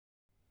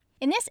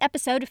In this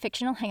episode of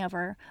Fictional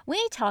Hangover,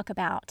 we talk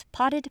about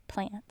potted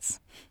plants,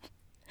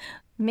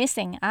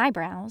 missing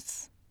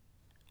eyebrows,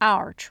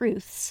 our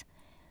truths,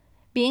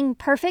 being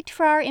perfect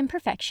for our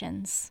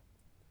imperfections,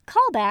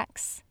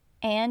 callbacks,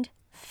 and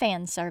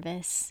fan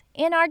service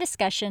in our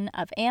discussion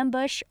of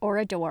Ambush or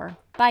Adore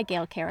by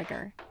Gail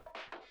Carriger.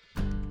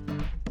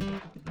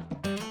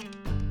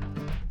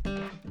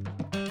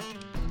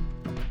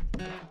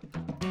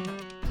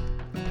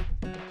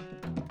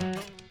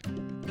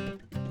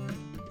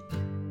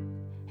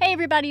 Hey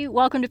everybody,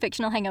 welcome to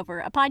Fictional Hangover,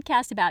 a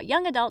podcast about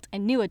young adult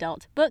and new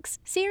adult books,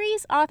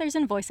 series, authors,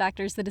 and voice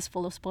actors that is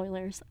full of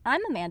spoilers.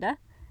 I'm Amanda.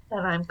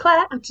 And I'm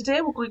Claire, and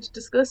today we're going to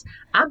discuss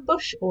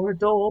Ambush or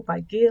Adore by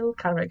Gail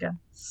Carriger.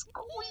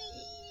 Squee!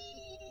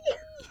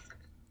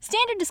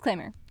 Standard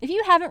disclaimer. If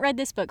you haven't read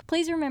this book,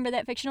 please remember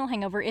that Fictional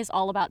Hangover is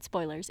all about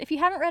spoilers. If you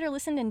haven't read or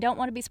listened and don't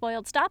want to be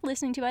spoiled, stop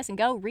listening to us and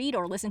go read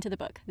or listen to the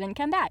book. Then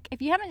come back.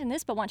 If you haven't done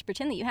this but want to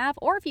pretend that you have,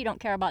 or if you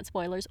don't care about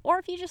spoilers, or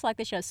if you just like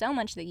the show so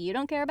much that you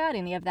don't care about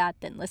any of that,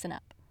 then listen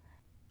up.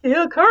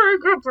 Gail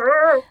Carriger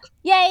book!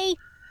 Yay!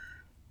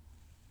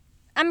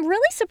 I'm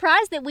really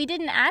surprised that we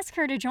didn't ask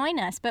her to join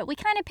us, but we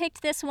kind of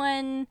picked this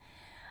one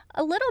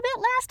a little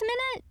bit last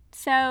minute,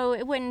 so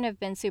it wouldn't have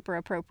been super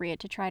appropriate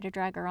to try to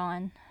drag her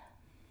on.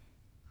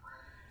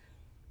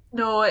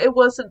 No, it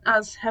wasn't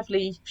as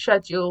heavily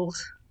scheduled.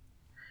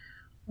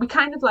 We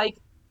kind of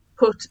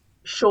put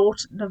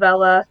short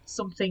novella,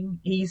 something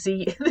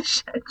easy in the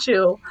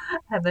schedule,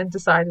 and then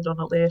decided on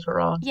it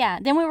later on. Yeah,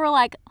 then we were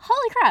like,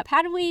 holy crap,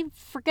 how did we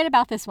forget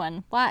about this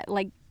one? What?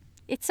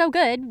 It's so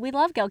good. We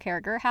love Gail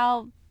Carriger.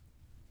 How?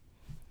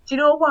 Do you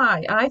know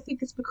why? I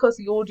think it's because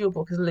the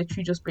audiobook has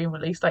literally just been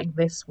released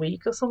this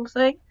week or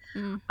something.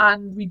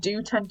 And we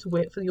do tend to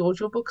wait for the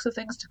audiobooks of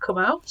things to come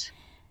out.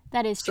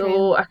 That is true.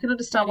 So I can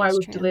understand why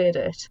we've delayed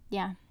it.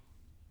 Yeah.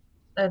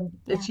 And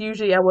it's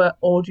usually our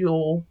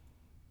audio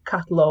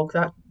catalogue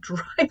that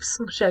drives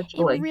some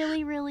scheduling. It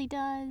really, really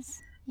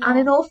does. Yeah. And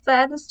in all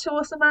fairness to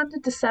us, Amanda,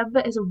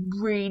 December is a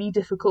really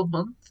difficult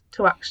month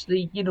to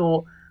actually,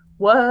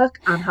 work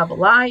and have a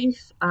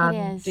life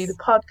and do the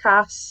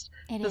podcast.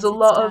 There's a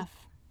lot of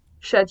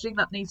scheduling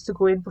that needs to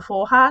go in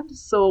beforehand.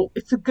 So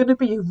it's going to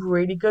be a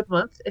really good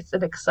month. It's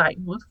an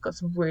exciting month. We've got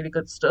some really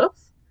good stuff.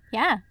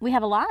 Yeah, we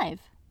have a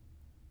live.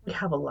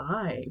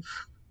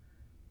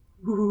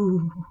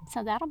 Ooh.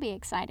 So that'll be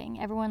exciting.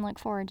 Everyone look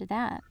forward to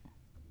that.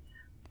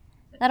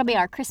 That'll be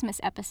our Christmas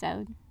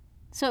episode.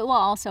 So it will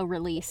also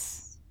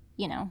release,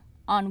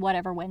 on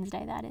whatever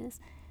Wednesday that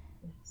is.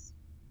 Yes.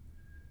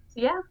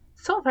 Yeah,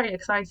 it's all very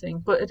exciting,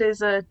 but it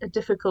is a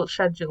difficult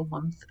schedule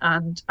month,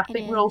 and I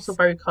think we're also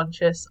very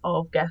conscious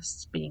of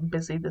guests being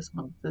busy this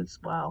month as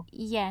well.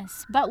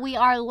 Yes, but we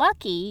are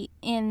lucky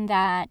in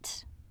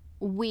that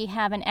we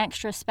have an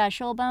extra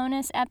special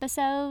bonus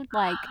episode,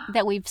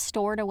 that we've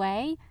stored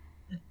away.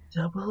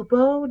 Double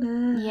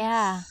bonus.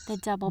 Yeah, the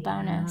double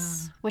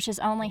bonus, which has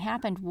only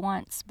happened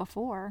once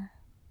before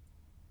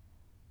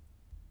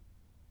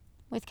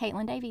with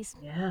Caitlin Davies.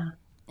 Yeah.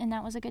 And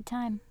that was a good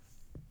time.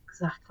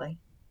 Exactly.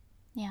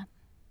 Yeah.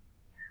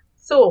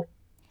 So,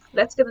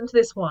 let's get into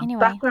this one.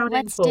 Anyway, background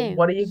info.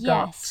 What do you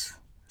got?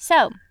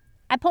 So,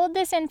 I pulled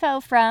this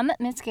info from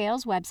Miss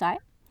Gail's website.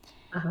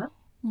 Uh-huh.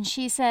 And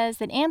she says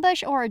that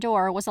Ambush or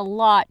Adore was a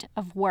lot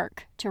of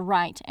work to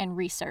write and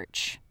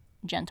research,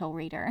 gentle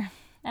reader.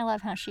 I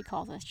love how she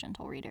calls us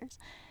gentle readers.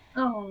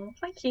 Oh,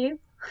 thank you.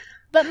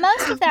 But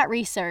most of that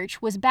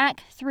research was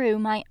back through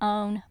my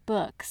own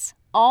books.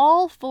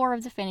 All 4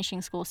 of the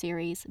Finishing School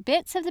series,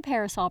 bits of the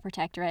Parasol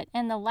Protectorate,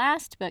 and the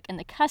last book in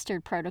the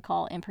Custard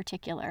Protocol in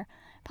particular.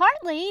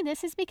 Partly,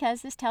 this is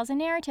because this tells a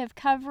narrative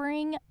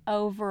covering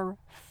over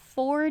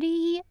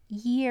 40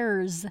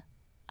 years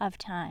of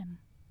time.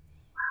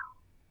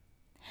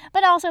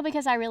 But also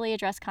because I really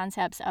address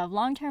concepts of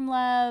long-term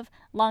love,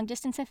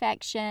 long-distance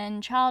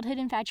affection, childhood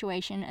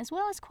infatuation, as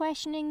well as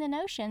questioning the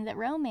notion that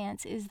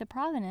romance is the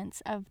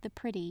provenance of the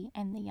pretty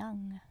and the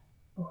young.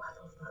 Oh,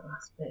 I love that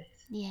last bit.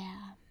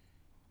 Yeah.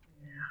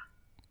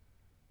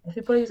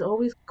 Everybody's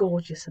always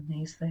gorgeous in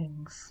these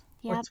things.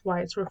 Yep. That's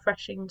why it's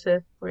refreshing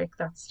to break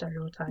that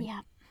stereotype. Yeah.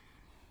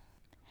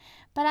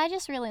 But I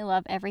just really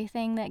love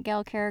everything that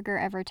Gail Carriger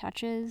ever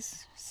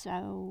touches,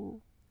 so...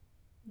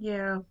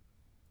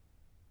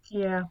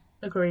 Yeah,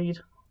 agreed.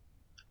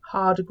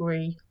 Hard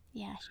agree.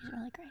 Yeah, she's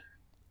really great.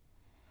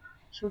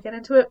 Should we get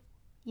into it?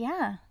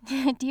 Yeah.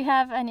 Do you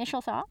have initial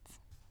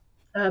thoughts?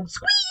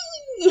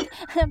 Squee!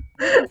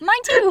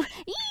 Mine too!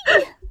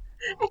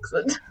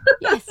 Excellent.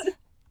 Yes.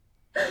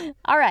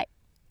 All right.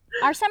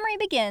 Our summary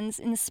begins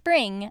in the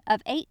spring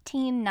of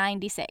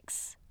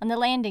 1896 on the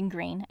landing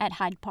green at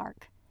Hyde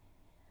Park.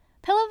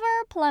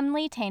 Pilliver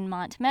Plumley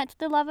Tainemont met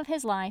the love of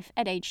his life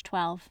at age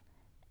 12.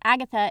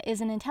 Agatha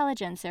is an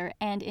intelligencer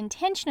and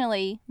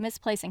intentionally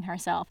misplacing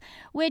herself,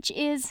 which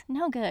is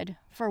no good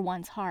for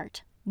one's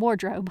heart,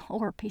 wardrobe,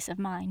 or peace of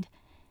mind.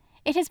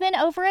 It has been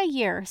over a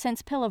year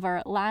since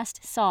Pilliver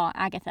last saw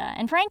Agatha,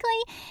 and frankly,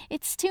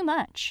 it's too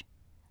much.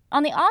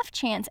 On the off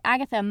chance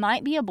Agatha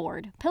might be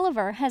aboard,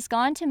 Pilliver has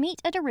gone to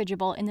meet a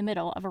dirigible in the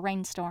middle of a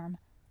rainstorm.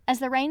 As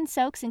the rain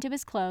soaks into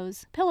his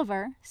clothes,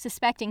 Pilliver,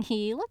 suspecting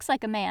he looks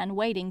like a man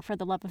waiting for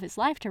the love of his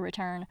life to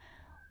return,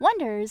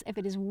 wonders if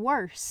it is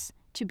worse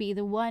to be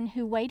the one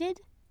who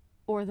waited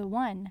or the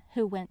one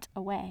who went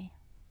away.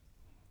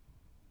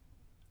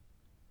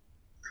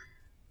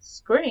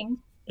 Spring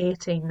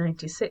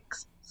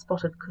 1896.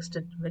 Spotted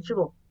custard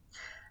dirigible.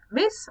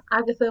 Miss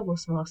Agatha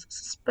Westmore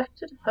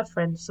suspected her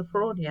friend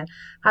Sophronia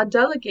had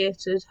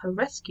delegated her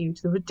rescue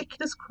to the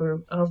ridiculous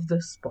crew of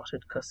the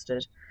Spotted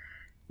Custard.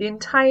 The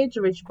entire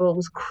dirigible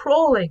was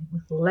crawling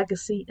with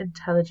legacy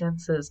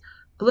intelligences,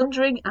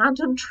 blundering and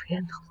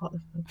untrained, a lot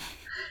of them,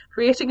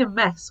 creating a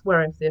mess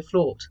wherever they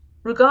float.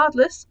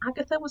 Regardless,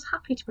 Agatha was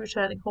happy to be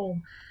returning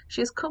home.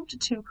 She has come to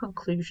two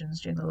conclusions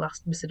during the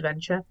last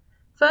misadventure.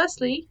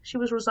 Firstly, she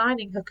was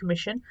resigning her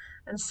commission,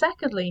 and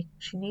secondly,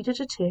 she needed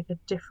to take a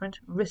different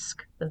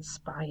risk than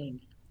spying.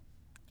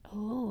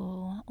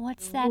 Ooh,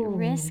 what's that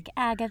risk,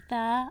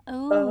 Agatha?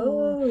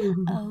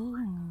 Ooh.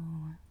 Oh.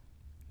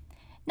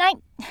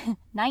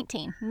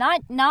 19.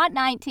 Not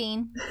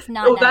 19. It's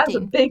not 19. That's a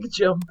big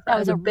jump. That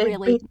was a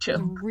big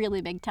jump.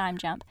 Really big time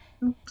jump.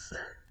 Oops.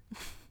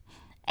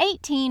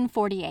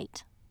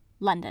 1848,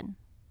 London.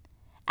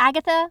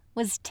 Agatha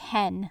was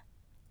 10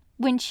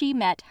 when she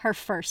met her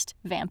first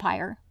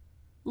vampire.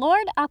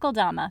 Lord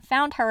Akeldama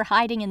found her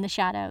hiding in the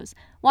shadows,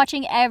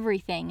 watching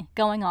everything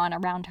going on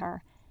around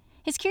her.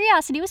 His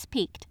curiosity was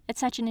piqued at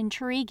such an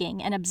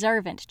intriguing and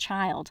observant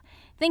child,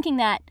 thinking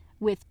that,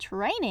 with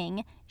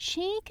training,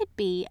 she could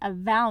be a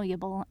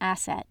valuable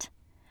asset.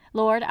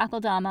 Lord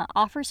Akeldama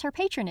offers her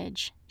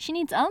patronage. She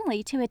needs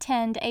only to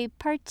attend a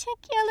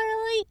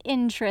particularly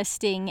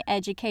interesting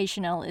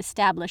educational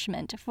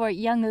establishment for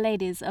young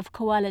ladies of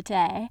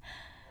quality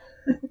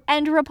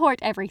and report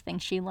everything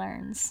she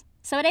learns.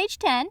 So at age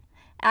 10,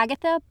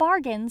 Agatha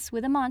bargains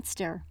with a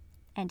monster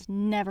and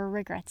never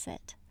regrets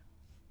it.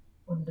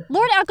 Wonderful.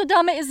 Lord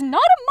Akeldama is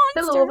not a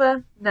monster.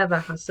 Pillover never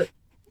has it.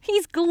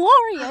 He's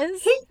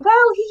glorious. He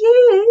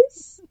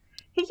is.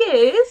 He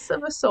is,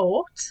 of a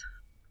sort.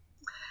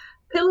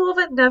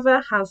 Pillover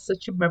never has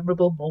such a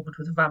memorable moment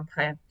with a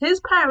vampire, his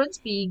parents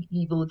being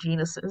evil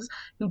geniuses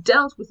who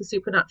dealt with the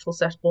supernatural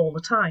set all the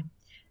time.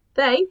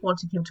 They,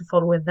 wanting him to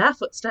follow in their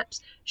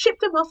footsteps,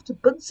 shipped him off to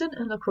Bunsen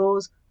and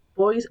Lacroix's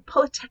Boys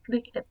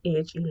Polytechnic at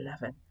age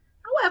 11.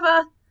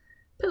 However,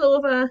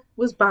 Pillover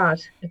was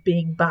bad at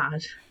being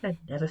bad and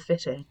never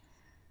fit in.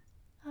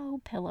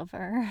 Oh,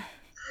 Pillover.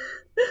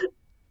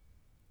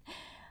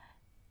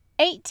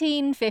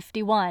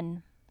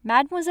 1851.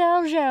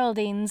 Mademoiselle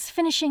Geraldine's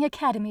Finishing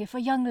Academy for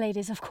Young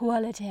Ladies of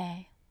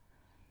Quality.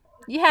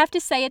 You have to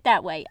say it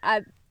that way.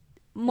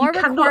 You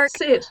cannot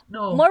say it.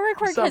 No. Moira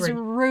Quirk has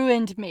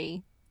ruined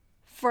me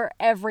for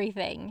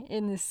everything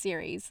in this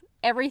series.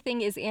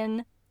 Everything is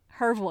in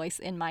her voice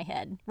in my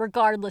head,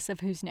 regardless of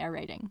who's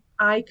narrating.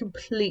 I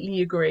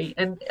completely agree.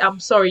 And I'm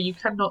sorry, you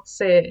cannot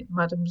say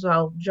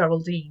Mademoiselle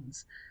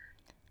Geraldine's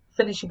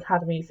Finishing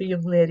Academy for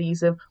Young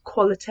Ladies of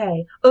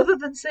Quality, other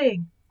than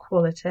saying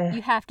quality.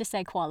 You have to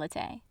say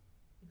quality.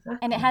 Exactly.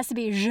 And it has to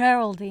be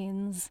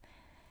Geraldine's.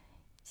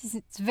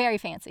 It's very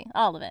fancy.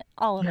 All of it,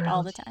 all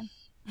the time.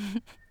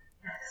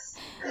 Yes.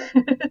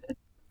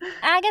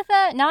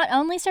 Agatha not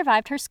only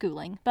survived her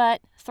schooling,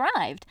 but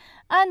thrived,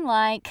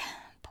 unlike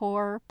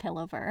poor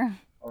Pillover.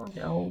 Oh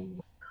no.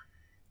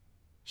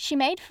 She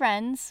made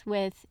friends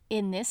with,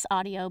 in this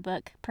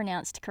audiobook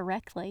pronounced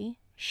correctly,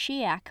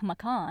 Shiak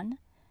Makan,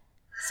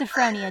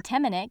 Sophronia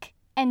Temenick,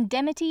 and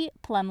Dimity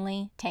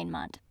Plumley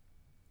Tainemont,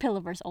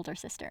 Pillover's older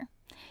sister.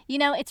 You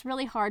know, it's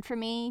really hard for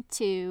me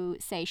to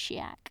say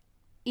Shiak,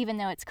 even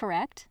though it's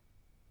correct,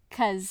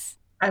 because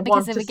I'm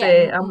looking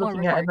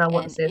at it and I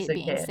want to say it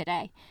being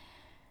Side.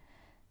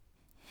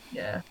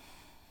 Yeah.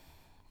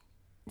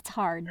 It's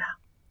hard. Yeah.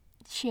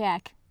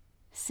 Shiak.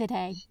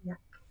 Side. Yeah.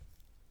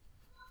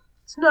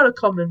 It's not a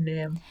common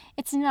name.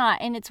 It's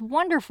not, and it's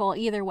wonderful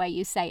either way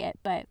you say it,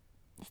 but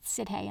it's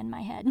Side in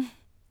my head.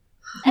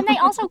 And they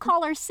also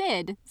call her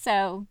Sid,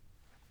 so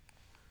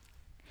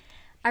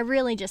I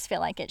really just feel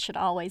like it should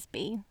always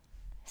be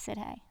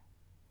Side.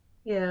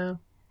 Yeah.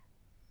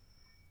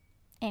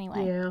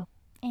 Anyway.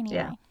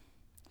 Yeah.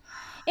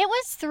 It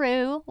was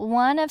through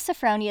one of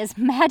Sophronia's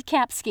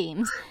madcap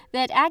schemes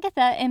that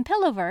Agatha and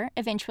Pillover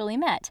eventually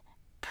met,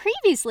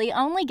 previously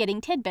only getting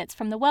tidbits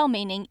from the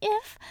well-meaning,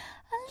 if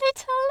a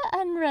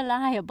little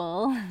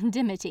unreliable,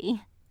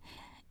 Dimity.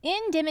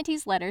 In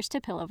Dimity's letters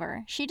to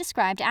Pillover, she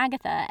described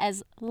Agatha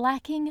as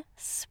lacking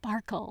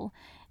sparkle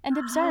and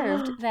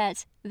observed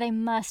that they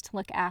must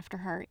look after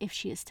her if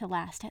she is to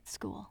last at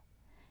school.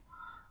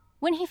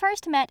 When he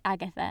first met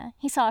Agatha,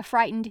 he saw a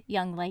frightened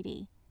young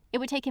lady. It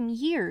would take him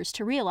years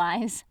to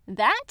realize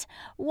that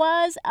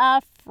was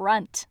a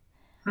front.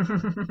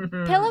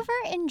 Pillover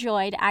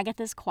enjoyed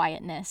Agatha's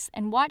quietness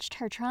and watched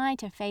her try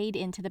to fade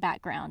into the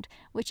background,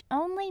 which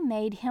only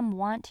made him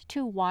want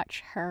to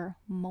watch her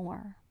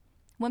more.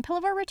 When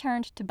Pillover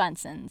returned to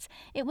Bunsen's,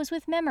 it was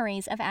with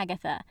memories of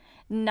Agatha,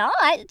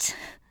 not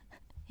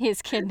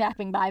his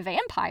kidnapping by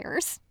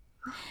vampires,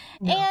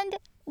 and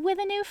with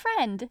a new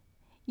friend,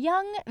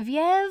 young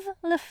Vieve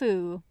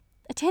LeFou,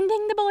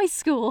 attending the boys'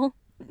 school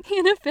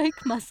in a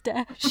fake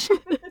mustache.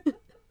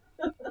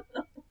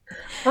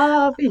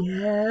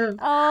 Viev.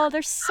 Oh,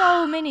 there's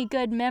so many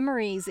good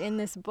memories in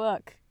this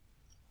book.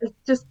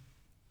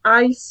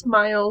 I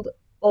smiled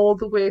all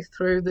the way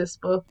through this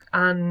book,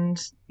 and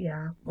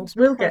yeah,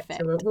 we'll get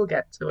to it. We'll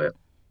get to it.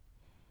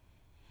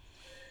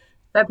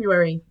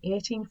 February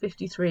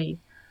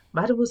 1853.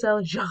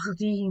 Mademoiselle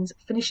Jardines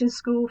finishing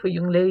school for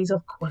young ladies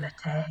of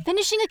quality.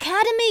 Finishing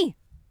academy!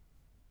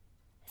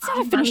 It's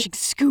not a finishing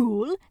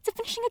school, it's a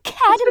finishing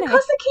academy. It's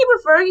because they keep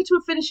referring to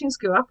a finishing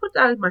school. I put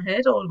that in my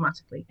head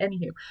automatically.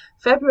 Anywho,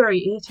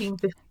 February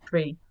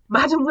 1853.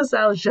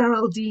 Mademoiselle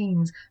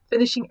Geraldine's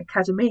finishing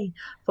academy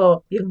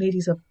for young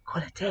ladies of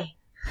quality.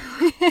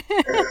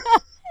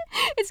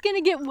 It's going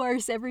to get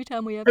worse every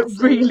time we have to say it.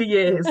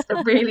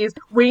 It really is.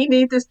 We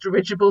need this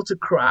dirigible to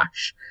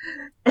crash.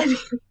 Anyway,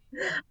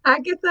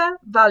 Agatha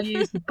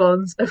values the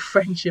bonds of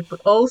friendship, but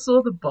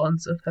also the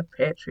bonds of her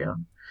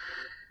Patreon.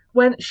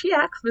 When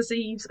Chiac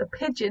receives a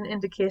pigeon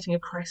indicating a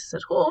crisis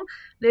at home,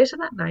 later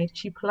that night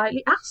she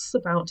politely asks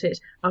about it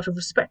out of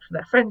respect for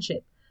their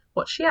friendship.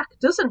 What Chiac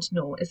doesn't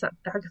know is that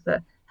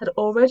Agatha had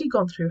already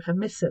gone through her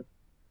missive.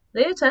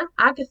 Later,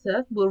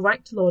 Agatha will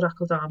write to Lord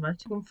Akeldama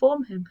to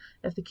inform him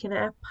if the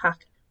Kinnair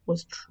pact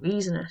was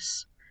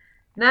treasonous.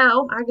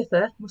 Now,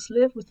 Agatha must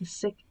live with the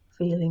sick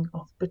feeling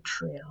of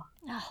betrayal.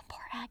 Oh,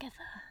 poor Agatha.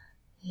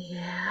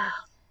 Yeah.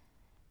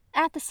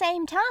 At the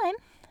same time,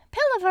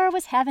 Pilliver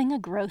was having a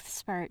growth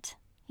spurt.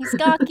 He's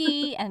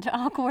gawky and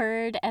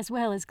awkward as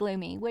well as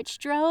gloomy, which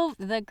drove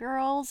the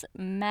girls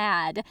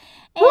mad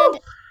and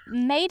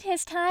made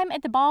his time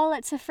at the ball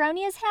at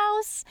Sophronia's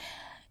house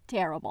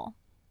terrible.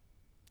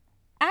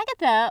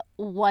 Agatha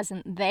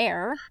wasn't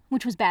there,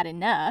 which was bad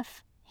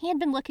enough. He had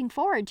been looking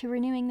forward to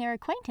renewing their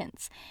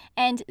acquaintance,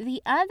 and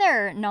the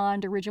other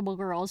non-dirigible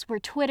girls were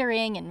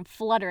twittering and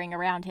fluttering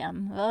around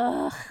him.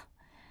 Ugh.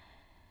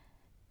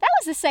 That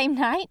was the same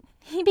night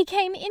he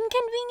became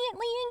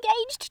inconveniently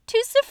engaged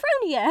to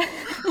Sophronia.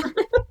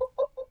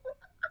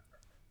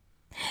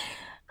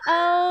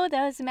 Oh,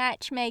 those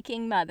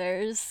matchmaking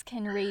mothers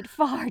can read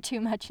far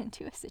too much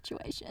into a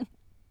situation.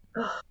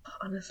 Oh,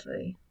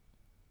 honestly.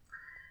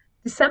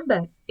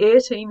 December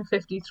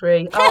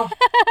 1853. Oh.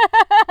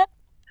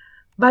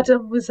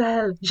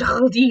 Mademoiselle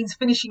Geraldine's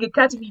finishing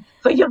academy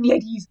for young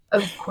ladies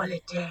of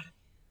quality.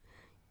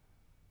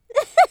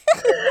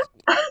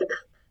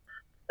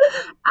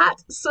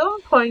 At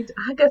some point,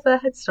 Agatha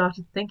had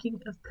started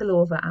thinking of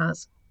Pillover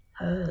as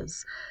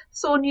hers,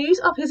 so news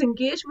of his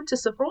engagement to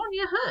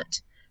Sophronia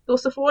hurt, though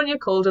Sophronia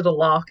called it a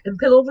lark and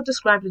Pillover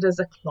described it as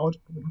a clod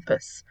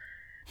rumpus.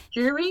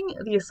 During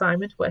the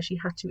assignment where she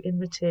had to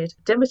imitate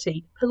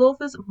Dimity,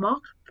 Pillover's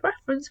marked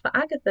preference for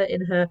Agatha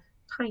in her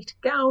tight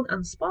gown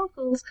and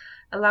sparkles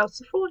allowed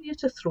Sophronia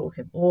to throw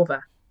him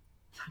over.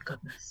 Thank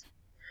goodness.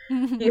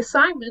 The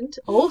assignment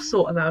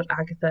also allowed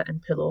Agatha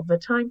and Pillover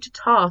time to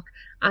talk,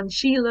 and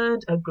she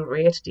learned a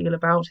great deal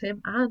about him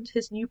and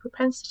his new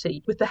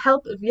propensity, with the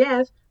help of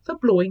Yev, for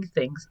blowing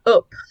things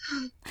up.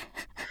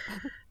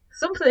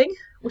 Something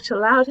which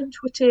allowed him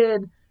to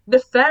attain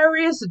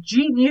nefarious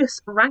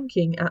genius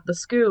ranking at the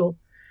school.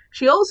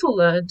 She also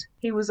learned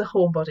he was a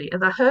homebody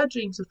and that her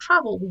dreams of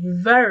travel were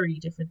very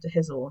different to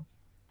his own.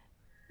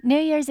 New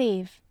Year's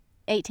Eve,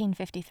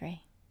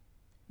 1853.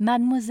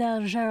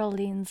 Mademoiselle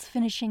Geraldine's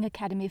finishing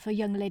academy for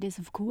young ladies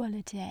of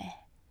quality.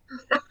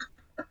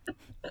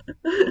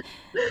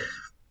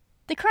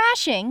 The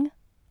crashing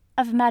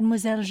of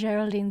Mademoiselle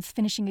Geraldine's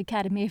finishing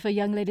academy for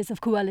young ladies of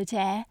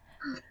quality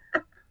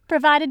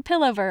provided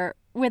Pillover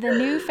with a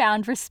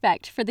newfound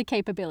respect for the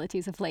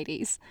capabilities of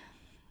ladies.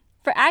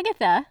 For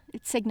Agatha,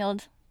 it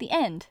signaled the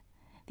end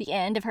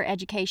of her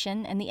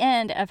education and the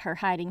end of her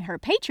hiding her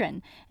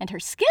patron and her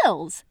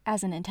skills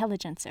as an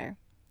intelligencer.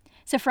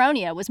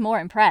 Sophronia was more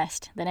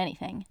impressed than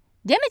anything.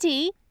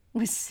 Dimity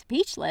was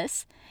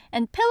speechless,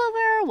 and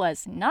Pillover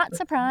was not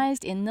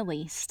surprised in the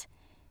least.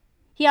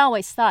 He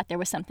always thought there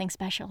was something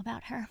special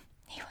about her.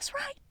 He was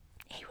right.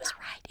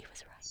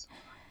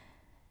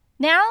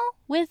 Now,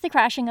 with the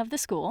crashing of the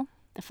school,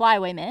 the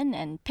Flywaymen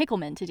and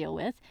Picklemen to deal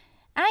with,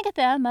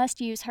 Agatha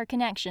must use her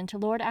connection to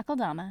Lord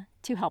Akeldama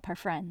to help her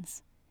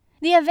friends.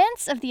 The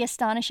events of the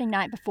astonishing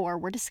night before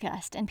were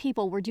discussed, and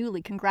people were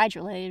duly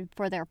congratulated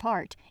for their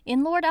part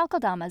in Lord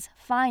Akeldama's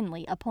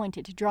finely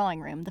appointed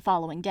drawing room the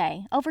following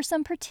day over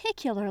some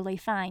particularly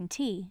fine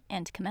tea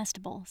and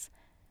comestibles.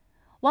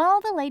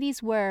 While the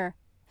ladies were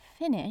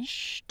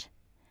finished,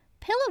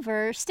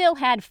 Pilliver still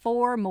had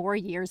 4 more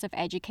years of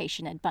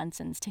education at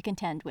Bunsen's to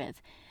contend with,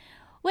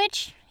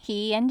 which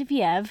he and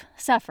Viev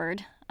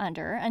suffered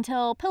under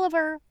until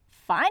Pilliver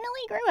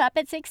finally grew up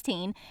at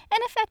 16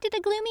 and affected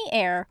a gloomy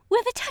air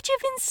with a touch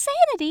of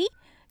insanity,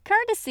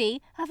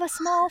 courtesy of a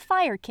small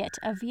fire kit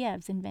of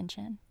Viev's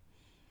invention.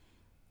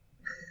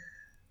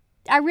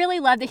 I really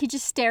love that he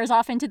just stares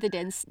off into the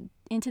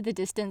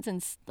distance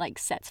and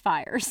sets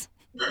fires.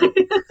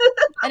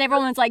 And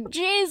everyone's like,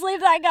 "Geez, leave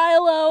that guy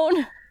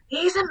alone.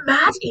 He's a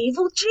mad,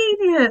 evil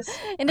genius."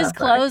 And his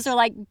clothes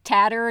are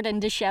tattered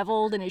and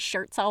disheveled, and his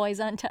shirt's always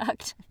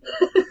untucked.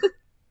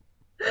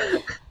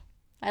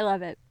 I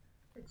love it.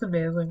 It's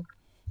amazing.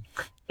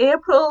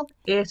 April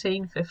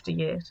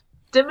 1858.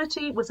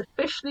 Dimity was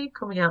officially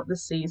coming out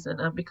this season,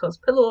 and because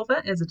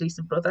Pillover is a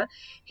decent brother,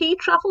 he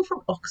travelled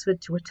from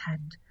Oxford to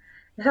attend.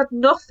 It had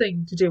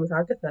nothing to do with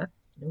Agatha,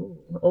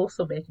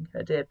 also making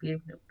her debut.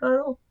 No, not at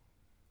all.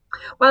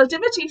 While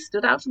Dimity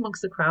stood out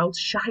amongst the crowds,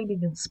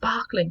 shining and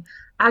sparkling,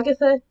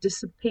 Agatha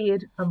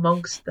disappeared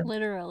amongst them.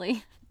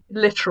 Literally.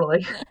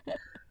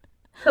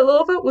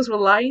 Pillover was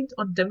reliant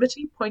on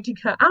Dimity pointing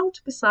her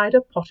out beside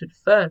a potted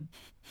fern.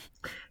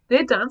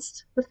 They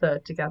danced the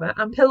third together,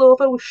 and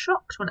Pillover was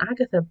shocked when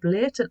Agatha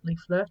blatantly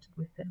flirted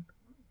with him.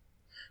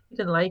 He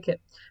didn't like it,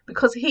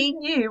 because he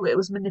knew it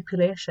was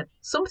manipulation,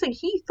 something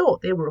he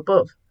thought they were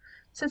above.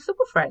 Since they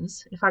were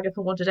friends, if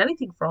Agatha wanted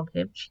anything from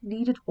him, she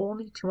needed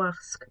only to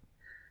ask.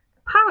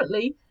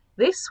 Apparently,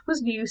 this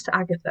was news to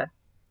Agatha.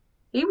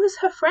 He was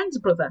her friend's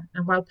brother,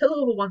 and while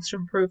Pillover wants to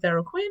improve their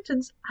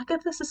acquaintance,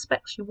 Agatha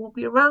suspects she won't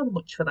be around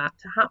much for that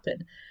to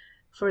happen.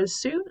 For as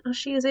soon as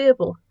she is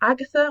able,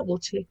 Agatha will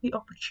take the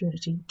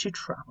opportunity to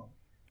travel.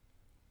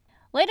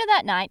 Later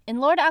that night, in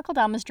Lord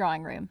Akeldama's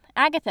drawing room,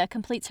 Agatha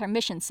completes her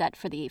mission set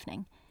for the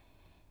evening.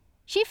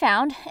 She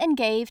found and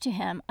gave to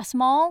him a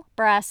small,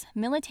 brass,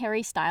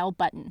 military-style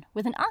button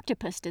with an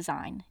octopus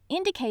design,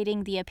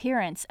 indicating the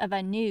appearance of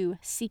a new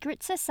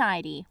secret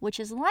society which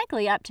is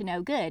likely up to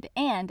no good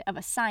and of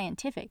a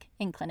scientific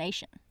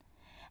inclination.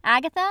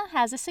 Agatha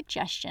has a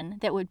suggestion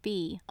that would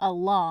be a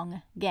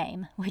long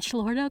game, which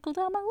Lord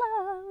Akeldama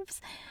loves.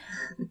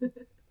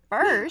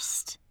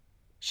 First,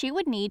 she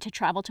would need to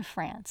travel to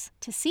France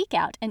to seek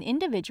out an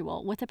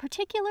individual with a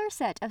particular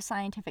set of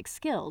scientific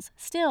skills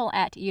still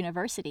at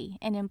university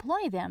and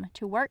employ them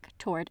to work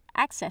toward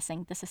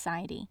accessing the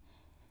society.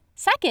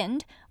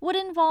 Second would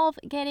involve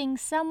getting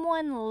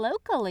someone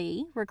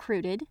locally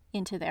recruited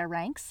into their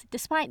ranks,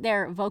 despite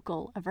their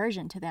vocal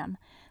aversion to them.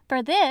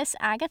 For this,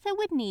 Agatha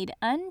would need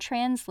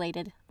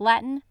untranslated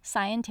Latin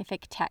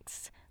scientific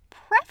texts,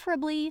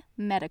 preferably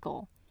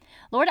medical.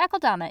 Lord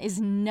Akeldama is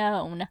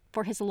known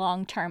for his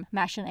long-term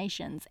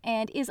machinations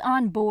and is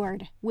on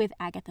board with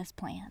Agatha's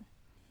plan.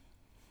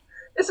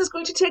 This is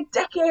going to take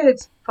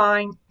decades.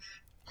 Fine.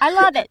 I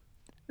love it.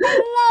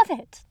 I love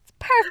it. It's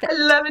perfect. I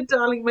love it,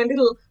 darling. My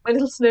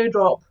little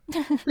snowdrop.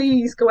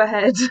 Please go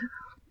ahead.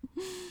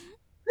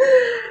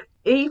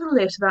 Even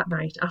later that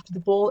night, after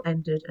the ball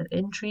ended and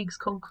intrigues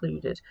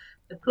concluded,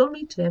 the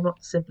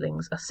Plumley-Taymont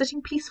siblings are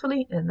sitting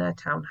peacefully in their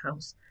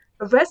townhouse,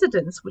 a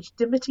residence which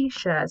Dimity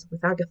shares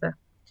with Agatha.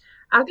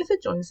 Agatha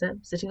joins them,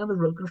 sitting on the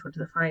rug in front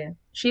of the fire.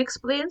 She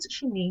explains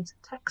she needs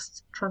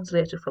texts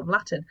translated from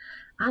Latin,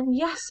 and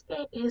yes,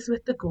 it is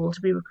with the goal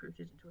to be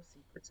recruited into a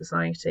secret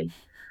society.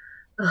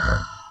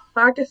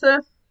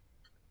 Agatha,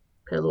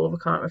 Pillover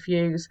can't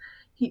refuse.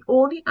 He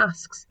only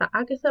asks that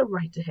Agatha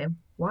write to him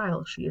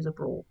while she is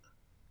abroad.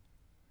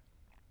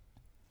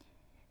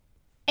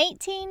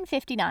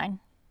 1859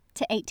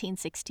 to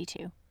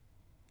 1862.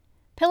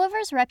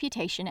 Pillover's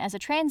reputation as a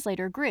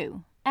translator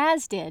grew,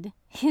 as did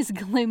his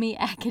gloomy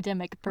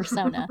academic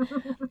persona,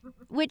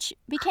 which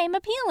became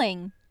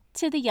appealing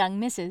to the young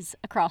misses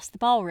across the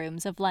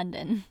ballrooms of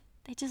London.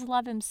 They just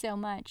love him so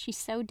much. He's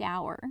so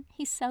dour.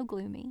 He's so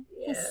gloomy.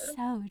 Yeah, he's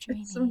so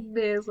dreamy. It's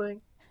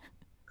amazing.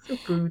 So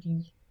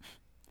broody.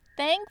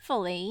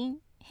 Thankfully,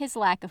 his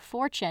lack of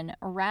fortune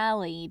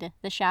rallied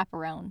the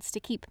chaperones to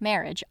keep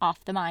marriage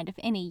off the mind of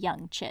any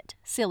young chit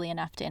silly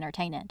enough to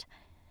entertain it.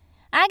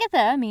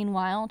 Agatha,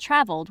 meanwhile,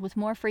 traveled with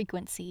more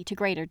frequency to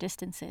greater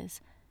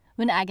distances.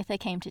 When Agatha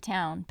came to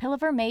town,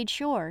 Pillover made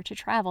sure to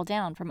travel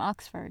down from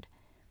Oxford.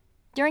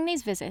 During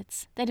these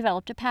visits, they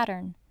developed a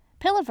pattern.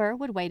 Pillover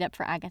would wait up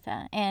for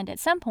Agatha, and at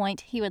some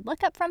point he would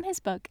look up from his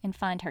book and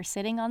find her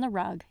sitting on the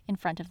rug in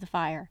front of the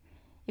fire.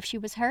 If she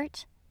was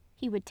hurt,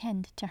 he would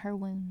tend to her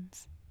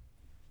wounds.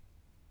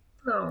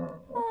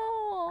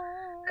 Oh,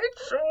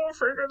 it's so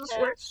freaking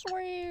sweet. That's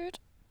sweet.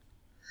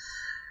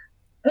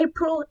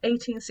 April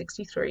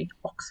 1863,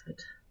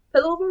 Oxford.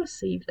 Pillover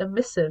received a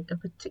missive in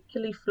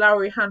particularly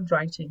flowery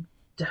handwriting,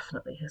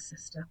 definitely his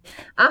sister,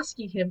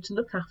 asking him to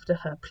look after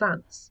her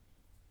plants.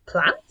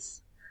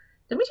 Plants?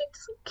 Dimity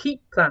doesn't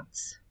keep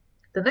plants.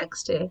 The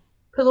next day,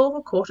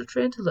 Pillover caught a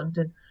train to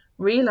London,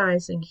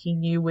 realising he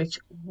knew which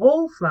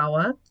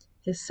wallflower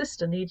his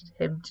sister needed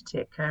him to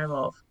take care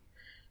of.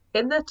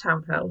 In their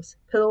townhouse,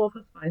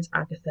 Pillover finds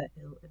Agatha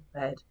ill in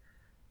bed.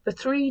 For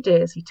 3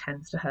 days he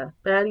tends to her,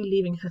 barely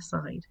leaving her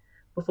side,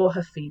 before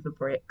her fever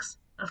breaks.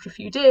 After a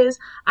few days,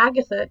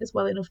 Agatha is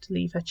well enough to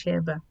leave her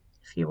chamber.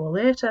 A few hours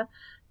later,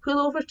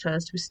 Pillover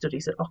returns to his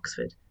studies at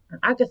Oxford, and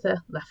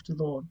Agatha, left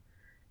alone,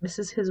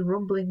 misses his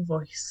rumbling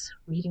voice,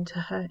 reading to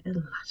her in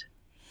Latin.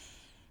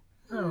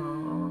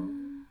 Oh,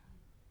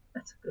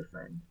 that's a good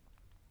friend.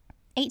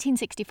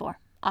 1864,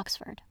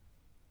 Oxford.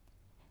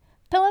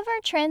 Pillover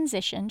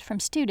transitioned from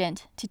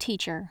student to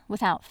teacher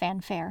without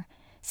fanfare,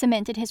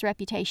 cemented his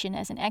reputation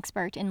as an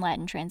expert in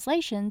Latin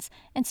translations,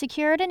 and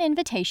secured an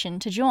invitation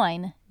to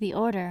join the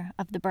Order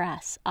of the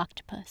Brass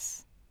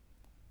Octopus.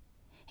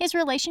 His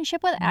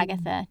relationship with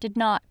Agatha did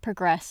not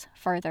progress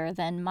further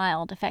than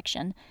mild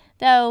affection,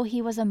 though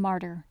he was a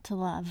martyr to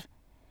love.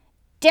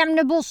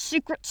 Damnable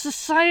secret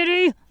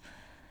society!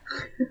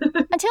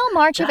 Until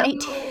March of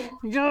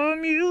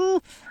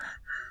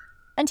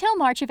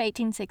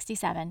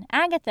 1867,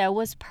 Agatha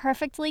was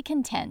perfectly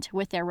content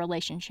with their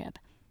relationship.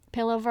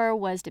 Pillover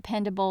was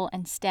dependable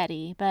and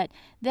steady, but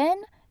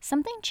then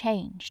something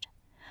changed.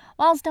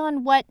 Whilst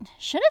on what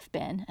should have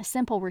been a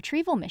simple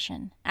retrieval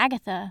mission,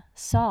 Agatha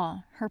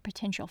saw her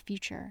potential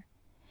future.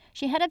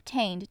 She had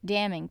obtained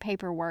damning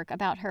paperwork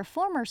about her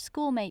former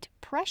schoolmate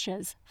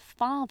Precia's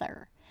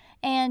father,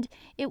 and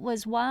it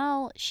was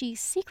while she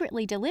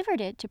secretly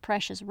delivered it to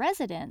Precia's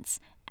residence,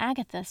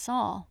 Agatha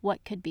saw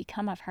what could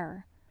become of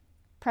her.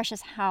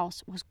 Precia's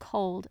house was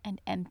cold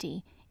and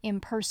empty,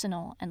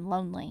 impersonal and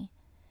lonely.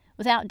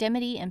 Without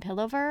Dimity and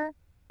Pillover,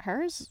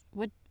 hers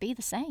would be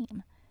the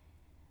same.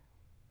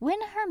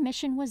 When her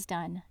mission was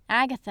done,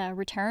 Agatha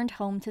returned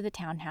home to the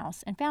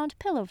townhouse and found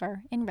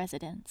Pillover in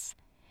residence.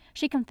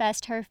 She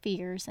confessed her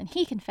fears, and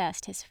he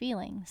confessed his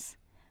feelings.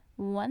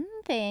 One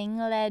thing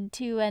led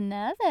to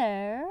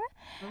another,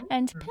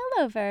 and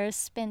Pillover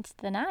spent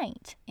the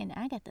night in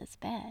Agatha's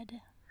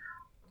bed.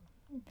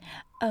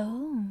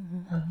 Oh.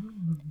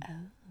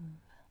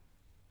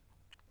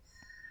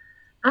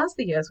 As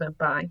the years went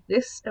by,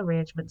 this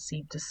arrangement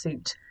seemed to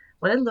suit.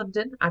 When in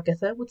London,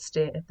 Agatha would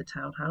stay at the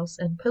townhouse,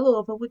 and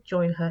Pillover would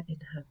join her in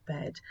her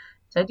bed,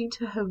 tending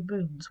to her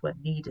wounds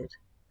when needed.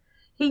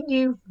 He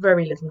knew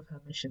very little of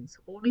her missions,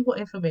 only what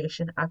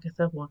information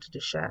Agatha wanted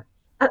to share.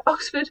 At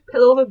Oxford,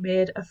 Pillover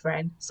made a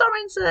friend,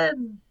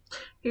 Sorensen,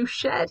 who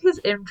shared his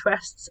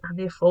interests, and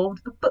they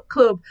formed a book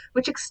club,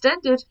 which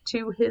extended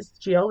to his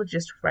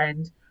geologist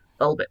friend,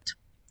 Ulbert.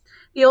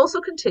 He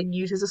also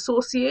continued his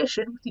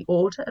association with the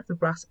Order of the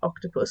Brass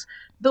Octopus,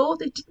 though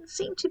they didn't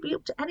seem to be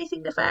up to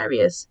anything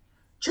nefarious.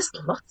 Just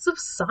lots of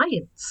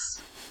science.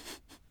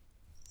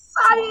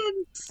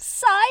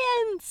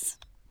 Science!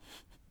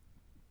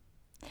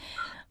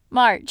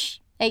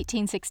 March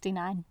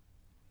 1869.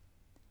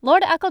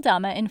 Lord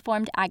Aceldama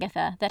informed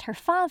Agatha that her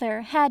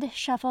father had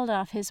shuffled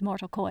off his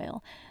mortal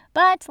coil,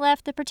 but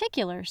left the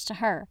particulars to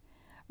her.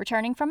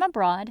 Returning from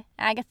abroad,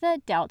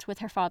 Agatha dealt with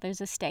her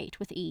father's estate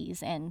with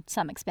ease and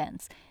some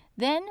expense,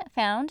 then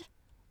found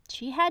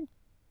she had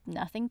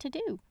nothing to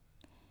do.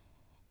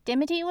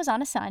 Dimity was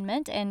on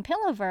assignment, and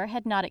Pillover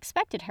had not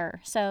expected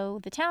her, so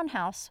the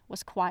townhouse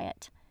was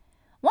quiet.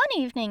 One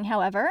evening,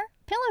 however,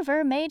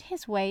 Pillover made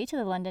his way to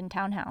the London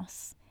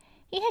townhouse.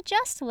 He had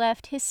just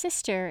left his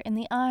sister in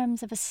the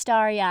arms of a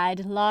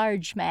starry-eyed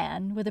large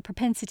man with a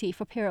propensity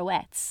for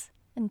pirouettes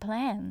and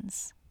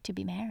plans to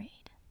be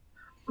married.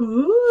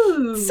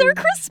 Ooh. Sir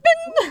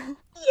Crispin!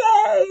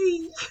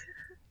 Yay! It's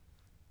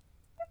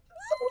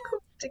all come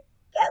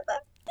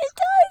together. It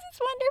does.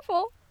 It's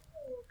wonderful.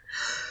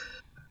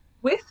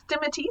 With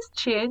Dimity's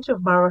change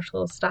of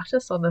marital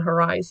status on the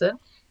horizon,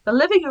 the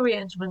living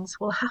arrangements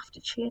will have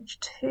to change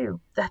too.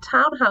 Their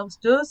townhouse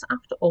does,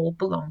 after all,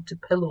 belong to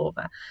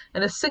Pillover,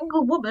 and a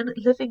single woman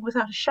living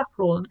without a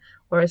chaperone,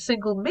 where a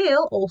single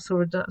male also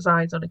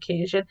resides on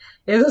occasion,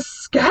 is a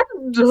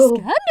scandal.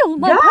 Scandal,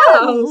 my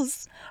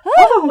pals!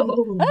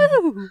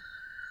 Oh!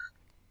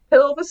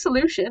 Pillover's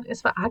solution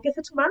is for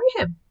Agatha to marry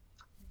him,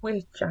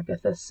 which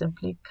Agatha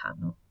simply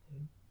cannot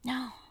do.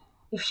 No.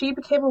 If she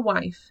became a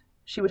wife,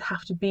 she would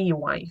have to be a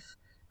wife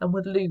and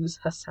would lose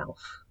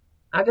herself.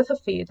 Agatha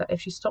feared that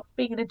if she stopped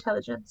being an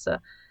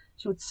intelligencer,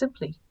 she would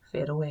simply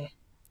fade away.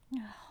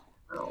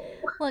 Oh.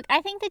 Look,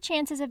 I think the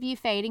chances of you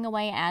fading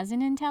away as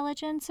an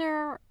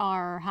intelligencer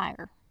are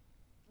higher.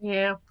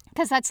 Yeah.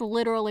 Because that's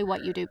literally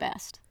what you do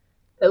best.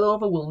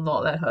 Pillover will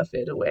not let her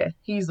fade away.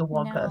 He's the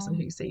one person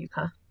who sees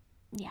her.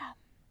 Yeah,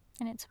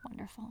 and it's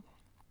wonderful.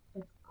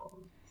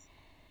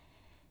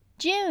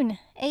 June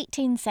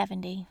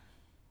 1870.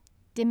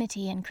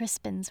 Dimity and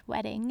Crispin's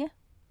wedding.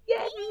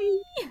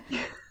 Yay!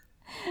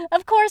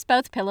 Of course,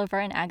 both Pillover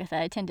and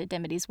Agatha attended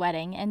Dimity's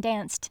wedding and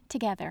danced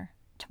together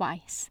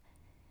twice.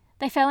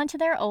 They fell into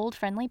their old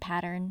friendly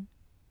pattern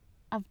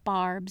of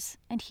barbs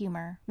and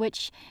humor,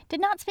 which did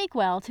not speak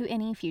well to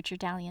any future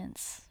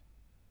dalliance.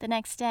 The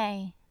next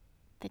day,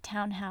 the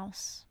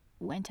townhouse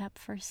went up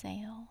for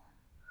sale.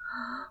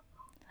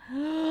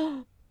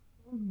 Oh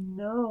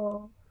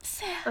no.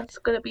 Sad. That's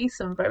going to be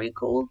some very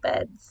cold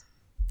beds.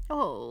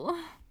 Oh.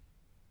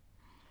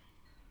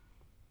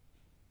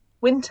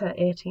 Winter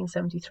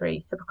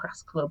 1873,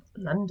 Hippocrates Club,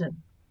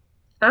 London.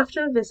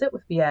 After a visit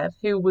with Viève,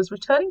 who was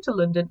returning to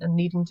London and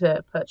needing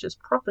to purchase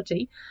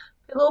property,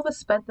 Pillover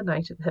spent the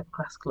night at the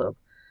Hippocrates Club.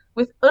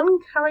 With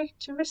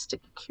uncharacteristic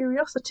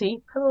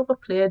curiosity, Pillover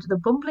played the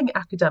bumbling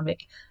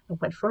academic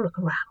and went for a look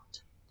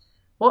around.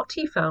 What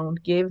he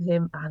found gave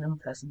him an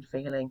unpleasant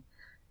feeling.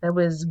 There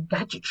was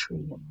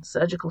gadgetry and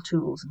surgical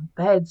tools and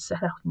beds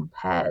set out in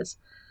pairs.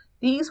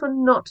 These were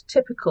not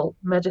typical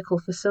medical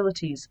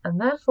facilities, and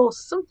therefore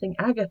something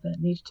Agatha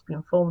needed to be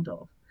informed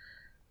of.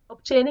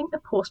 Obtaining a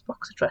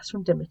postbox address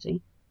from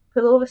Dimity,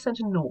 Pillover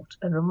sent a note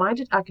and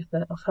reminded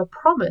Agatha of her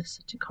promise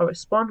to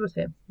correspond with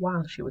him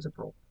while she was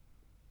abroad.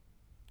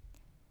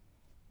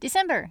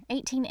 December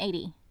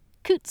 1880,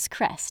 Cootes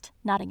Crest,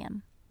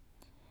 Nottingham.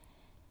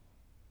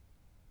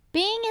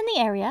 Being in the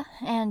area,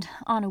 and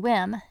on a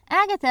whim,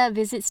 Agatha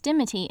visits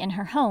Dimity in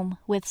her home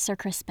with Sir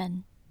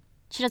Crispin.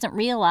 She doesn't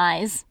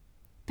realize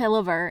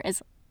Pilliver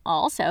is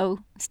also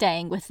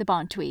staying with the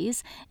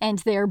Bontuis and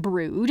their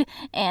brood,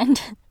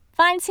 and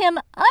finds him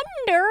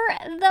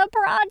under the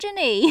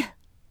progeny.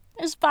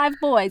 There's 5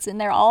 boys, and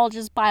they're all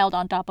just piled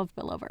on top of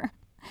Pilliver.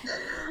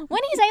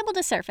 When he's able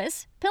to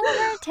surface,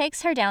 Pilliver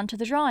takes her down to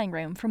the drawing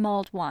room for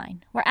mulled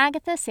wine, where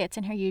Agatha sits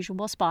in her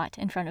usual spot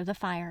in front of the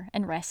fire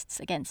and rests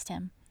against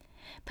him.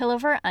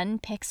 Pilliver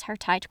unpicks her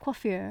tight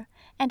coiffure,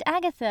 and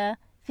Agatha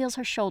feels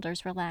her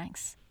shoulders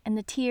relax, and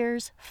the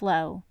tears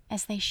flow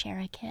as they share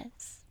a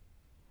kiss.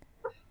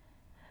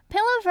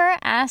 Pilliver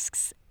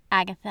asks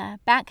Agatha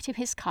back to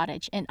his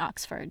cottage in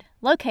Oxford,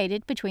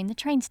 located between the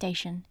train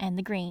station and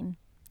the Green.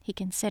 He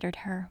considered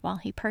her while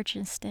he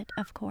purchased it,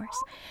 of course,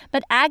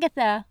 but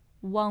Agatha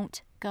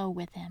won't go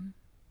with him.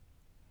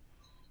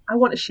 I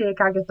want to shake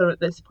Agatha at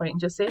this point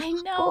and just say, I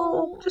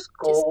know. Just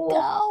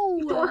go.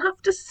 You don't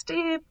have to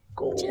stay.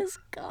 Go. Just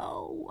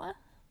go.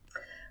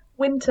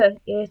 Winter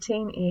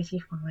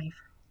 1885. It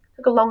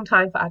took a long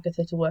time for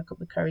Agatha to work up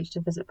the courage to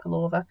visit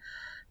Pilliver.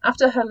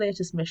 After her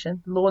latest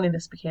mission,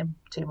 loneliness became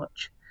too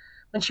much.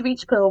 When she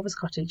reached Pilliver's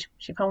cottage,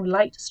 she found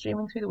light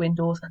streaming through the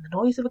windows and the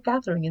noise of a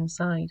gathering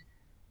inside.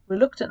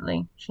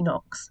 Reluctantly, she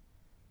knocks.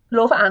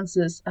 Pilliver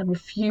answers and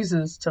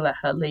refuses to let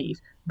her leave,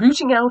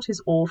 booting out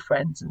his old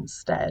friends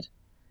instead.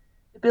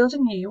 They build a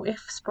new,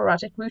 if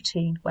sporadic,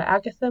 routine where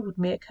Agatha would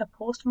make her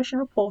post-mission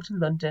report in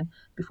London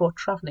before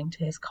travelling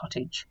to his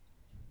cottage.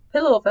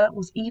 Pilliver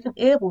was even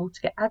able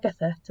to get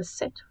Agatha to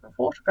sit for a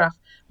photograph,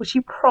 which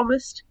he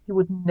promised he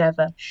would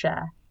never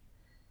share.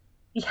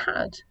 He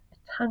had a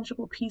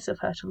tangible piece of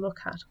her to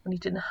look at when he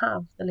didn't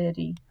have the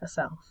lady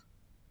herself.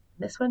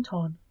 And this went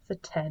on for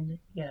 10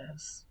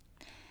 years.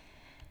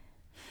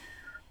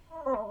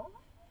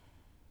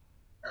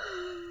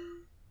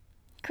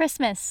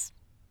 Christmas,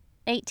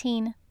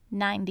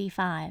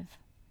 1895.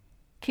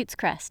 Cootes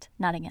Crest,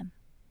 Nottingham.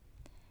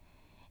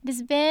 It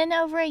has been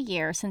over a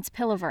year since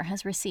Pilliver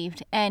has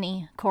received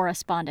any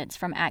correspondence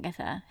from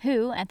Agatha,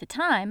 who, at the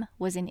time,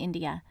 was in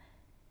India.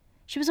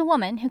 She was a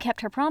woman who kept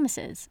her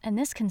promises, and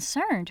this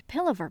concerned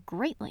Pilliver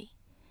greatly.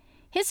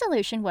 His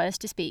solution was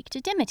to speak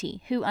to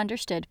Dimity, who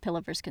understood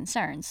Pilliver's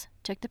concerns,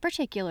 took the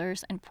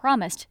particulars, and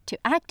promised to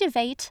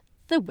activate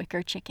the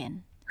wicker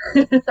chicken.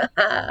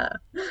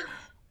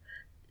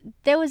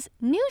 There was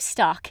new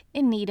stock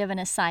in need of an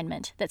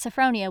assignment that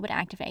Sophronia would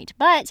activate,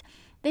 but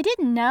they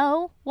didn't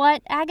know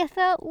what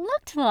Agatha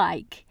looked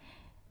like.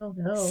 Oh,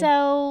 no.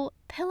 So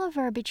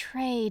Pilliver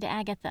betrayed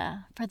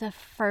Agatha for the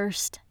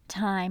first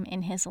time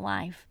in his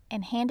life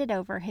and handed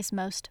over his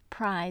most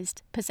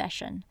prized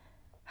possession,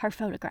 her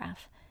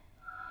photograph.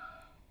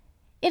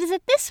 It is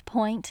at this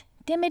point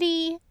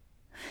Dimity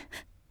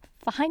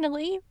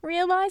finally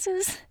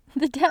realizes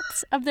the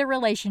depths of the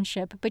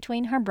relationship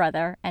between her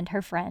brother and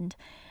her friend,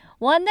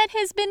 one that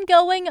has been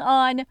going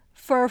on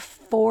for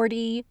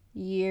 40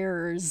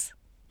 years.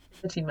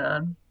 Dimity,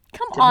 man.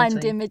 Come on,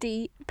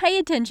 Dimity. Pay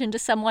attention to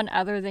someone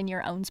other than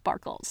your own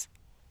sparkles.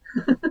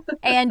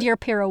 And your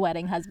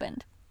pirouetting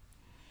husband.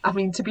 I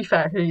mean, to be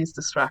fair, he is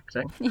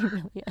distracting. He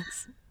really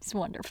is. It's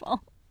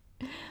wonderful.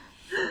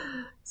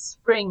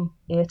 Spring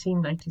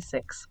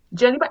 1896. The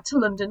journey back to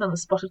London on the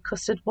Spotted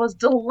Custard was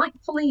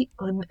delightfully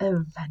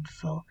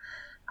uneventful,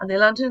 and they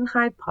landed in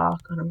Hyde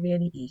Park on a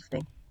rainy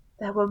evening.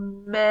 There were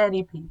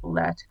many people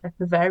there to collect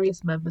the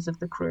various members of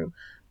the crew,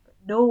 but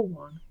no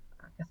one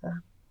for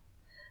Agatha.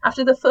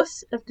 After the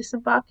fuss of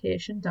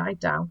disembarkation died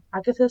down,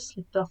 Agatha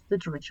slipped off the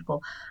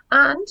dirigible,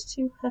 and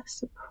to her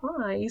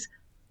surprise,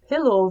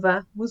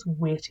 Pilliver was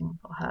waiting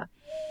for her.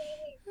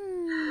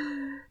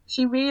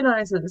 She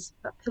realises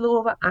that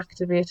Pilliver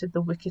activated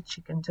the wicked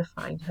chicken to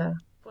find her,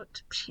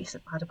 but she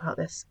isn't mad about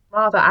this.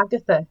 Rather,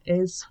 Agatha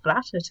is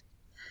flattered.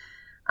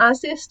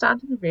 As they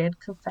stand in the rain,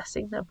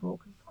 confessing their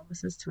broken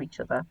promises to each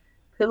other,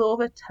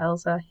 Pilliver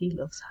tells her he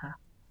loves her.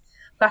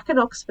 Back in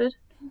Oxford,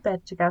 in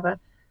bed together,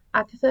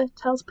 Agatha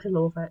tells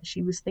Pilliver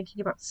she was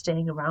thinking about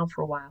staying around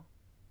for a while,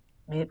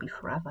 maybe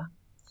forever.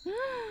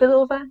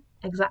 Pilliver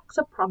exacts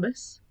a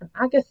promise, and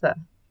Agatha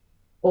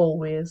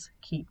always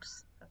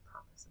keeps her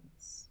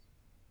promises.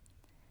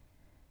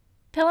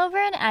 Pilliver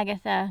and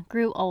Agatha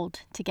grew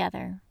old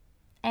together,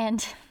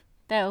 and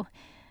though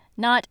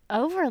not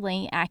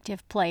overly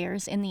active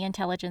players in the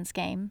intelligence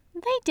game,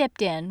 they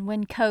dipped in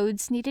when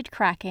codes needed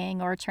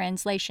cracking or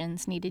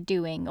translations needed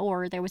doing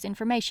or there was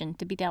information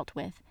to be dealt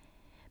with.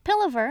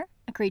 Pilliver,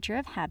 a creature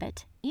of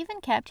habit, even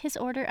kept his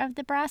Order of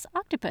the Brass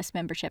Octopus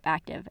membership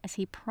active, as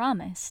he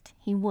promised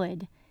he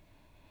would.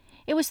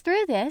 It was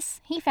through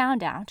this he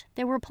found out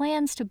there were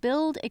plans to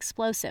build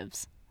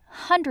explosives,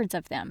 hundreds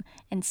of them,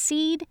 and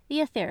seed the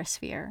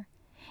Aethersphere.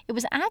 It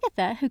was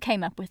Agatha who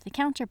came up with the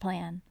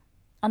counterplan.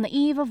 On the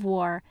eve of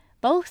war,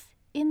 both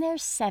in their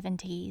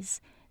 70s,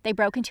 they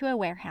broke into a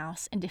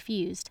warehouse and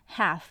defused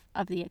half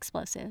of the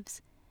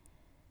explosives.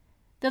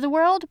 Though the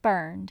world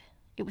burned,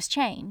 it was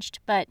changed,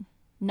 but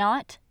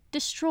not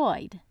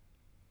destroyed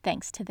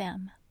thanks to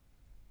them.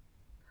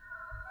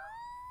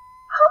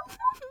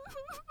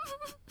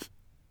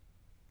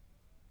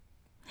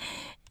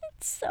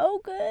 It's so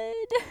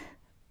good.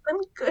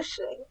 I'm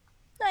gushing.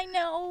 I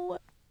know.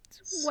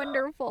 It's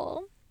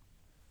wonderful.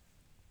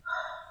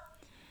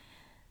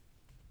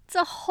 It's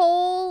a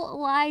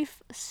whole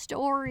life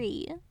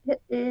story.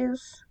 It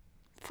is.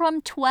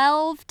 From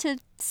 12 to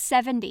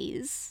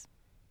 70s.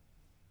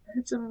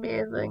 It's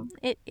amazing.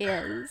 It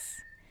is.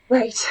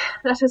 Right,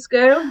 let us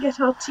go and get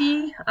our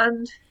tea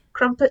and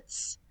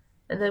crumpets,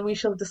 and then we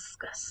shall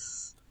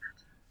discuss.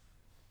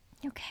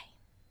 Okay.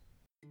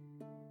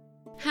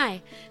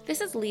 Hi,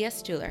 this is Leah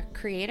Stuhler,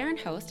 creator and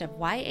host of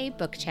YA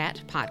Book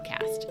Chat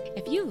podcast.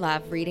 If you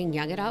love reading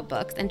young adult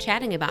books and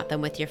chatting about them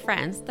with your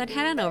friends, then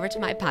head on over to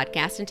my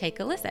podcast and take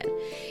a listen.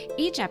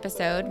 Each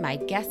episode, my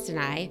guest and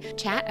I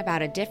chat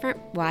about a different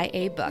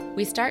YA book.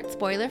 We start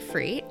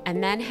spoiler-free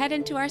and then head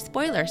into our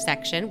spoiler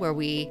section where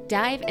we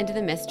dive into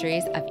the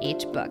mysteries of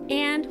each book.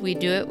 And we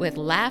do it with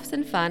laughs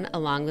and fun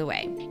along the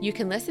way. You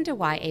can listen to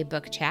YA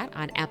Book Chat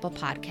on Apple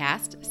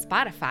Podcast,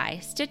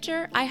 Spotify,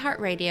 Stitcher,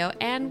 iHeartRadio,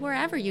 and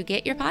wherever you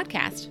get your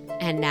podcast.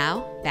 And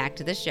now, back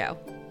to the show.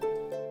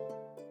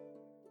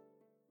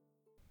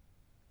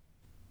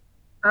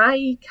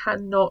 I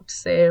cannot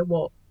say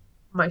what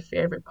my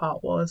favourite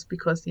part was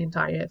because the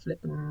entire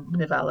flipping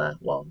novella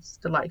was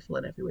delightful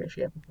in every way,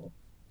 shape, and form.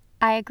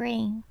 I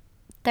agree.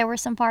 There were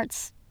some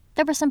parts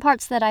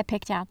that I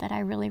picked out that I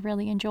really,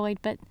 really enjoyed,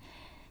 but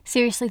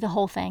seriously, the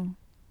whole thing.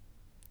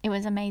 It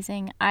was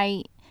amazing.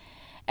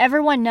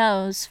 Everyone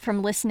knows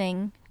from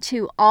listening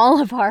to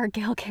all of our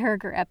Gail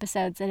Carriger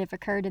episodes that have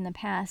occurred in the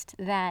past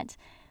that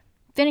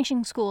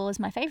Finishing School is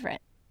my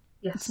favorite.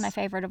 Yes. It's my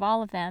favorite of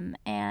all of them.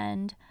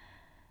 And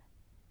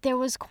there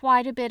was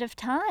quite a bit of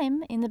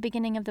time in the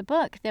beginning of the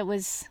book that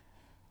was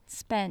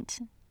spent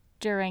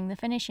during the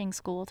Finishing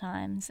School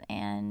times.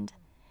 And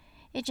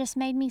it just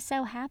made me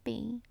so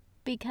happy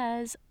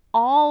because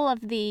all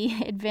of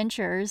the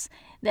adventures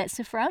that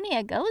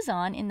Sophronia goes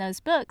on in those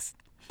books,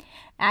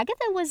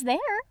 Agatha was there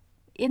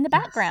in the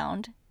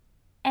background. Yes.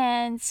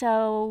 And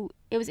so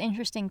it was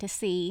interesting to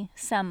see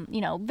some,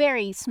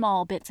 very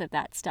small bits of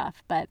that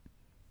stuff, but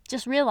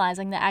just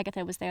realizing that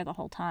Agatha was there the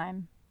whole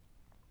time.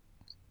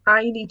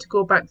 I need to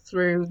go back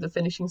through the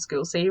Finishing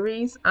School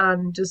series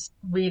and just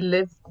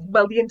relive,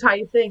 the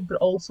entire thing, but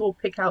also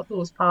pick out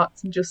those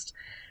parts and just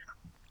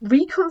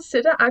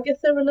reconsider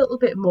Agatha a little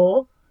bit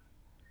more.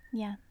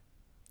 Yeah.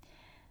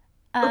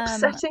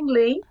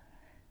 Upsettingly,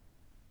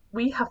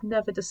 we have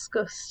never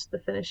discussed the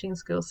Finishing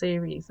School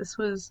series. This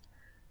was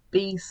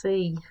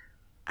BC.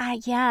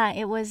 Yeah,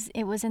 it was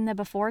in the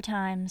before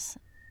times.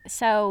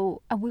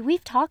 So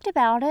we've talked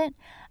about it.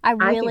 I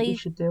think we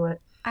should do it.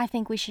 I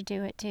think we should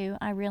do it too.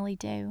 I really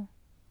do.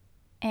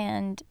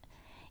 And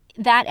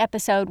that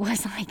episode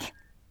was like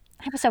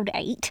episode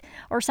 8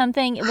 or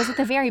something. It was at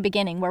the very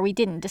beginning where we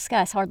didn't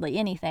discuss hardly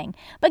anything.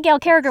 But Gail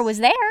Carriger was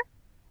there.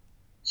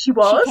 She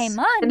was. She came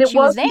on. And it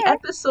was there. The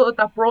episode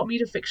that brought me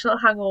to Fictional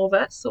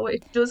Hangover, so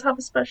it does have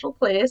a special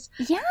place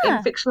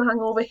in Fictional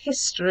Hangover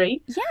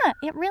history. Yeah,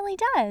 it really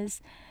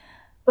does.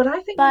 But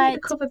I think we need to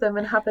cover them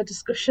and have a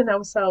discussion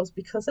ourselves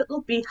because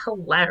it'll be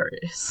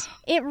hilarious.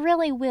 It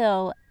really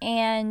will.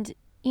 And,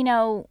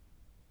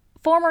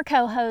 former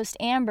co-host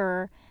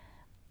Amber,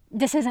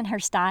 this isn't her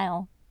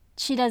style.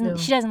 She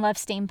doesn't love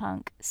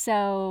steampunk.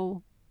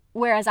 So,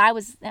 whereas I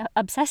was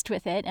obsessed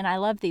with it and I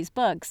love these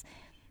books,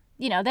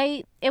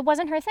 it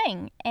wasn't her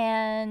thing.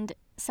 And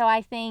so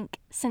I think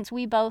since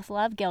we both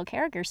love Gail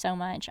Carriger so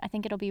much, I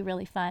think it'll be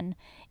really fun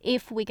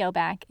if we go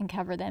back and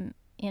cover them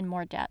in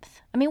more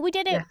depth. I mean, we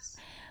did it. Yes.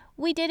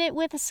 We did it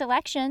with a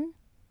selection.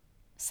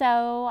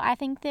 So I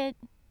think that,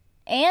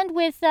 and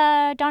with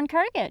Don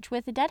Kurgich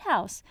with the Dead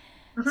House.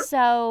 Mm-hmm.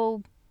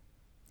 So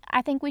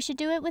I think we should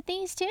do it with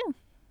these too.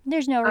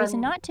 There's no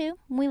reason not to.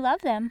 We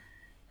love them.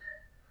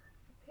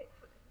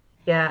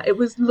 Yeah, it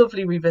was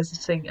lovely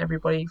revisiting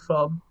everybody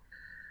from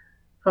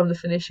the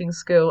Finishing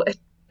School.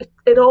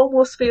 It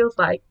almost feels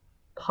like,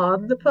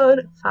 pardon the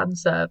pun, fan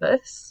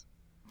service.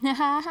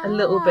 A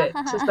little bit.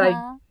 Just like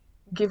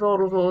give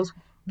all of those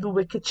the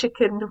wicked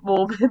chicken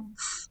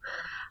moments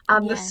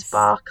and the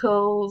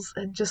sparkles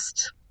and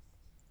just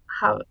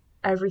have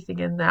everything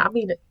in there. I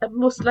mean, it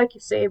must, like you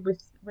say,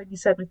 with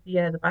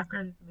the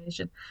background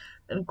information,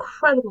 an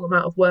incredible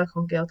amount of work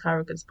on Gail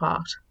Carriger's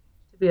part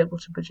to be able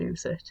to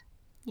produce it.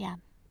 Yeah.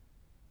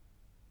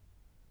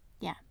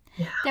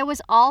 There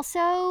was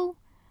also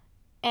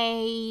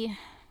I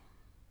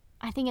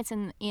think it's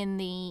in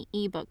the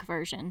ebook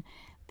version.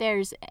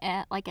 There's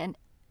an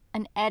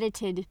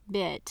edited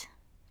bit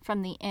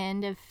from the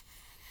end of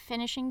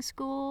Finishing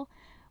School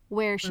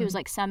where she was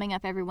like summing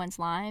up everyone's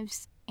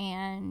lives,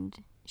 and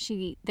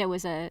there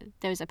was a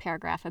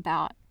paragraph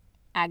about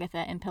Agatha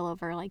and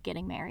Pilliver like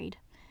getting married.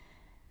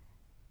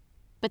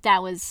 But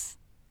that was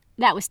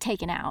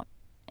taken out,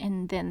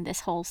 and then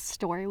this whole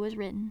story was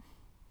written.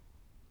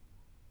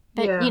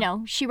 But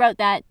she wrote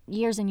that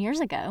years and years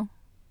ago.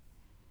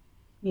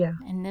 Yeah.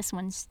 And this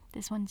one's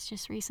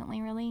just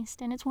recently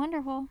released, and it's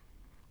wonderful.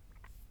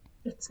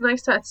 it's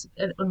nice that it's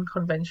an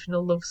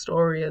unconventional love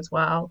story as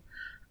well,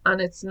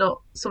 and it's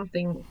not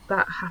something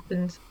that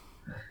happened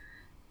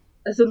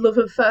as a love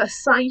at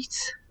first sight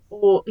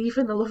or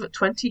even a love at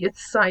 20th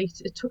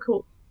sight. It took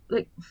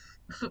like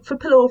for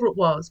Pillover it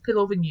was.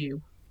 Pillover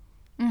knew.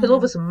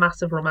 Pillover's a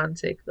massive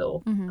romantic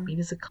though. I mean,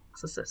 he's a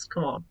classicist.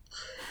 Come on.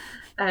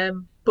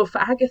 But for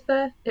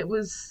Agatha, it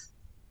was,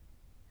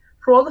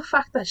 for all the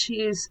fact that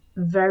she is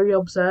very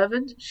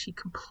observant, she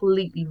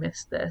completely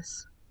missed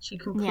this. She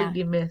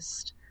completely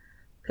missed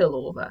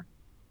Pillover.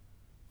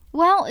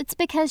 Well, it's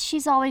because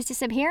she's always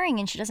disappearing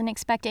and she doesn't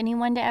expect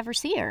anyone to ever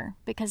see her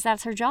because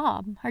that's her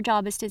job. Her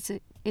job is to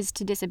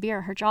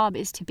disappear. Her job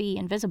is to be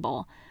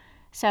invisible.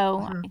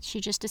 So she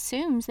just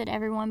assumes that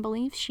everyone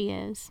believes she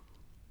is.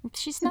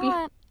 She's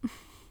not.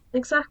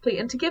 Exactly.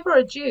 And to give her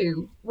a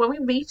due, when we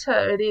meet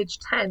her at age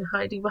 10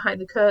 hiding behind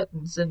the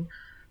curtains and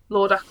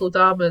Lord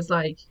Akeldama's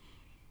like,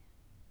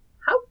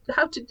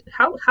 how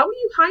are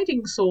you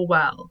hiding so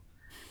well?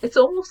 It's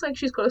almost like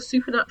she's got a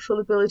supernatural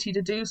ability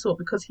to do so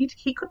because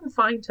he couldn't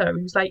find her.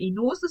 He was like, he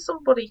knows there's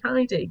somebody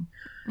hiding.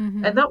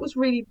 And that was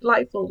really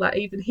delightful that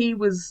even he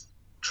was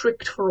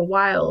tricked for a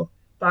while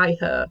by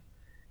her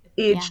at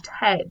age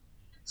 10.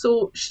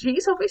 So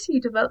she's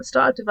obviously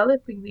started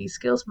developing these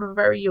skills from a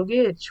very young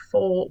age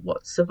for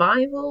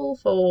survival,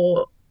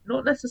 for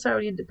not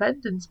necessarily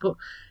independence, but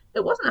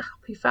it wasn't a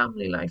happy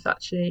family life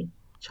actually,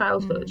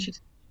 childhood. She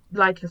didn't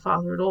like her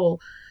father at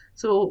all.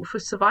 So for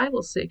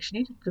survival's sake, she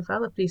needed to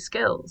develop these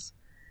skills.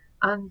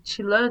 And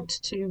she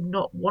learnt to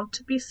not want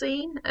to be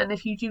seen. And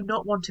if you do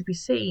not want to be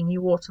seen,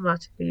 you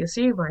automatically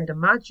assume, I'd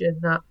imagine,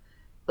 that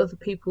other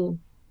people,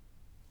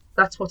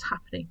 that's what's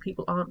happening.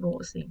 People aren't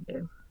noticing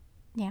you.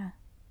 Yeah.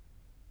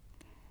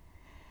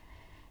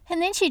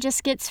 And then she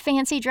just gets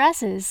fancy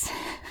dresses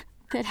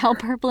that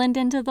help her blend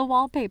into the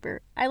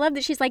wallpaper. I love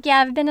that she's like, yeah,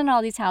 I've been in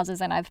all these houses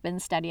and I've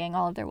been studying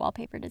all of their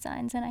wallpaper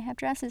designs and I have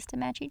dresses to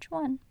match each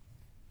one.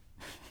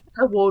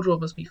 Her wardrobe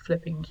must be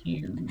flipping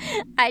huge.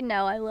 I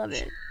know, I love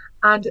it.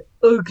 And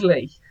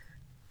ugly.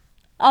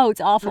 Oh,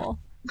 it's awful.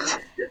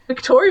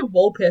 Victorian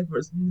wallpaper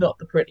is not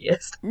the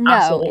prettiest.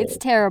 No, it's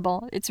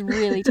terrible. It's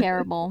really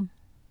terrible.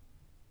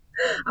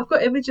 I've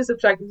got images of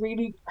like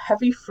really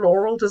heavy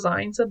floral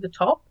designs on the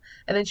top,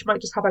 and then she might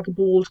just have like a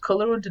bold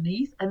colour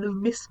underneath, and they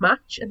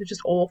mismatch, and they're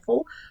just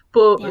awful.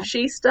 But if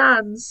she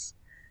stands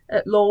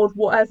at Lord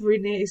whatever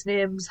his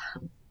name's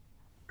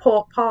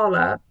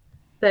parlour,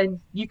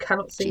 then you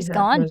cannot see she's her.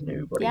 Gone. There's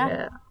nobody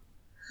there.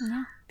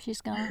 Yeah, she's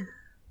gone.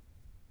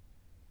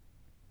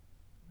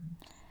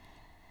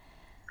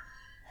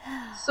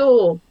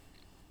 So,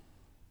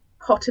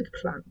 potted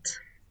plant.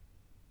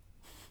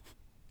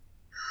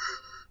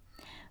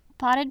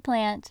 Potted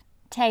plant,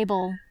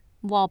 table,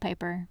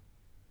 wallpaper.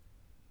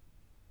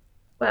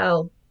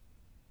 Well,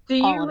 do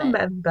you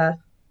remember,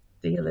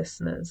 dear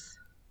listeners,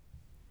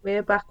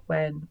 way back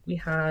when we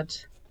had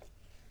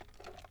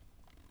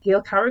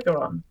Gail Carragher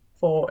on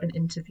for an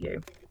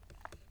interview?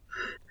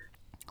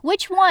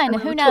 Which one?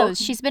 Who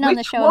knows? She's been on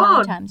the show a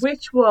million times.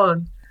 Which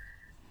one?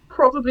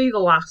 Probably the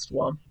last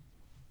one.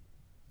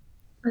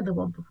 And the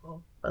one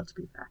before, well, to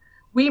be fair.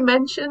 We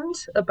mentioned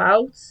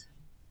about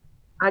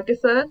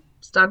Agatha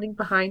standing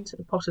behind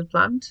a potted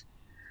plant,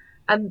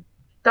 and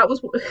that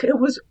was it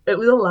was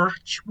a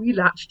latch. We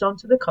latched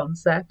onto the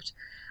concept,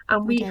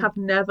 and we have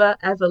never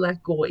ever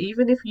let go.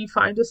 Even if you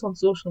find us on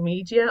social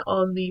media,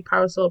 on the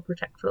Parasol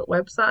Protectorate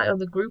website, on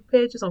the group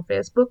pages on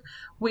Facebook,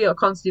 we are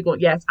constantly going,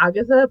 yes,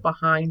 Agatha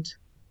behind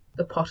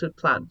the potted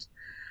plant.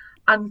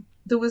 And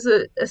there was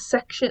a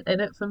section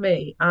in it for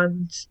me,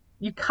 and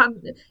you can't,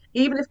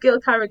 even if Gail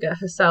Carragher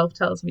herself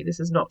tells me this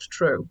is not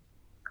true,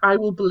 I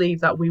will believe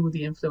that we were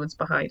the influence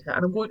behind her.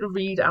 And I'm going to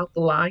read out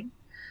the line.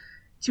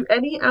 To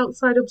any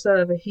outside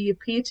observer, he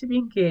appeared to be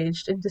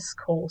engaged in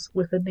discourse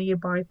with a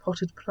nearby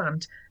potted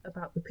plant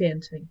about the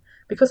painting,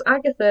 because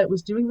Agatha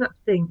was doing that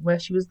thing where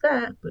she was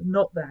there but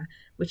not there,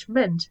 which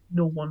meant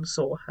no one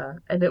saw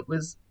her. And it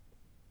was,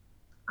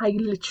 I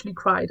literally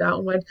cried out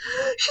and went,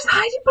 she's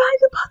hiding behind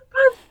the potted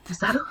plant. Was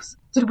that us?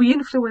 Did we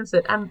influence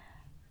it? And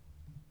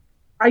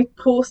I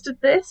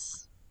posted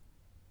this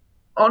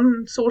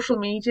on social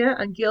media,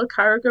 and Gail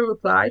Carragher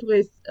replied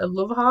with a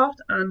love heart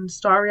and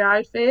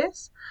starry-eyed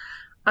face.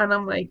 And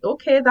I'm like,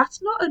 okay, that's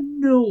not a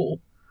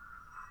no.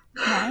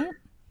 Right?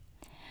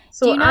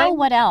 So do you know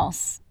what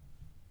else?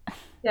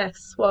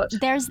 Yes, what?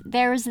 There's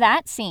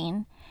that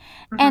scene.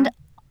 And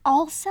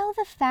also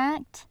the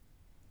fact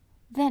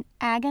that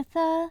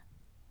Agatha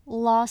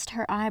lost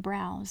her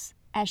eyebrows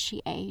as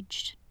she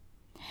aged.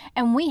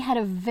 And we had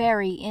a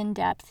very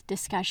in-depth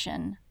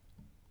discussion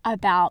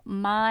about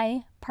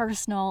my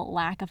personal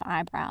lack of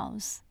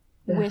eyebrows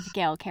with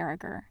Gail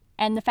Carragher.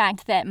 And the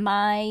fact that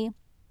my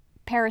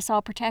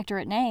Parasol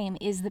Protectorate name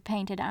is the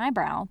painted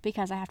eyebrow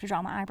because I have to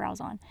draw my eyebrows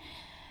on.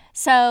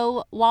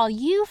 So while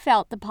you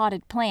felt the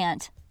potted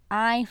plant,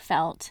 I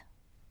felt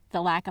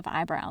the lack of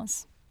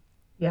eyebrows.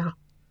 Yeah.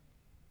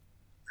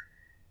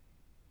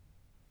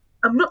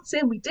 I'm not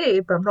saying we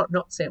did, but I'm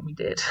not saying we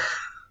did.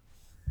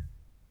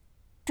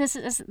 This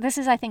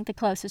is, I think, the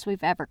closest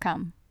we've ever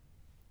come.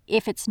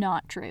 if it's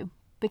not true,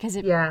 because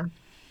it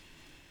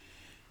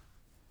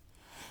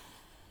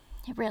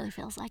really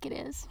feels like it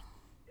is.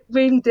 It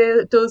really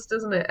does,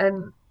 doesn't it?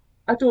 And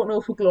I don't know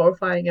if we're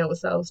glorifying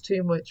ourselves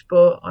too much,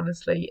 but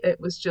honestly, it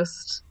was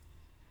just,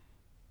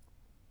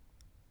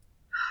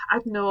 I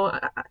don't know.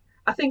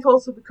 I think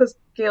also because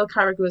Gail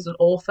Carriger is an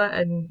author,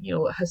 and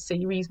her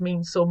series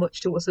means so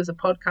much to us as a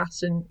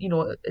podcast, and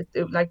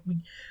like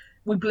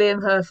we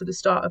blame her for the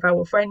start of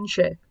our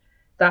friendship,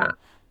 that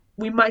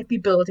we might be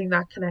building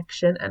that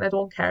connection, and I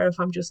don't care if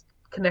I'm just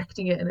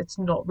connecting it and it's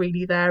not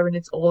really there and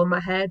it's all in my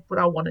head, but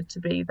I want it to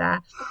be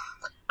there.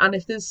 And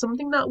if there's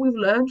something that we've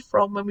learned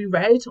from when we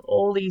read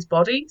All These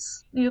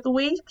Bodies the other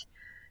week,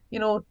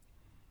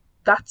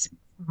 that's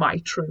my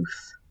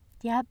truth.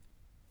 Yep,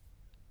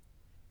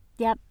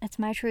 it's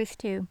my truth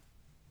too.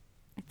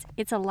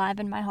 It's alive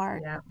in my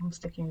heart. Yeah, I'm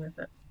sticking with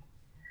it.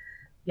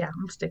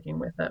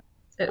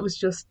 It was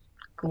just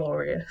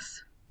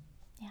glorious.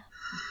 Yeah,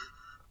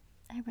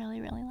 I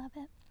really, really love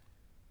it.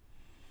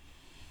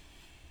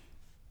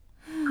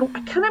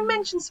 Can I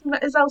mention something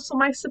that is also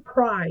my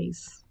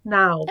surprise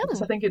now?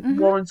 Because I think it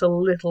warrants a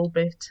little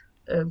bit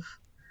of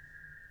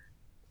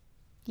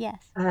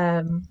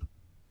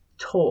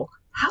talk.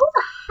 How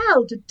the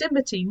hell did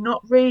Dimity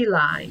not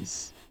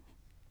realise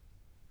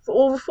for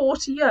over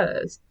 40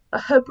 years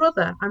that her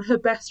brother and her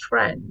best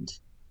friend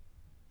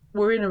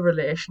were in a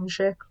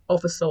relationship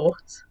of a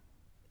sort?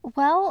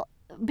 Well,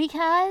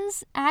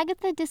 because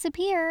Agatha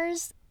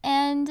disappears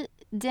and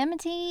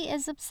Dimity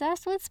is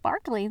obsessed with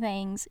sparkly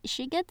things.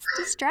 She gets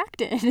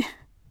distracted.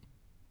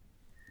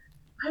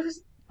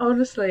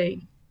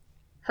 Honestly,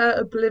 her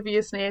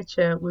oblivious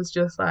nature was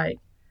just like,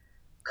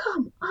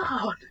 come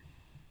on.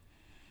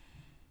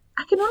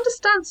 I can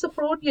understand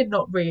Sophronia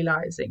not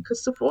realising,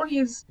 because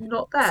Sophronia's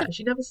not there.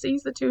 She never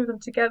sees the two of them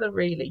together,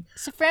 really.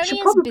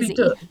 Sophronia's busy.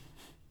 Does.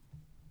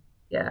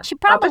 Yeah. She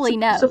probably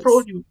knows.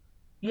 Sophronia,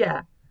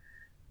 yeah,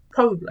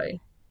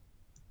 probably.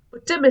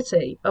 But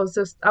Dimity, I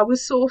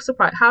was so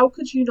surprised. How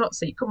could you not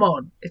see? Come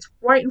on, it's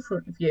right in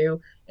front of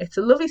you. It's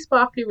a lovely,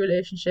 sparkly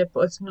relationship,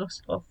 but it's not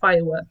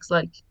fireworks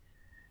like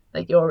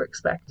you're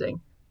expecting.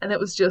 And it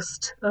was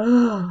just,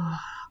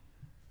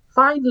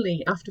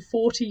 finally, after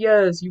 40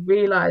 years, you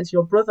realise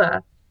your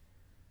brother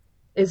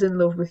is in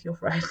love with your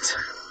friend.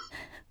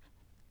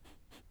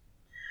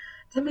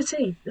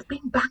 Dimity, they've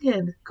been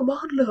banging. Come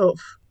on, love.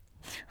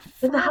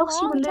 In the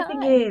house you were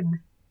living in.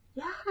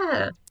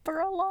 Yeah. For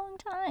a long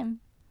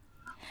time.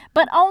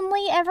 But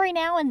only every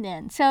now and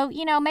then. So,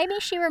 maybe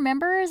she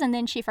remembers and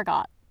then she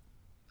forgot.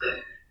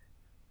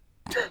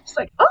 She's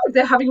like, oh,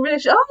 they're having a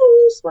relationship.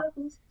 Oh,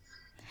 smiles.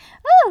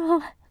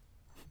 Oh.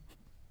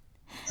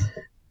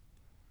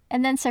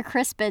 And then Sir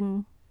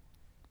Crispin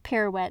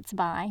pirouettes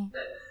by.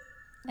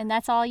 And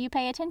that's all you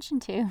pay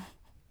attention to.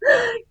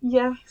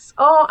 Yes.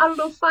 Oh, I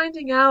love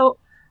finding out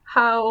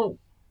how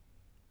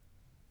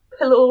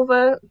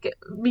Pillover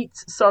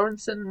meets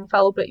Sorensen and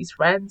Felbert, his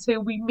friends, who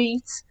we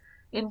meet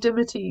in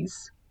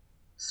Dimity's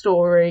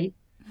story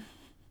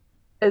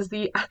as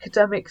the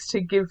academics to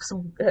give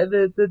some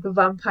the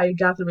Vampire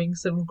Gathering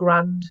some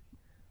grand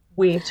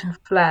weight and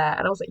flair.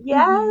 And I was like,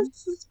 yes,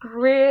 this is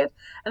great.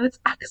 And it's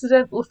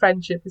accidental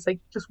friendship. It's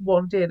like just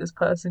one day this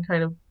person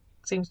kind of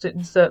seems to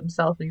insert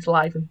himself in his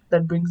life and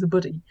then brings a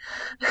buddy.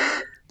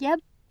 Yep.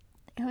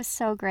 It was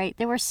so great.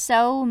 There were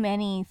so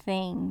many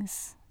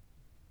things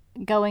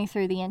going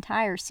through the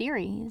entire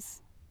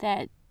series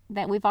that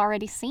we've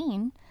already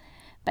seen,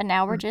 but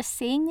now we're just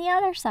seeing the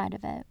other side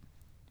of it.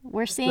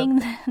 We're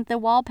seeing the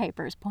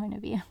wallpaper's point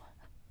of view.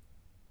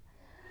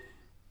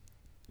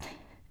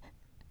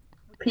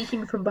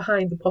 Peeking from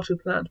behind the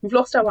potted plant. We've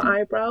lost our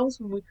eyebrows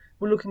and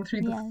we're looking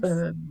through the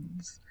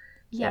ferns.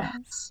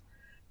 Yes.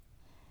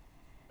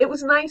 It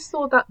was nice,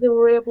 though, that they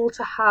were able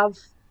to have,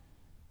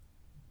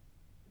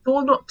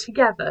 though not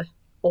together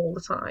all the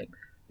time,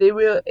 they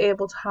were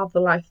able to have the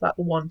life that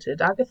they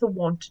wanted. Agatha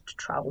wanted to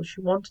travel. She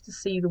wanted to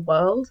see the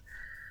world,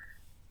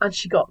 and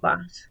she got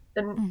that.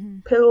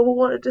 And Pillover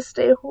wanted to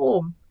stay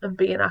home and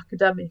be an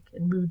academic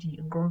and moody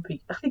and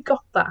grumpy. And they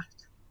got that.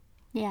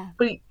 Yeah.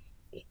 But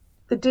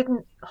they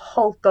didn't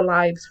halt their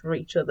lives for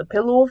each other.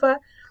 Pillover,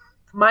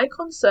 my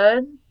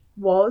concern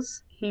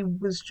was he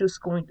was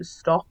just going to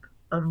stop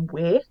and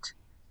wait.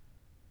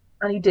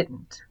 And he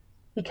didn't.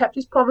 He kept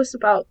his promise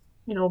about,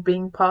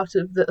 being part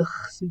of the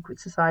secret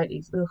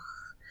societies.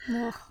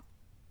 But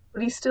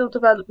he still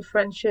developed the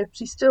friendships.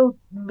 He still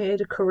made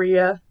a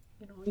career.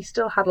 He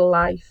still had a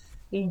life.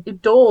 He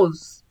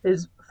adores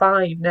his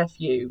 5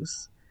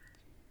 nephews.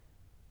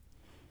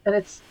 And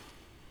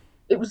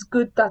it was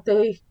good that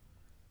they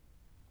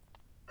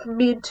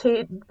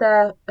maintained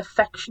their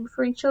affection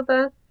for each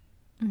other,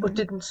 but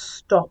didn't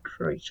stop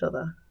for each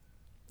other.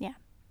 Yeah.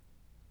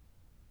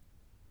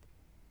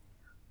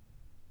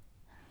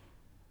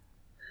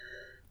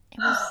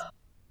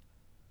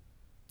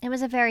 It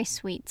was a very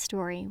sweet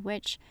story,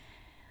 which,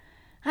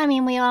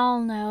 we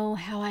all know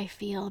how I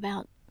feel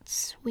about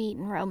sweet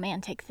and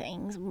romantic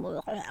things,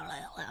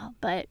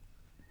 but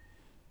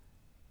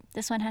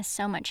this one has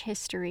so much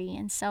history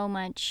and so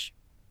much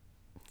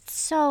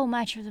so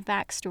much of the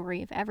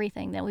backstory of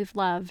everything that we've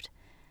loved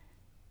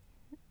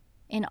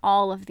in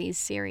all of these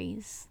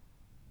series.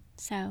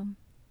 So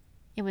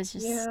it was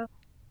just,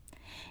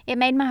 it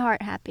made my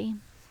heart happy.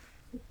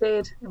 It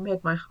did. It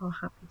made my heart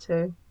happy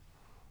too.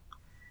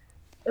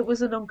 It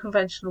was an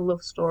unconventional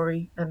love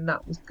story, and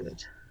that was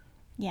good.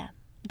 Yeah.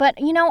 But,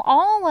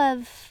 all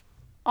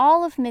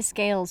of Miss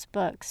Gale's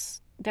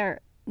books, the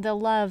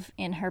love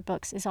in her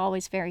books is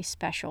always very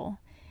special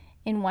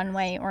in one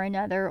way or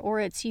another, or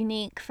it's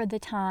unique for the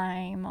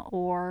time,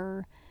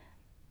 or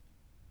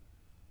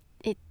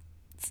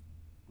it's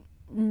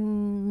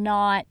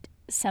not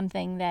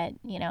something that,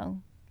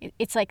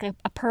 it's like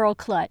a pearl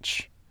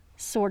clutch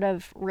sort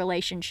of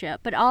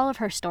relationship. But all of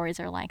her stories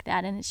are like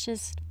that, and it's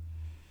just...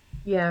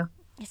 Yeah.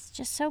 It's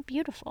just so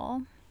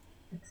beautiful.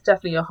 It's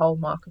definitely a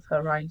hallmark of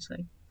her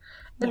writing.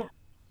 And yeah.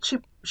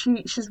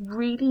 She's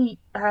really...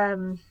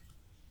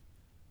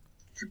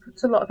 she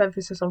puts a lot of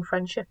emphasis on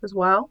friendship as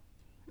well.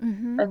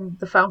 Mm-hmm. And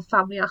the found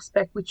family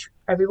aspect, which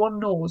everyone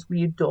knows,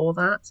 we adore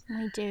that.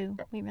 We do.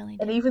 We really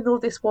do. And even though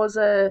this was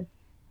a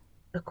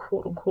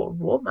quote-unquote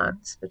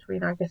romance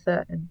between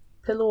Agatha and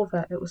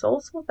Pillover, it was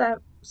also their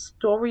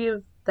story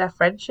of their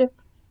friendship.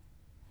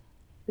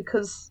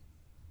 Because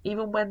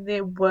even when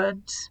they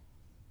weren't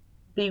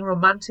being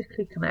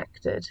romantically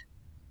connected,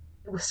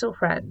 they were still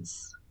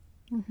friends.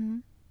 Mm-hmm.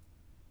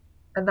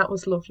 And that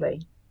was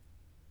lovely.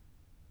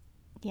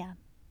 Yeah.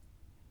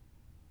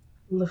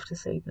 Love to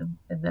see them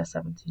in their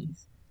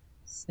 70s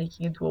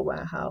sneaking into a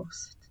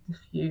warehouse to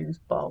defuse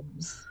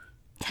bombs.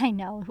 I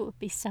know, it would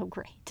be so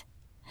great.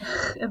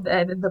 And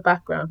then in the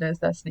background, as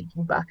they're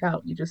sneaking back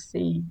out, you just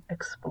see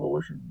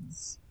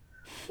explosions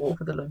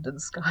over the London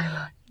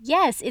skyline.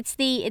 Yes, it's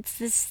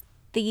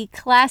the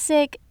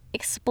classic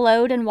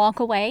explode and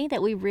walk away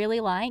that we really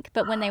like,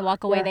 but when they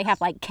walk away, they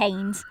have like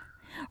canes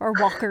or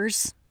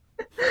walkers.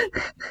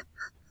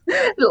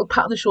 A little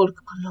pat on the shoulder.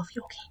 Come on, love,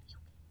 you okay?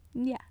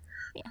 Yeah.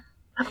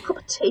 Have a cup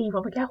of tea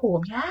when we get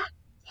home, yeah?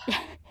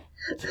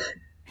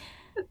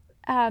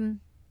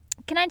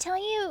 Can I tell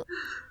you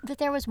that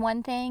there was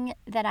one thing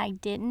that I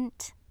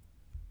didn't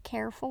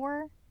care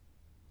for?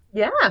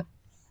 Yeah.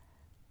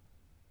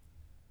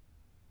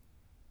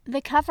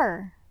 The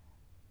cover.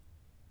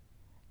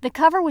 The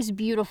cover was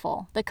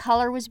beautiful. The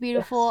color was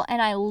beautiful,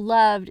 and I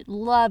loved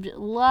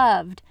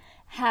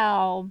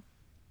how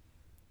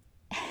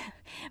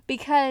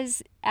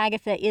because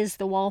Agatha is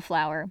the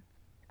wallflower.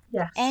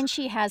 Yes. And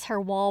she has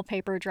her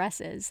wallpaper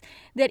dresses,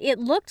 that it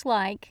looked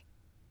like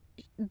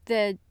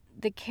the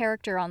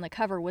character on the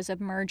cover was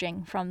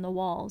emerging from the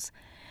walls.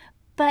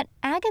 But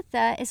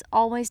Agatha is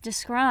always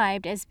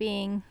described as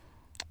being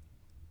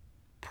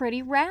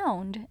pretty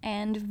round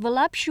and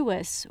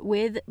voluptuous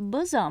with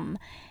bosom.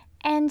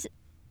 And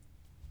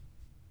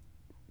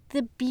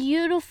the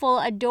beautiful,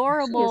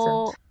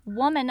 adorable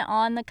woman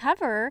on the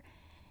cover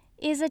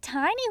is a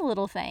tiny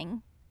little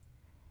thing.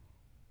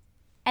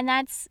 And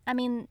that's,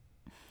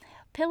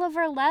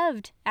 Pilliver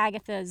loved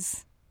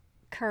Agatha's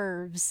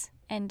curves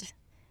and,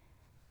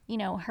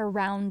 her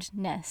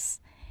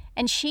roundness.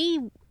 And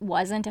she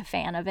wasn't a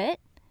fan of it.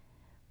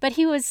 But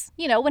he was,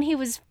 when he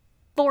was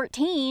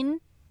 14,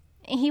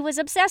 he was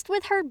obsessed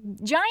with her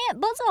giant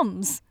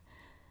bosoms.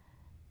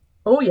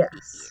 Oh,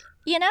 yes.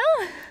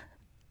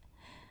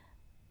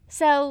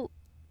 So,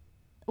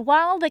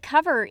 while the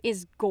cover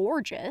is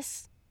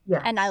gorgeous,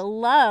 yes, and I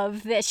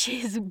love that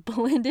she's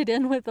blended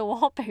in with the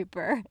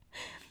wallpaper,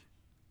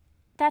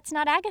 that's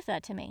not Agatha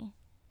to me.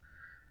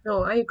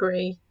 No, I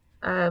agree.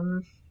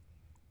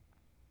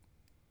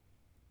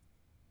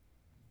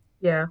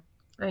 Yeah,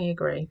 I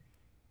agree.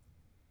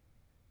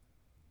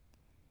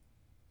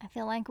 I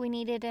feel like we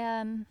needed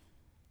a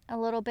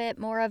little bit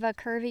more of a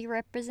curvy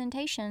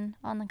representation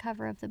on the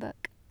cover of the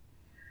book.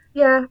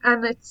 Yeah,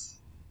 and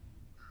it's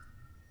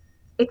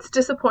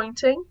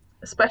disappointing,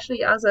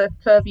 especially as a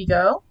curvy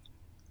girl,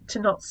 to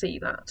not see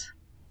that.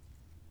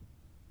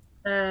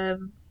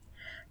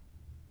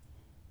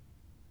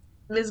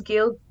 Liz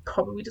Gale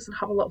probably doesn't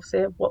have a lot of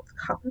say of what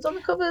happens on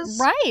the covers.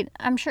 Right,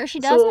 I'm sure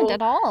she doesn't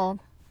at all.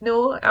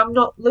 No, I'm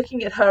not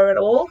looking at her at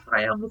all.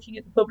 I am looking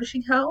at the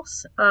publishing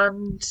house,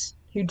 and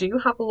who do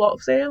have a lot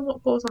of say on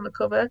what goes on the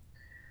cover.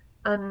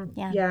 And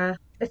yeah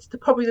it's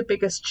probably the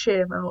biggest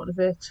shame out of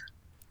it.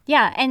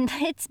 Yeah, and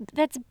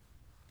that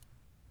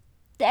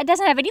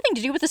doesn't have anything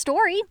to do with the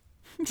story.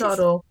 Not at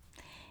all.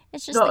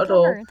 It's just not the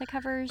cover. All. The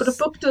covers. But a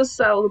book does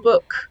sell the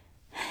book.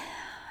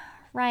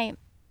 Right.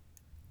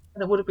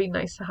 And it would have been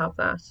nice to have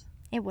that.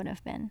 It would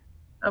have been.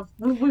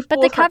 We've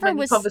both had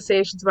many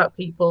conversations about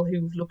people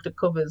who've looked at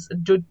covers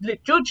and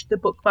judged the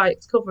book by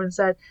its cover and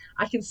said,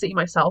 I can see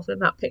myself in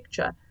that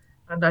picture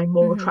and I'm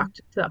more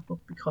attracted to that book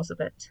because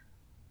of it.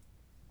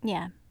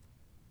 Yeah.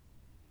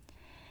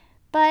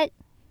 But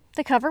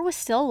the cover was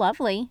still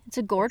lovely. It's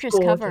a gorgeous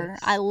cover.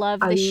 I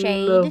love the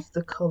shade. I love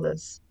the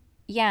colours.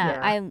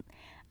 Yeah.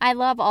 I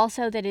love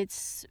also that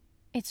it's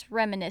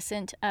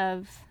reminiscent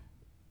of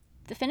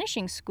the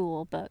finishing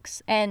school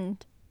books.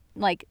 And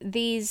like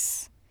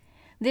this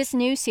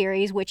new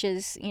series, which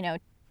is,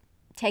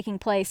 taking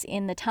place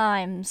in the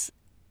times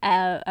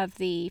of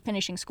the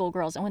Finishing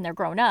Schoolgirls, and when they're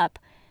grown up,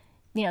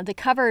 you know, the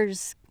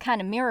covers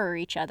kind of mirror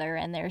each other,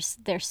 and there's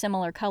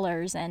similar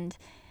colors, and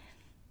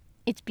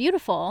it's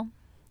beautiful.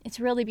 It's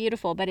really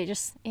beautiful, but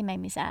it made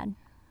me sad.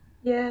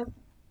 Yeah.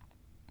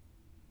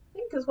 I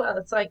think as well,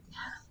 it's like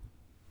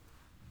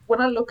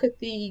when I look at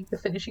the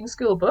Finishing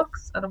School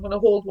books, and I'm going to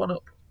hold one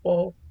up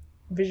for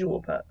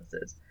visual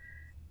purposes,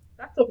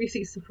 that's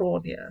obviously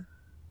Sophronia,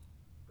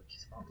 which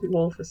is far too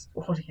old for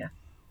Sophronia.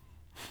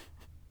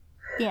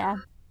 Yeah.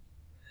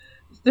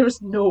 There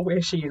is no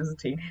way she is a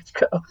teenage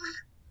girl.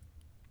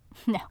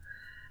 No.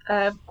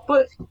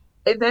 But,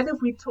 and then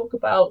if we talk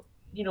about,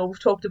 you know, we've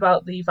talked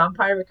about the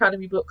Vampire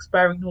Academy books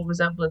bearing no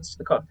resemblance to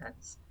the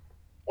contents.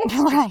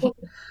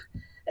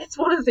 It's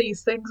one of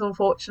these things,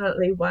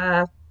 unfortunately,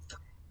 where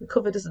the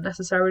cover doesn't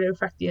necessarily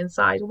affect the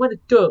inside. And when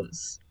it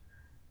does,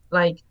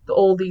 like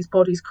all these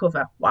bodies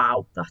cover,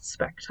 wow, that's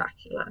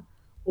spectacular.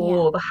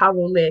 Or the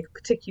Harrow Lake,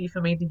 particularly for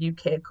me, the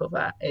UK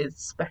cover is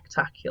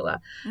spectacular.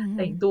 Mm-hmm.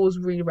 Like, those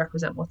really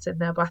represent what's in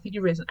there. But I think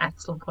you raise an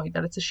excellent point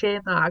that it's a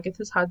shame that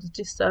Agatha's had a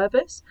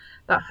disservice,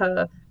 that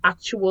her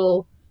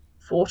actual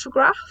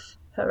photograph,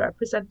 her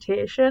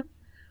representation,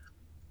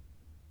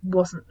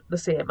 wasn't the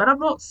same. And I'm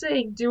not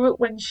saying do it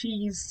when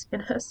she's in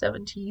her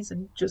 70s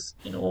and just,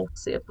 you know,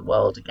 save the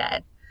world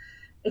again.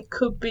 It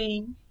could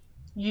be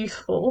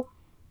youthful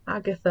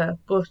Agatha,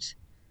 but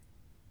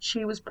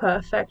she was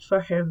perfect for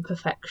her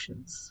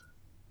imperfections.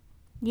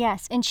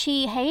 Yes, and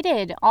she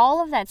hated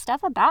all of that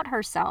stuff about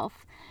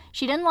herself.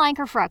 She didn't like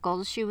her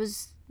freckles. She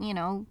was, you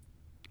know,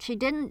 she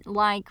didn't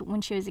like,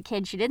 when she was a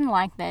kid, she didn't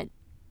like that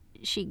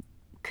she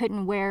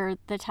couldn't wear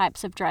the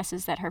types of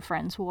dresses that her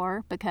friends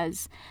wore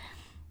because,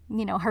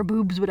 you know, her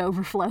boobs would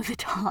overflow the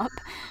top.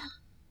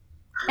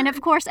 And of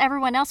course,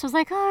 everyone else was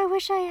like, oh, I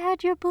wish I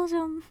had your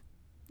bosom.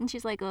 And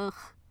she's like, ugh.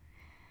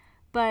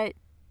 But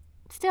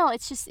still,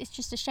 it's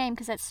just a shame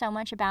because that's so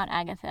much about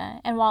Agatha.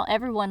 And while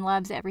everyone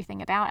loves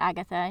everything about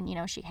Agatha and, you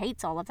know, she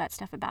hates all of that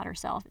stuff about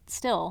herself, it's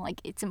still,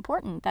 like, it's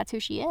important. That's who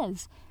she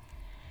is.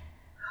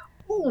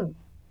 Ooh.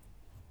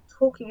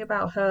 Talking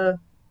about her,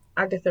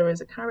 Agatha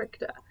as a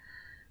character,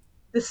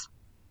 this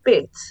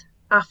bit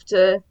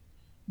after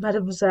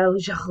Mademoiselle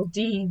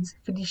Geraldine's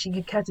Finishing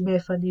Academy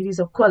for Ladies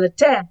of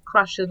Quality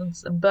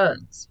crashes and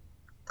burns.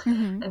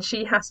 Mm-hmm. And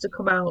she has to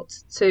come out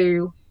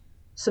to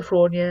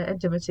Sophronia and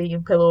Dimity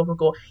and Pillover and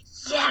go,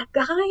 yeah,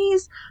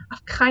 guys,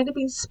 I've kind of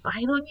been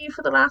spying on you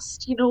for the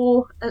last, you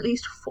know, at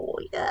least 4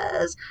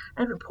 years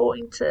and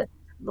reporting to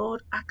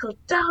Lord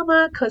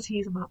Akeldama because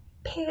he's my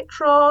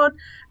patron.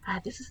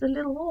 This is a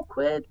little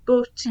awkward,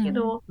 but, you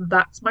know,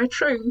 that's my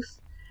truth.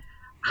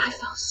 I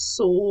felt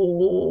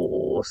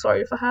so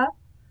sorry for her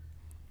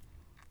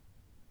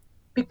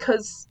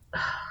because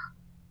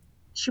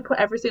she put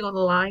everything on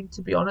the line,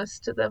 to be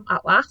honest, to them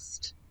at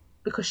last,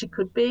 because she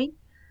could be.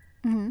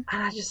 Mm-hmm.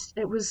 And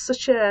it was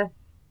such a,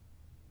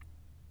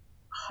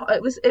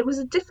 it was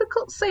a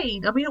difficult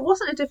scene. I mean, it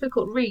wasn't a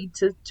difficult read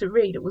to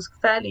read. It was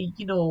fairly,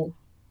 you know,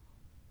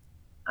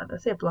 I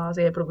say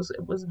blasé, but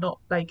it was not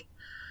like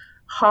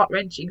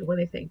heart-wrenching or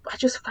anything. But I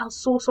just felt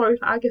so sorry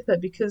for Agatha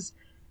because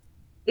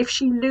if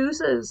she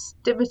loses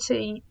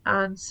Dimity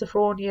and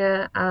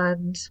Sophronia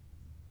and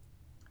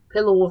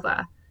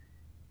Pillover,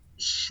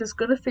 she's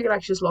going to feel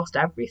like she's lost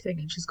everything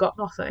and she's got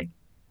nothing.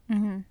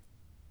 Mm-hmm.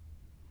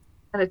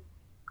 And it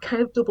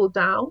kind of doubled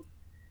down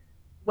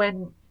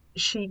when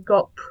she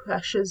got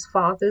Precious'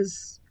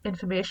 father's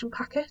information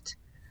packet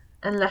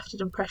and left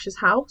it in Precious'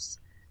 house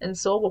and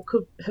saw what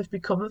could have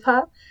become of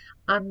her.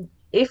 And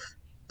if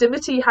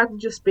Dimity hadn't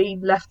just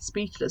been left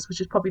speechless,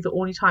 which is probably the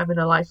only time in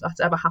her life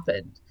that's ever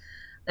happened,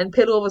 and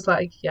Pillow was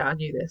like, yeah, I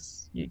knew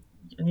this. I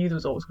knew there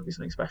was always going to be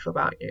something special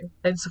about you.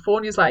 And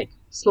Sophronia's like,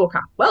 slow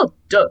cat, well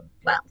done,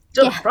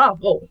 yeah.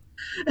 Bravo.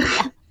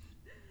 Yeah.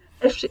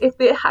 If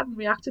they hadn't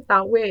reacted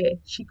that way,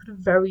 she could have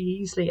very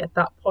easily at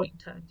that point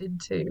turned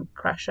into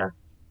Pressure.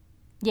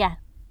 Yeah,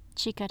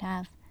 she could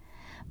have.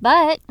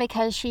 But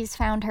because she's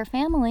found her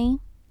family,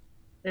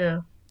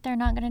 yeah, they're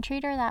not going to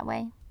treat her that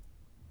way.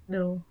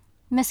 No.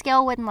 Miss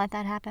Gill wouldn't let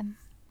that happen.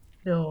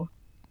 No.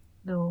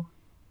 Do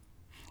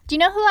you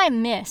know who I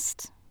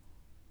missed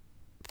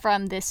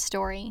from this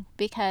story?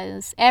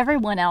 Because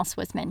everyone else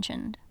was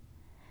mentioned.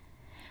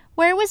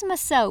 Where was my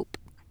soap?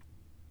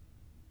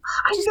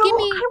 Just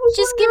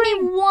give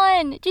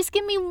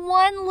me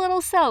one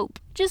little soap.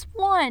 Just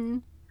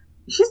one.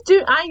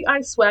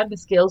 I swear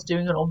Miss Gill's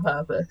doing it on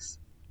purpose.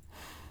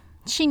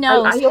 She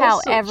knows how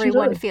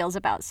everyone feels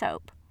about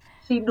soap.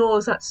 She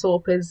knows that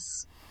soap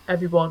is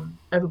everyone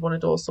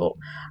adores soap.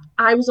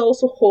 I was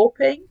also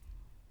hoping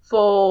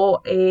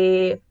for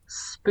a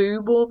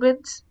Spoo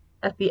moment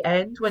at the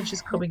end when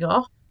she's coming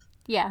off.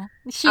 Yeah.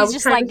 She's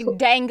just like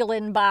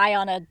dangling by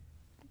on a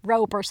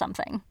rope or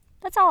something.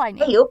 That's all I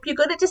need. Hey up, you're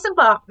going to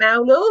disembark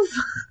now, love.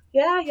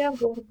 yeah, I'm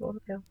going.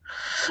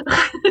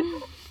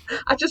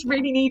 I just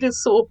really need a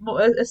soap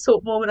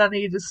moment. I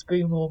need a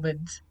Spoo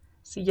moment.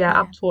 So yeah,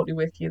 I'm totally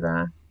with you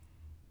there.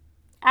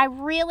 I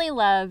really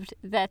loved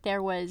that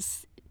there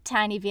was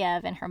Tiny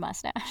Viev and her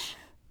mustache.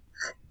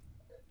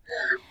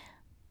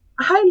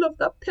 I love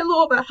that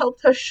Pillover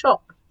helped her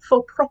shop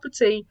for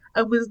property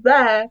and was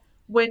there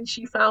when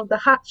she found the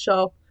hat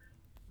shop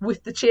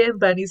with the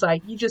chamber, and he's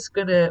like, "You're just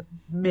gonna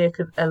make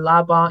a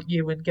lab, aren't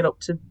you, and get up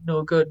to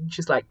no good?" And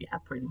she's like, "Yeah,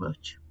 pretty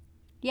much."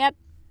 Yep.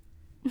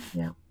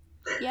 Yeah.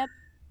 Yep.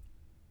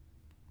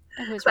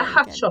 It was The really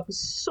hat good. shop is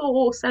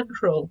so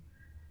central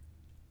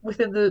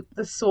within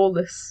the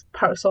Soulless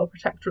Parasol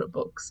Protectorate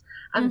books,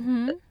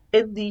 and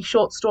in the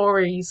short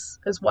stories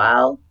as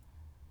well.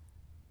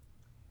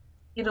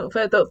 You know,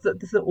 for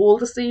the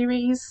older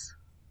series,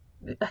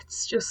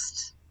 it's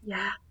just,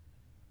 yeah,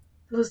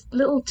 those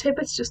little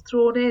tidbits just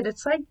thrown in.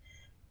 It's like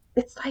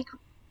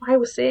I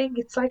was saying,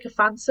 it's like a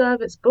fan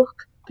service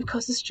book,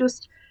 because it's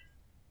just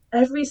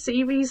every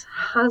series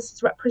has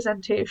its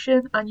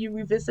representation, and you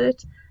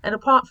revisit. And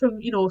apart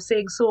from,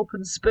 saying Soap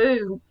and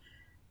Spoo,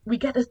 we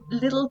get a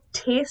little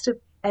taste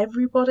of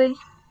everybody,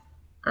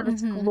 and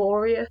it's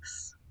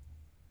glorious.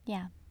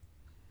 Yeah.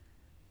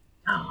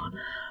 Oh, no.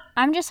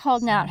 I'm just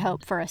holding out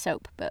hope for a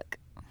soap book.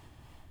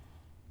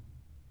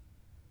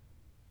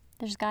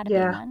 There's got to be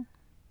one.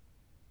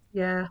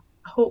 Yeah,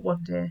 I hope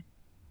one day.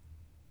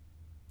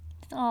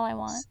 That's all I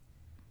want.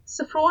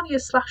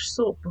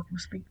 Sophronia/soap book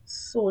must be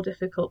so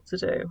difficult to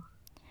do.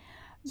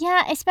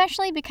 Yeah,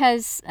 especially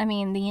because, I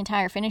mean, the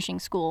entire finishing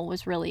school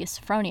was really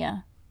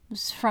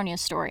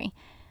Sophronia's story.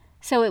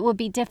 So it would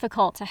be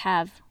difficult to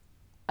have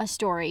a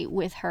story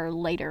with her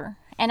later.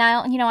 And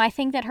I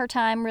think that her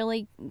time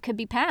really could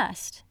be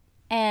past.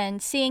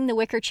 And seeing the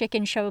wicker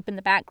chicken show up in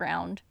the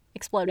background,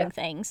 exploding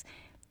things,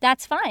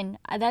 that's fine.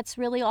 That's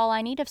really all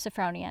I need of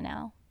Sophronia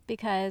now,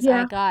 because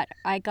I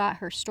got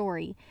her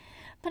story.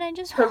 But I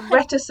just her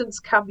reticence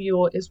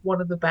cameo is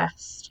one of the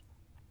best.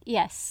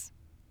 Yes,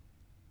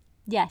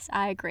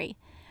 I agree.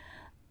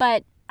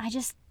 But I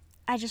just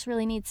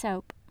really need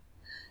soap.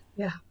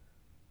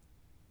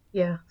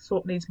 Yeah,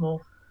 soap needs more.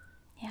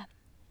 Yeah,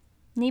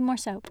 need more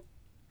soap.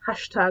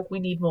 # we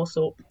need more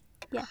soap.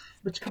 Yeah,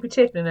 which can be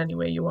taken in any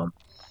way you want.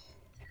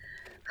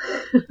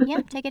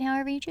 Yeah, take it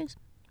however you choose.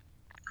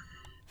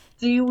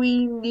 Do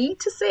we need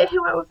to say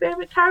who our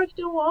favourite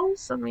character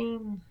was? I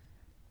mean,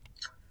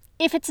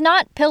 if it's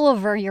not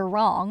Pilliver, you're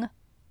wrong.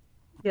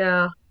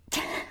 Yeah.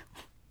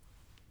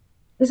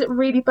 Is it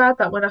really bad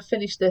that when I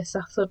finished this,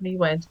 I suddenly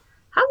went,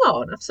 hang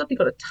on, I've suddenly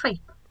got a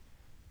type.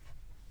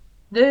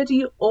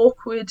 Nerdy,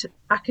 awkward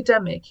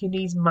academic who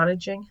needs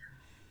managing.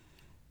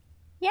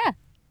 Yeah,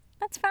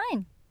 that's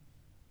fine.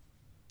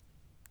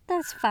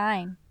 That's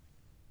fine.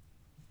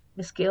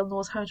 Miss Gale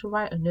knows how to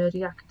write a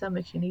nerdy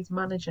academic who needs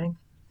managing.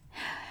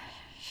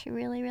 She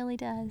really, really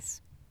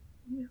does.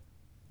 Yeah.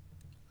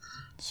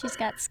 She's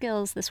got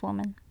skills, this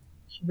woman.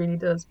 She really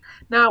does.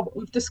 Now,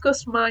 we've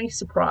discussed my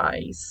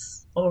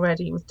surprise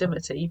already with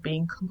Dimity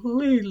being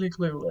completely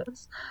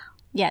clueless.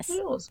 Yes.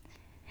 What's yours?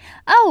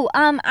 Oh,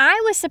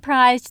 I was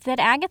surprised that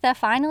Agatha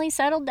finally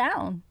settled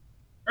down.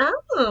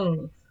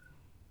 Oh.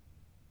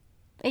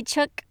 It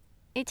took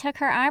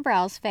her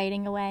eyebrows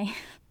fading away.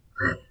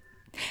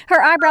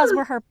 Her eyebrows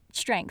were her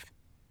strength.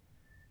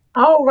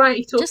 Oh,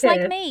 right, okay. Just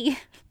like me.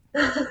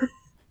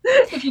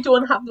 If you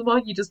don't have them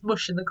on, you just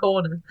mush in the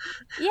corner.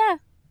 Yeah.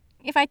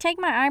 If I take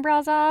my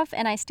eyebrows off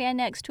and I stand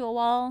next to a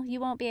wall, you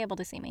won't be able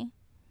to see me.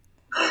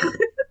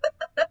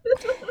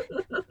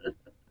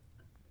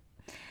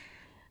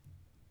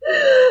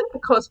 The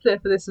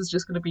cosplay for this is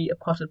just going to be a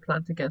potted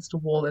plant against a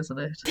wall, isn't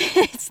it?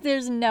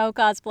 There's no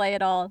cosplay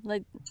at all.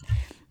 Like,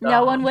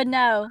 no one would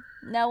know.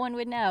 No one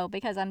would know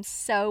because I'm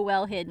so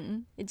well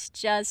hidden. It's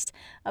just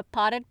a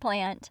potted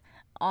plant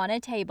on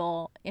a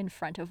table in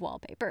front of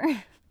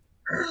wallpaper.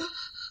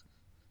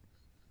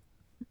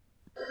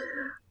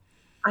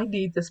 I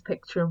need this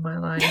picture in my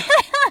life.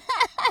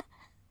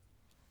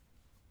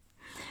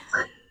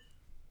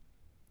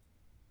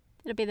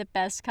 It'll be the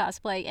best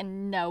cosplay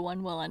and no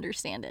one will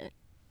understand it.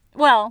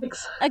 Well,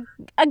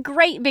 a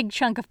great big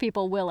chunk of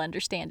people will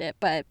understand it,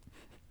 but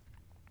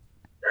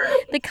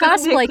the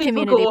cosplay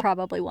community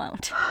probably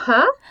won't.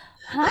 Huh?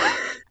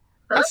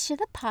 Is she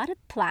the potted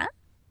plant?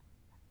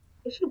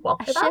 Is she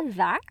what? Is she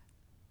that?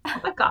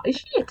 Oh my god, is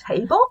she a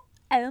table?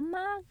 Oh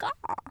my god.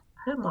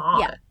 Come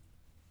on. Yeah.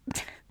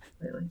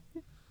 Really.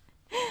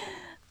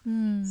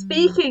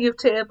 Speaking of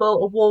table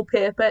or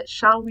wallpaper,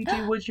 shall we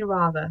do Would You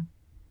Rather?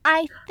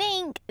 I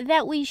think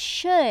that we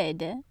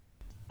should.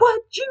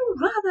 Would you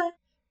rather?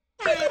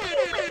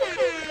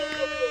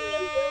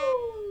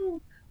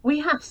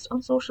 We asked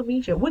on social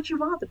media, would you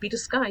rather be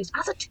disguised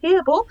as a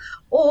table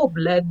or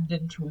blend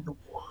into the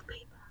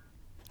wallpaper?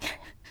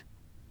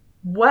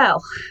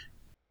 Well,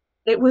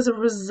 it was a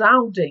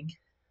resounding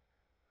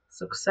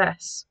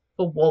success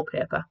for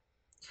wallpaper.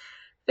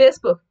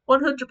 Facebook,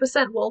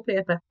 100%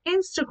 wallpaper.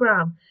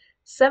 Instagram,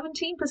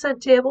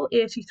 17% table,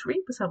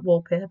 83%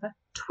 wallpaper.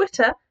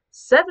 Twitter,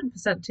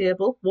 7%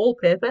 table,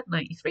 wallpaper,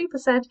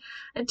 93%.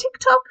 And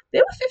TikTok, they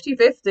were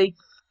 50-50.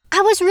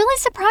 I was really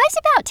surprised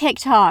about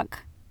TikTok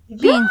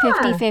being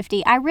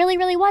 50-50. I really,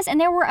 really was. And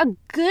there were a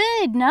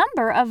good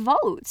number of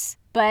votes,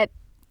 but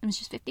it was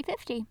just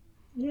 50-50.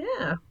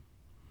 Yeah.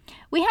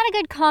 We had a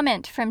good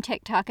comment from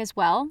TikTok as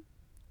well.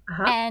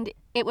 And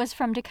it was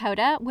from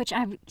Dakota, which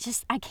I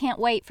can't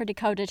wait for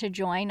Dakota to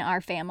join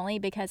our family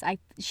because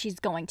she's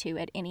going to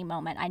at any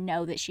moment. I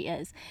know that she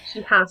is.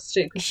 She has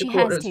to, because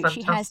Dakota is fantastic.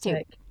 She has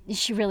to.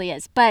 She really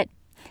is. But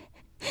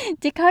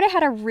Dakota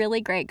had a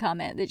really great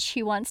comment that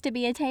she wants to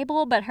be a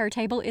table, but her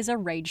table is a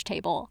rage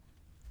table.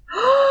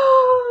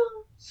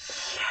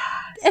 Yes.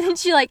 And then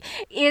she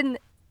in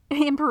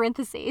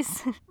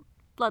parentheses,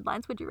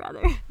 bloodlines, would you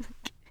rather?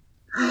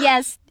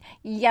 Yes,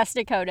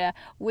 Dakota.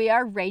 We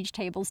are rage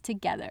tables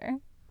together.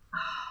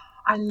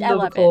 I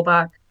love a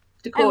callback.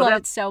 Dakota, I love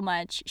it so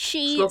much.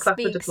 She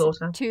speaks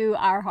to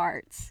our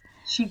hearts.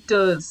 She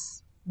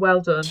does.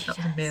 Well done. That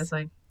was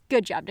amazing.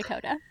 Good job,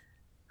 Dakota.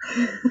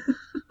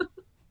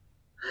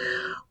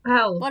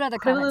 Well, what other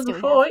comments do we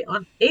have?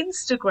 On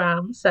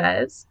Instagram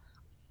says,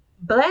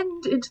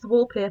 blend into the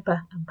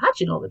wallpaper.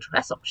 Imagine all the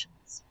dress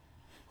options.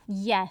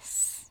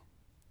 Yes.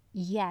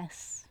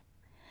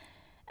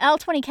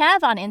 L20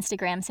 Cav on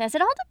Instagram says,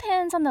 it all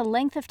depends on the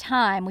length of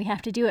time we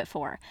have to do it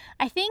for.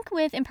 I think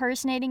with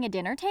impersonating a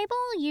dinner table,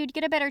 you'd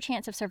get a better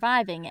chance of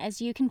surviving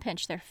as you can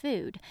pinch their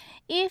food.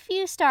 If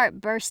you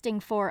start bursting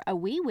for a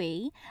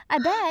wee-wee, I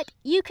bet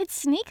you could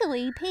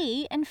sneakily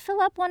pee and fill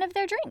up one of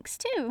their drinks,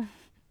 too.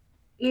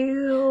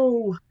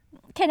 Ew.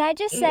 Can I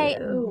just say,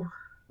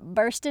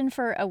 bursting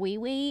for a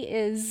wee-wee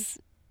is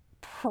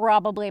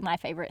probably my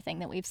favorite thing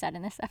that we've said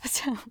in this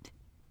episode.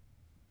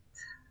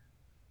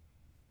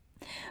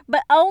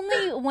 But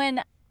only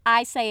when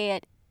I say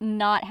it,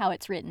 not how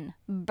it's written.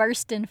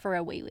 Bursting for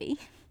a wee-wee.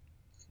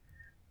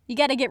 You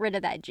got to get rid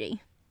of that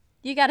G.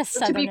 You got to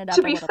southern it up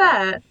a little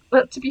bit.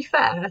 But to be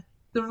fair,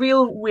 the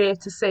real way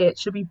to say it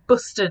should be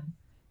busting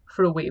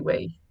for a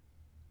wee-wee.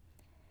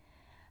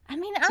 I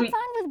mean, I'm fine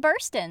with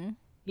bursting.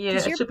 Yeah,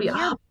 it should be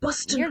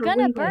busting You're for a wee-wee. You're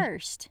going to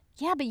burst.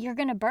 Yeah, but you're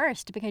going to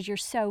burst because you're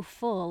so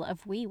full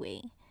of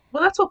wee-wee.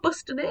 Well, that's what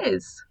busting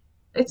is.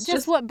 It's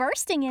just what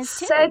bursting is,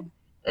 too.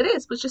 It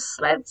is, but just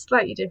said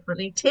slightly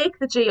differently. Take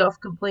the G off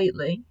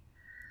completely.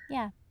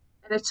 Yeah.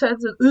 And it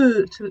turns an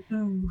to an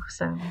ooh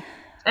sound.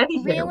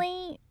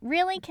 Anywho.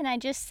 Really? Can I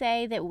just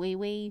say that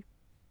wee-wee?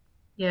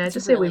 Yeah,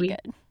 just say really wee-wee.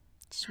 Good.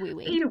 Just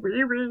wee-wee.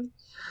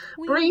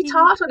 Brie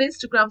Tart on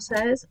Instagram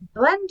says,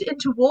 blend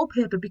into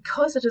wallpaper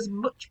because it has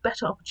much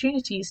better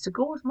opportunities to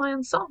go with my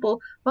ensemble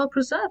while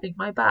preserving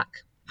my back.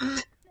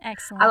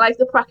 Excellent. I like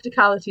the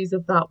practicalities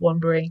of that one,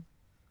 Brie.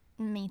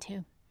 Me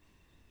too.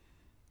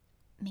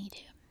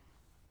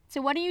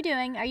 So what are you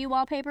doing? Are you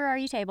wallpaper or are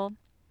you table?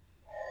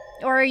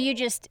 Or are you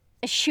just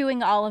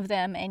eschewing all of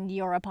them and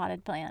you're a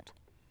potted plant?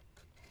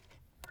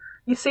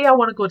 You see, I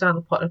want to go down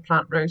the potted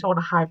plant route. I want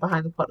to hide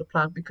behind the potted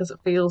plant because it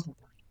feels right.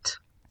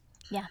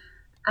 Yeah.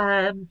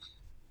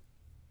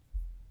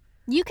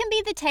 You can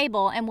be the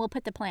table and we'll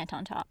put the plant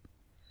on top.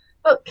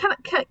 Well, can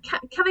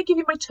I give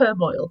you my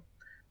turmoil?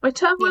 My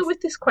turmoil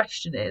with this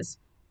question is,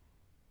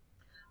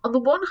 on the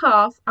one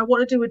half, I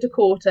want to do a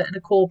Dakota and a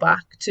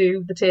callback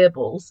to the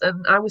tables,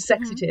 and I was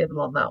sexy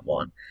table on that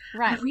one.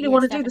 Right. I really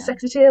want to do the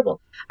sexy table.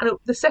 And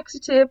the sexy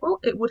table,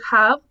 it would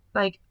have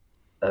like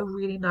a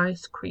really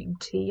nice cream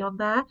tea on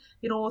there,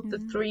 the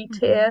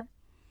 3-tier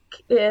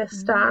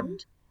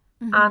stand.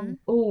 And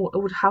it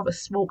would have a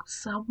smoked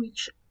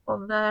sandwich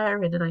on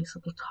there and a nice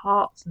little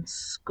tarts and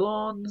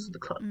scones and the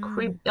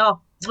cream. Oh,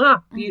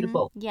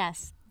 beautiful.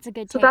 Yes, it's a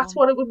good table. So that's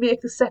what it would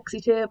make the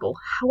sexy table.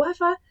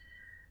 However,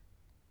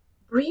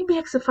 Brie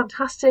makes a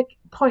fantastic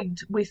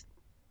point with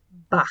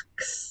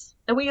backs.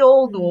 And we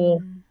all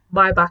know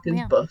my back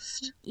is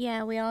bust.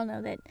 Yeah, we all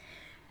know that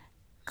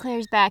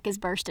Claire's back is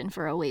bursting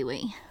for a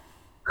wee-wee.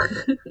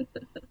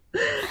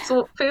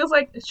 So it feels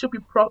like it should be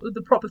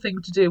the proper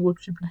thing to do,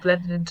 which should be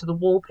blended into the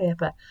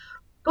wallpaper.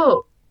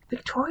 But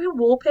Victorian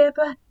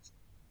wallpaper,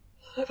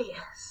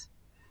 hideous.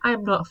 I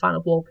am not a fan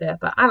of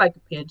wallpaper. I like a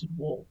painted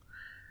wall.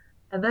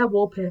 And their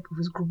wallpaper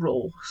was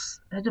gross.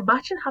 And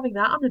imagine having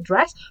that on a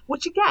dress,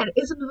 which again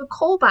is another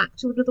callback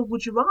to another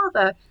Would You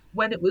Rather,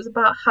 when it was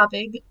about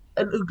having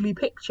an ugly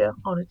picture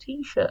on a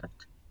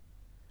t-shirt.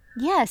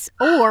 Yes,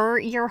 or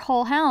your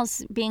whole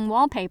house being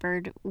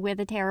wallpapered with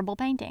a terrible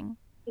painting.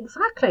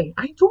 Exactly.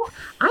 I'm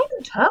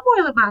in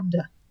turmoil,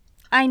 Amanda.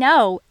 I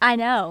know.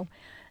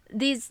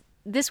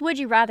 This Would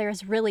You Rather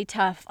is really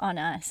tough on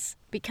us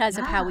because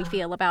of how we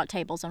feel about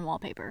tables and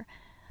wallpaper.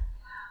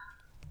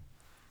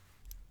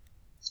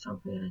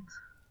 Strong feelings.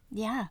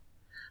 Yeah.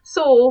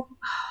 So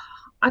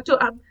I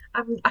can't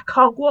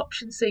go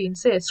option C and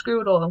say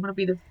screw it all. I'm going to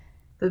be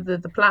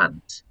the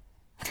plant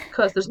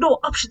because there's no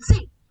option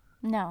C.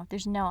 No,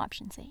 there's no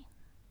option C.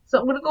 So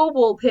I'm going to go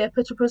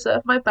wallpaper to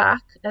preserve my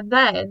back, and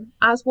then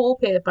as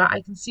wallpaper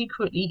I can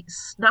secretly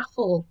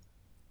snaffle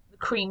the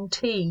cream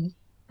tea,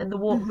 and they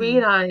won't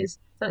realise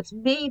that it's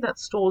me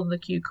that's stolen the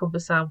cucumber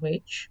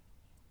sandwich.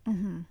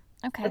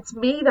 Okay. It's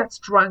me that's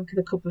drank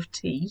the cup of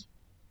tea.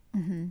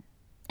 And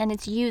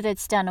it's you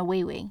that's done a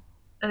wee-wee.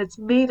 And it's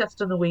me that's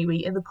done a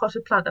wee-wee in the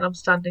potted plant that I'm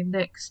standing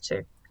next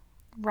to.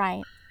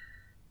 Right.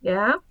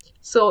 Yeah?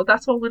 So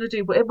that's what I'm going to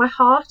do. But in my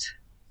heart,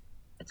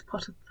 it's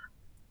potted plant.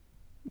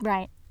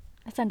 Right.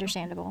 That's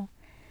understandable.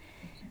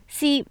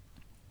 See,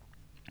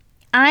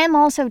 I am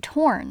also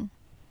torn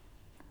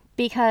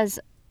because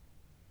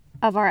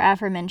of our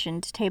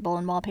aforementioned table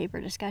and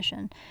wallpaper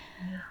discussion.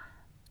 Yeah.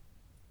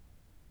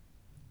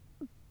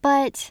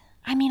 But,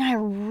 I mean, I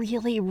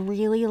really,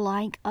 really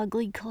like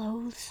ugly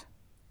clothes.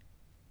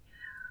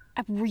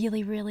 I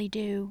really, really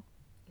do.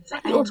 It's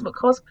like the ultimate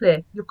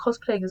cosplay. You're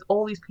cosplaying as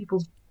all these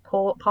people's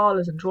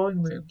parlours and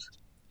drawing rooms.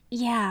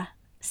 Yeah.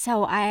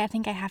 So I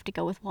think I have to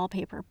go with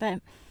wallpaper,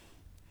 but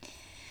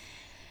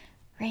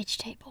rage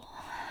table.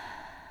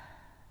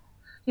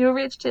 You're a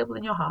rage table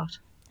in your heart.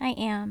 I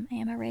am. I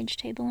am a rage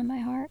table in my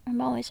heart.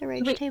 I'm always a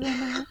rage table in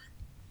my heart.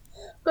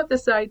 Got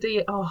this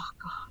idea. Oh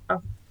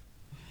God,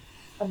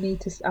 I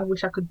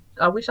wish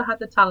I had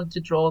the talent to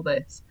draw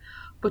this,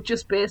 but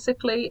just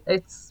basically,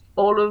 it's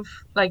all of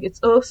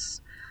it's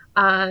us,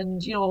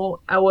 and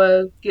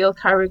our Gail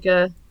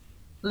Carriger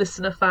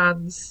listener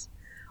fans,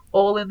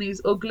 all in these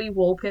ugly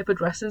wallpaper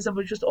dresses, and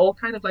we're just all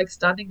kind of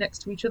standing next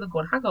to each other and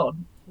going, hang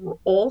on, we're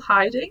all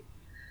hiding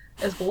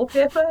as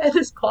wallpaper in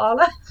this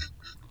parlour.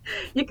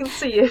 You can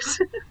see it.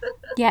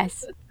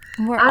 Yes,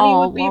 we're Annie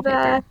all would be wallpaper.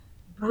 there.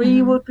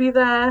 Bree would be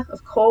there.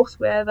 Of course,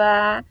 we're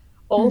there.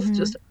 All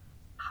just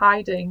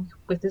hiding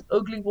with this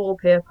ugly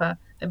wallpaper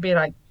and being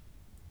like,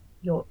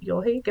 you're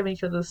here, giving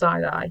each other the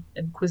side eye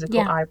and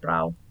quizzical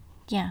eyebrow.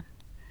 Yeah.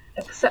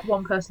 Except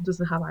one person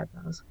doesn't have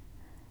eyebrows.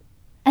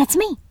 It's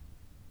me.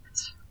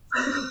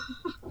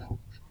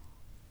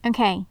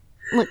 Okay.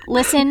 Look,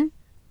 listen.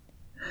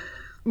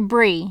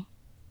 Bree,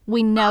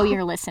 we know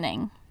you're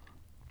listening.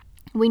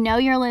 We know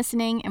you're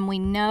listening, and we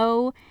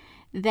know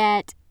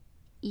that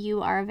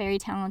you are a very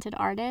talented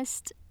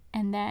artist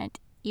and that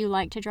you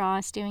like to draw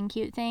us doing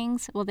cute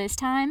things. Well, this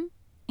time,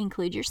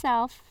 include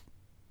yourself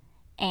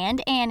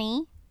and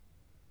Annie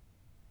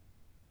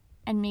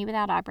and me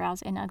without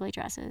eyebrows in ugly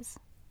dresses.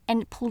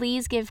 And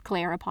please give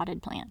Claire a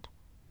potted plant.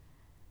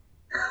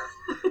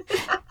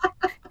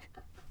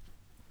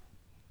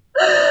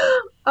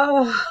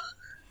 Oh.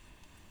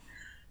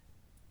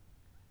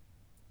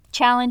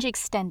 Challenge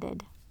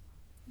extended.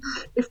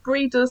 If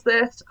Bree does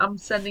this, I'm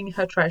sending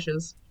her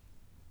treasures.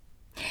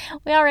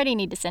 We already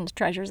need to send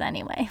treasures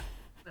anyway.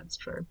 That's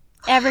true.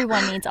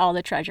 Everyone needs all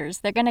the treasures.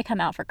 They're going to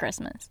come out for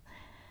Christmas.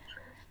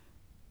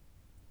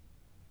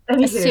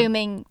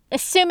 Anywho.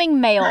 Assuming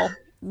mail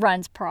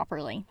runs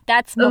properly.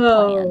 That's the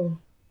plan.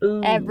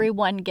 Ooh.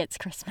 Everyone gets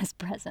Christmas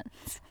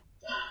presents.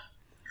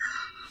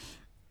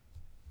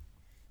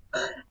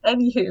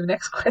 Anywho,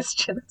 next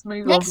question. Let's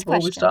move on before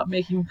we start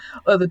making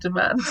other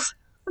demands.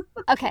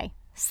 Okay,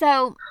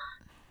 so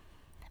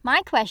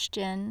my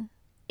question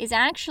is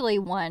actually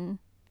one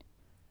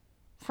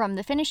from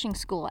the finishing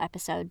school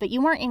episode, but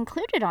you weren't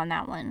included on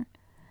that one.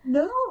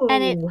 No.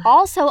 And it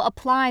also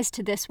applies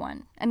to this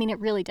one. I mean, it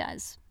really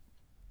does.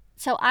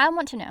 So I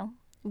want to know,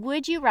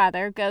 would you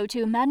rather go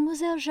to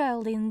Mademoiselle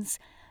Geraldine's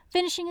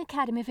Finishing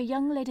Academy for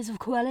Young Ladies of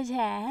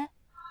Quality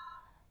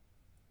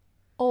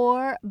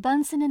or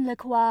Bunsen and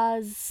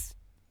Lacroix's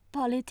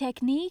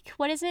Polytechnique?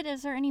 What is it?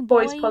 Is there any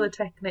Boys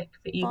Polytechnic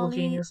for evil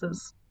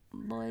geniuses.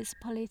 Boys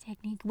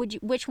Polytechnique.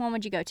 Which one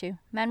would you go to?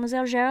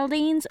 Mademoiselle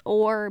Geraldine's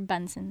or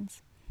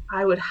Bunsen's?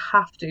 I would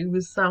have to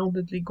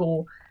resoundingly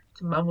go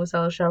to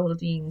Mademoiselle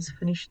Geraldine's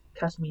Finishing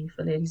Academy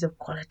for Ladies of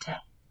Quality.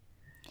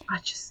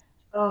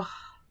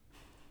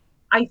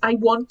 I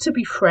want to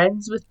be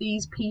friends with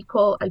these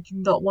people. I do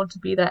not want to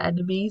be their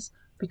enemies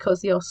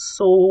because they are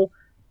so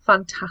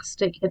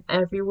fantastic in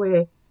every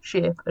way,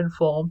 shape and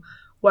form.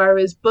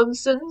 Whereas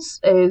Bunsen's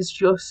is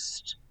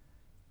just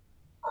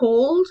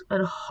cold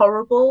and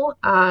horrible,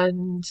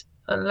 and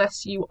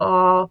unless you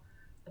are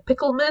a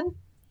pickleman,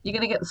 you're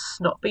going to get the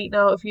snot beaten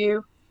out of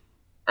you.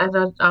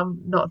 And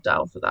I'm not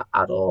down for that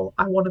at all.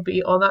 I want to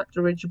be on that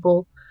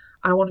dirigible.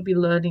 I want to be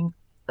learning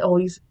all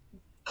these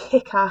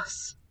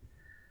kick-ass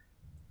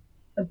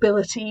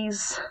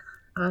abilities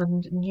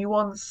and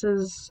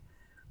nuances.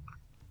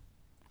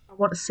 I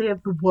want to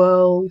save the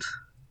world.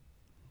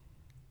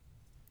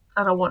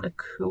 And I want a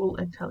cool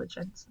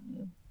intelligence.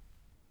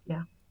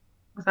 Yeah.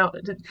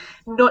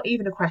 Not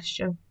even a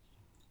question.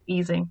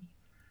 Easy.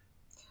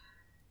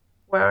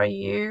 Where are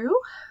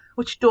you?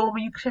 Which dorm are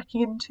you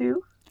checking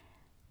into?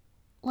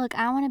 Look,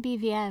 I want to be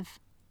Viev.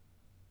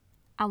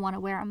 I want to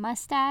wear a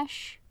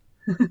mustache.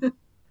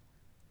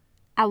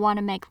 I want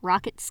to make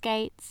rocket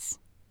skates.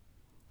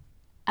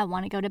 I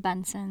want to go to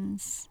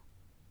Bunsen's.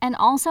 And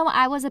also,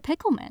 I was a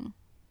pickleman.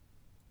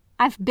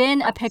 I've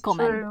been a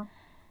pickleman. True.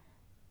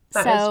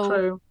 That is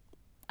true.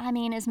 I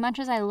mean, as much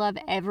as I love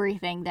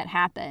everything that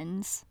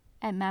happens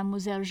at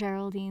Mademoiselle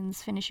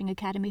Geraldine's Finishing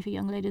Academy for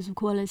Young Ladies of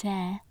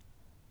Quality,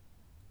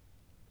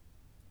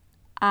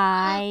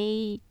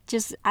 I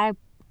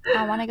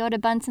want to go to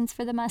Bunsen's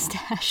for the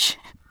mustache.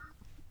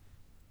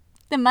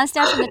 The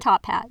mustache and the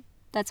top hat.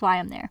 That's why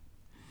I'm there.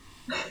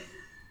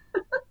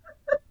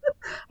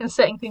 And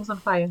setting things on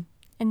fire.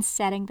 And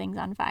setting things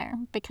on fire.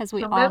 Because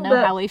we all know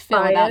how we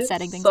feel about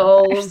setting things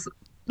on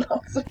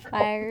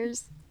fire.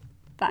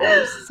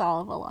 Fires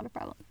solve a lot of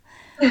problems.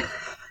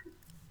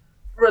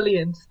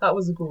 Brilliant. That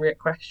was a great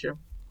question.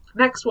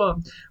 Next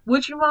one.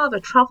 Would you rather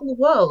travel the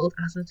world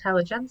as an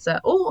intelligentsia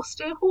or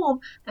stay home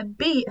and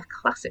be a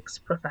classics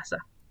professor?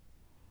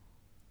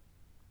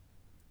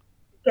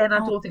 Again, I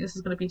don't think this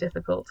is going to be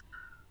difficult.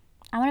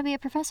 I want to be a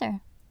professor.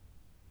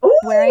 Ooh,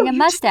 wearing a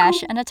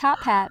mustache and a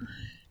top hat.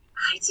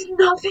 I did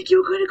not think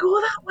you were going to go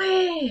that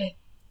way.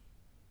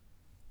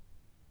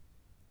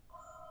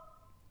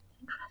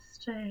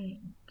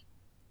 Interesting.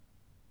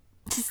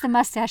 It's the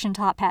mustache and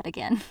top hat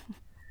again.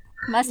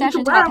 Mustache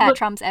and top hat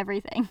trumps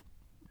everything.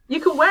 You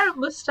can wear a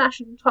mustache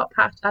and top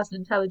hat as an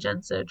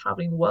intelligencer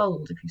travelling the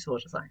world if you so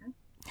desire.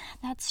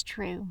 That's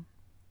true.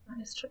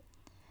 That is true.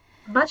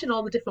 Imagine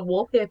all the different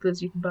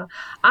wallpapers you can buy.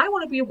 I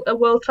want to be a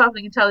world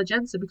travelling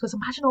intelligencer because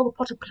imagine all the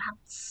potted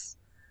plants.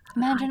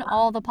 Imagine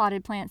all the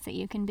potted plants that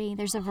you can be.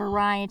 There's a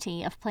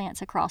variety of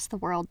plants across the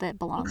world that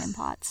belong in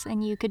pots,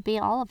 and you could be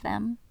all of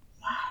them.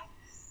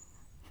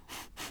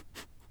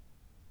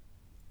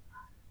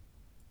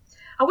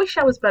 I wish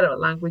I was better at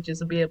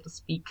languages and be able to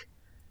speak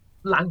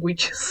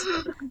languages.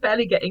 I can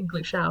barely get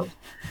English out.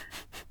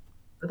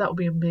 But that would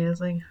be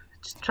amazing.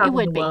 Just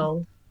travel the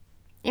world.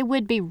 It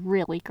would be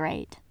really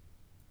great.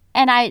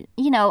 And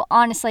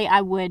honestly,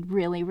 I would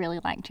really, really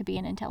like to be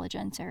an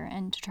intelligencer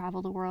and to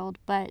travel the world,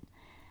 but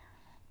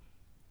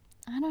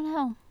I don't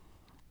know.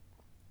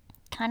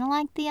 Kind of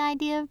like the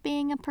idea of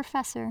being a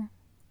professor.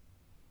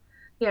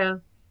 Yeah.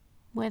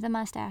 With a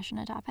mustache and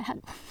a top hat.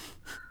 I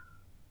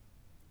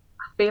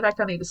feel like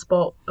I need to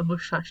spot a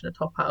mustache and a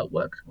top hat at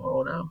work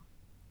tomorrow now.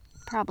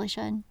 Probably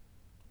should.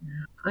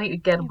 Yeah. I need to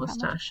get a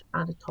mustache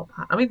and a top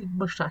hat. I mean, the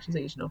mustache is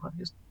easy enough. I can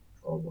just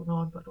throw one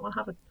on, but I don't want to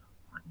have a top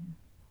hat.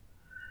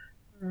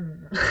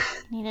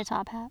 Need a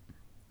top hat?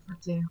 I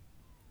do.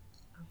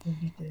 I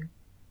really do.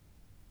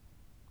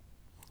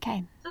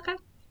 Okay.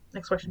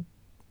 Next question.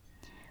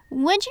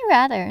 Would you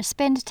rather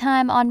spend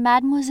time on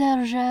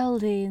Mademoiselle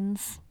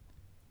Geraldine's...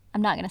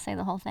 I'm not going to say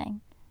the whole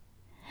thing.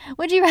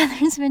 Would you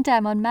rather spend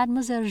time on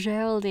Mademoiselle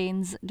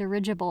Geraldine's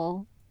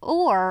dirigible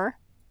or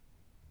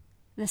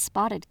the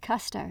Spotted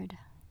Custard?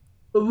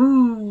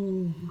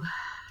 Ooh.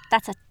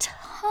 That's a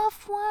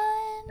tough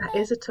one. That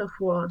is a tough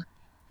one.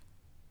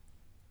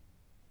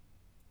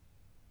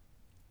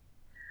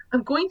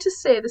 I'm going to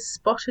say the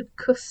Spotted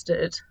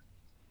Custard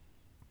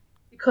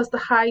because the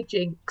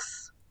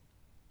hijinks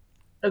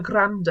are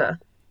grander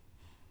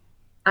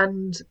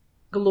and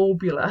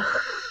globular.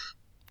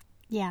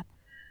 Yeah.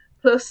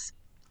 Plus,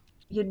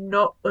 you're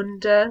not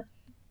under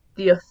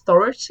the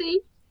authority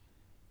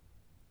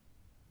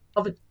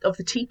of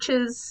the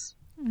teachers,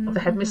 of the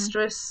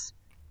headmistress.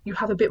 You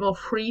have a bit more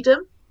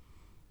freedom.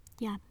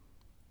 Yeah.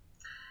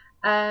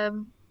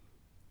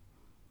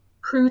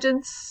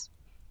 Prudence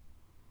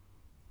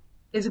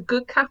is a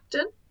good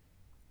captain,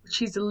 but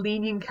she's a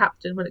lenient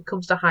captain when it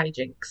comes to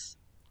hijinks.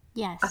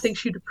 Yes. I think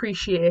she'd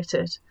appreciate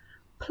it.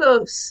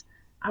 Plus,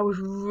 I would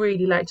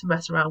really like to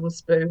mess around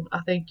with Spoo. I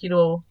think, get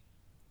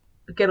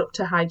up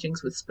to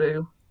hijinks with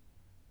Spoo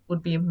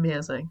would be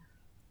amazing.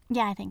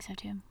 Yeah, I think so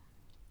too.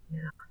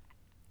 Yeah.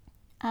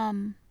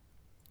 And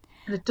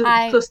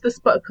plus, the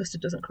Spotted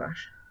Custard doesn't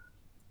crash.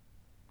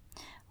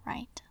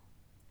 Right.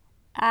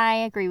 I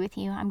agree with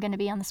you. I'm going to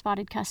be on the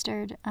Spotted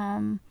Custard.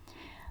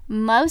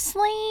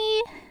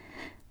 Mostly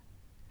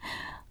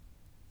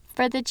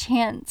for the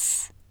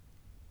chance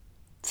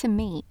to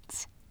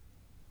meet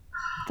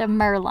the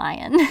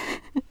Merlion.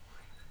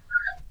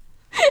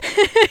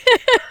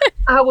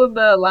 Our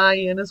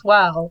Merlion as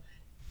well.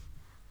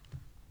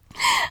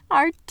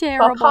 Our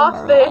terrible half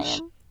Merlion.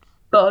 Fish,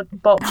 but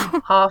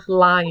half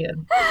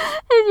lion.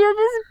 And you're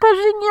just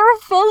pushing your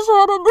fish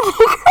head into the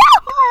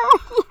ground.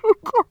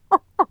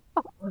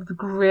 One of the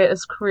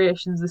greatest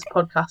creations this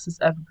podcast has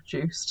ever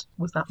produced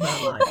was that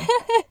Merlion.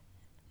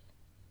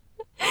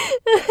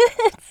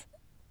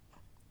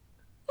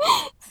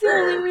 It's the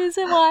only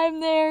reason why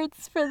I'm there.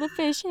 It's for the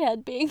fish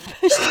head being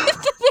pushed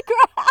into the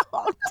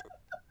ground.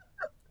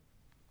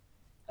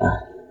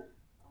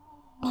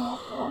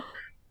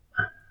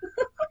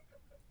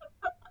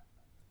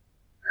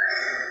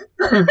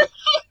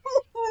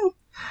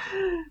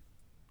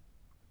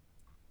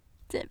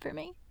 That's it for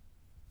me.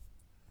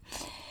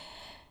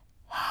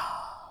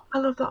 I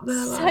love that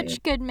Merlion.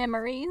 Such good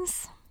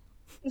memories.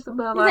 He's the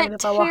Merlion of our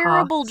hearts. That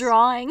terrible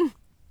drawing.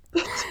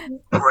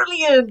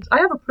 Brilliant. I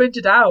have it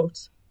printed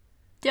out.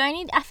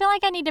 I feel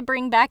like I need to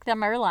bring back the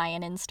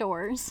Merlion in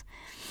stores.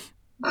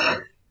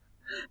 The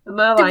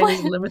Merlion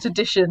is limited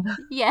edition.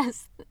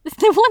 Yes.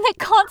 The one that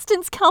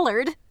Constance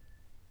colored.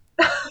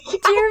 Yes.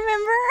 Do you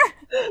remember?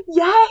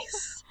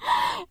 Yes.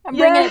 I'm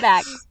bringing it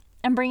back.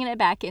 I'm bringing it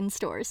back in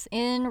stores.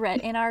 In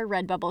our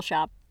Redbubble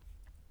shop.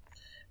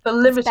 For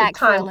limited back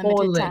time for a limited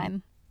only.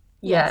 time.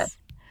 Yeah. Yes.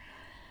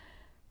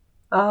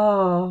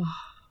 Oh.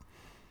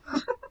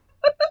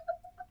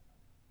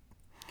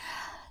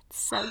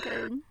 So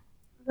good.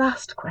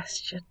 Last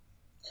question.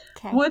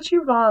 Okay. Would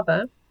you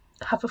rather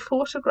have a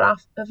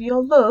photograph of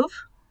your love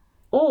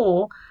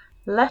or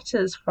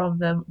letters from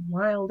them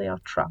while they are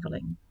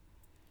travelling?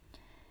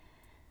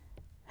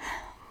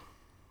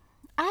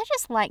 I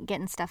just like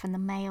getting stuff in the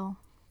mail.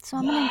 So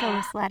I'm going to go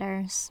with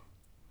letters.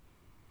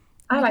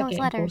 I like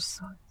getting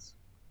postcards.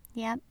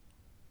 Yep.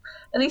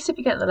 At least if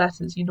you get the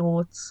letters,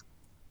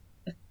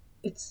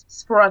 it's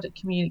sporadic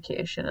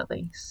communication at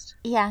least.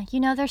 Yeah,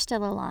 they're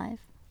still alive.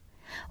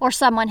 Or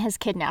someone has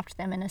kidnapped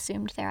them and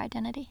assumed their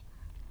identity.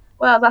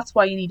 Well, that's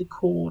why you need a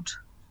code.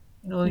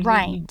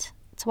 Right.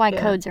 That's why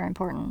codes are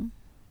important.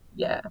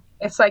 Yeah.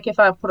 It's like if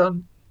I put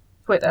on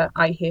Twitter,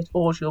 I hate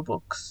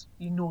audiobooks,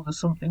 there's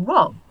something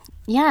wrong.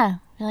 Yeah.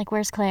 You're like,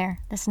 where's Claire?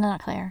 This is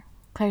not Claire.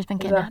 Claire's been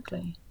kidnapped.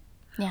 Exactly.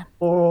 Yeah.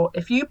 Or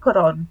if you put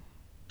on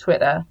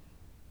Twitter,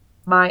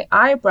 my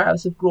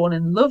eyebrows have grown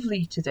in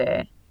lovely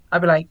today,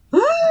 I'd be like,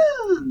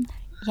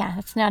 yeah,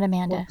 that's not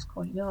Amanda. What's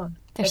going on?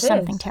 There's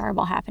something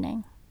terrible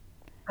happening.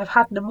 I've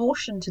had an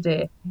emotion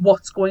today.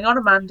 What's going on,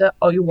 Amanda?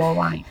 Are you all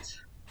right?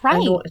 Right.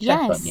 I know to check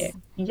on you.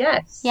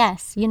 Yes.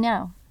 Yes, you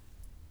know.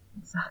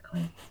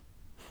 Exactly.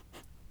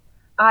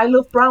 I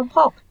love brown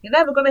pop. You're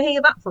never going to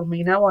hear that from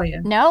me now, are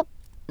you? Nope.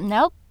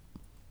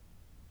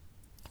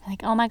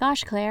 Like, oh my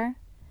gosh, Claire.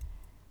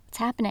 What's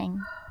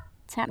happening?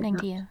 What's happening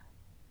to you?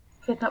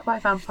 Kidnapped by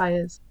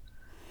vampires.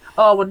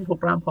 Oh, I wouldn't put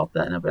brown pop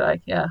then. I'd be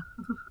like, yeah,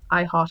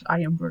 I heart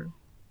Iron Brew.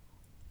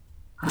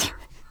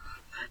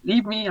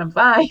 Leave me, I'm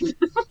fine.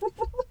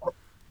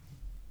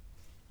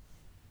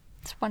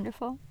 It's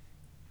wonderful.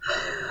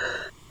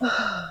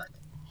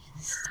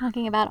 Just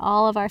talking about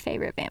all of our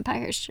favorite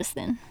vampires just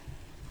then.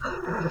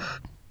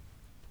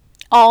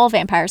 All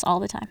vampires all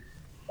the time.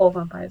 All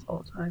vampires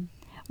all the time.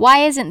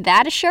 Why isn't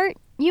that a shirt,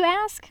 you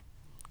ask?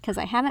 Because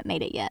I haven't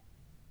made it yet.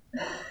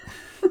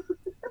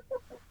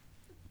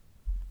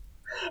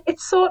 It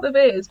sort of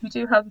is. We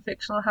do have the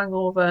fictional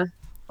hangover,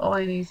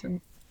 Hermione's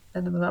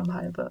and the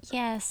vampire book.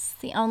 Yes,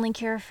 the only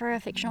cure for a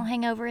fictional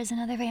hangover is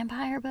another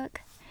vampire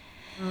book.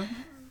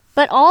 Mm-hmm.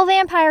 But all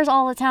vampires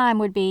all the time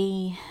would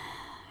be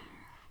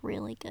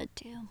really good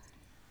too.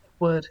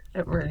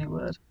 It really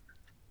would.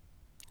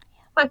 Yeah.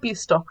 Might be a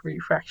stock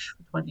refresh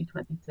for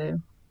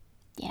 2022.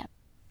 Yeah.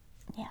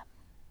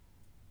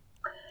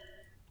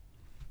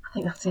 I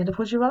think that's the end of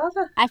Would You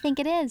Rather. I think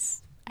it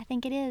is.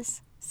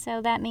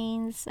 So that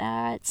means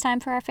it's time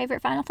for our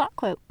favorite final thought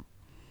quote.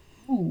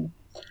 Ooh.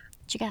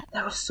 What you got?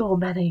 There were so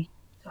many.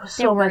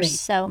 There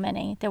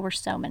were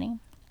so many.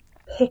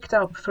 Picked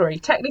out 3.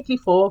 Technically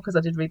 4 because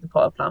I did read the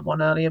Potter Plant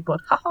one earlier, but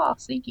haha,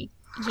 sneaky.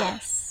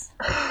 Yes.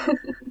 So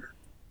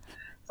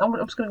I'm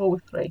just going to go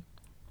with 3.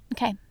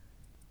 Okay.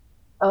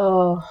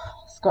 Oh,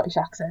 Scottish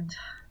accent.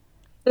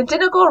 It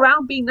didn't go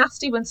around being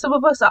nasty when some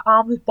of us are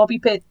armed with bobby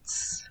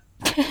pits.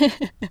 I'll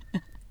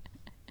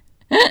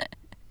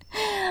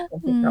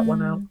pick that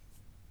one out.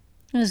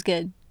 It was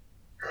good.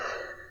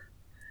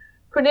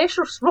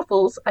 Pernicious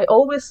Ruffles, I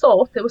always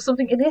thought there was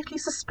something innately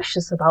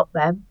suspicious about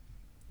them.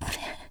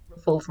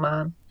 Ruffles,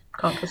 man.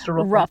 Can't trust a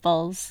ruffle.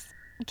 Ruffles.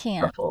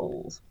 Can't.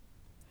 Ruffles.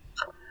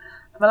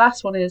 And my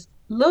last one is,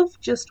 love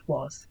just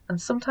was,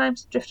 and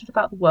sometimes drifted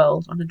about the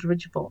world on a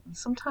dirigible, and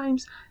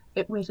sometimes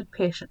it waited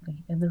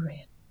patiently in the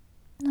rain.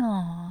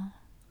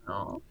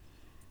 Aww.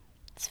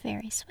 It's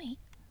very sweet.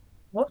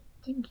 What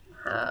do you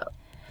have?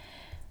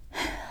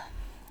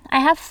 I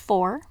have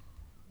 4.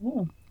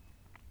 Ooh.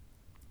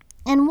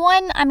 And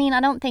one, I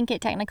don't think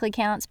it technically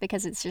counts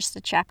because it's just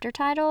a chapter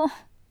title.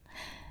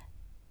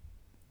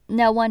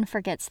 No one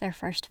forgets their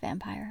first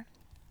vampire.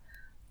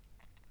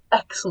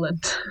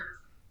 Excellent.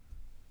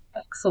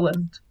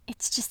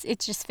 It's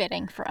just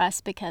fitting for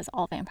us because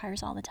all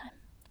vampires all the time.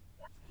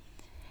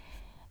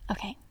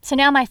 Okay, so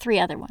now my 3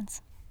 other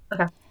ones.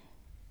 Okay.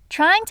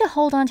 Trying to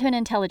hold onto an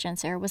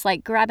intelligencer was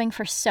like grabbing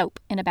for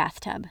soap in a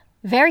bathtub.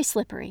 Very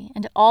slippery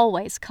and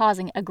always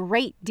causing a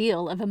great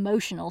deal of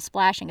emotional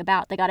splashing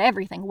about that got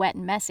everything wet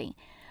and messy,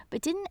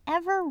 but didn't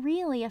ever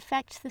really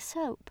affect the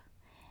soap.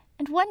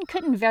 And one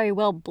couldn't very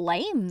well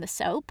blame the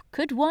soap,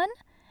 could one?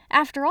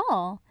 After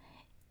all,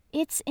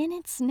 it's in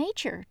its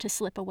nature to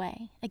slip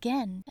away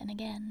again and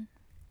again.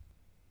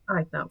 I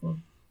like that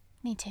one.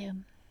 Me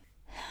too.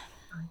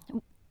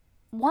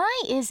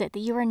 Why is it that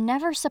you are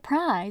never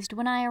surprised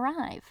when I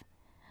arrive?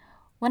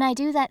 When I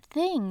do that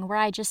thing where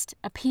I just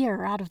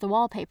appear out of the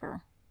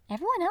wallpaper,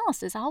 everyone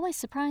else is always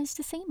surprised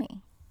to see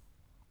me.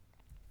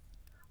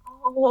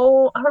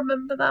 Oh, I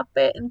remember that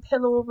bit in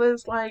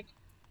Pillovers,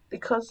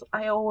 because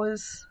I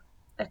always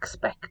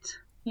expect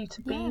you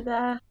to be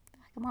there.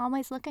 I'm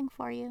always looking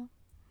for you.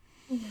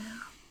 Yeah.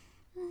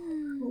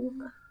 No.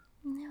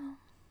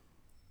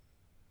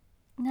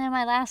 Now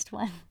my last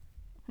one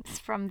is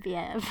from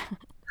Viev.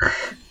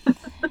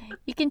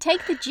 You can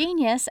take the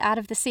genius out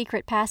of the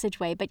secret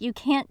passageway, but you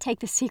can't take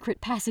the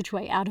secret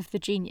passageway out of the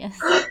genius.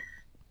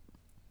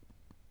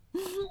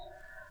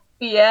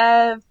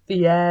 Viev.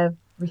 I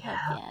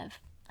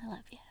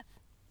love Viev.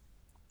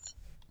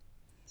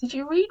 Did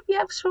you read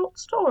Viev's short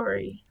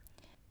story?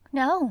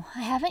 No,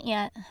 I haven't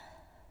yet.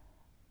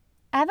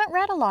 I haven't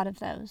read a lot of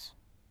those.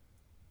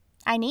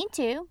 I need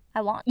to.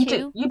 I want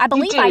to. I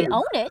believe I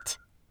own it.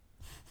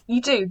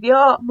 You do. They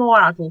are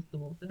more adult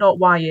though. They're not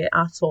YA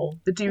at all.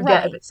 They do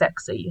get a bit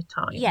sexy at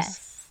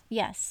times.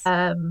 Yes.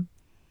 I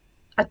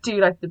do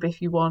like the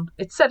Biffy one.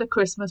 It's set at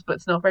Christmas, but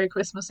it's not very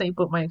Christmassy.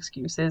 But my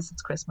excuse is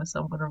it's Christmas,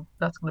 so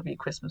that's gonna be a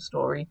Christmas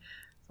story.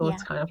 So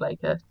it's kind of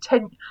like a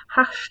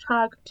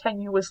hashtag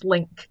tenuous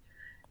link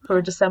for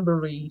a December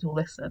read or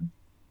listen.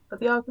 But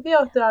they are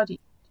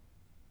decent.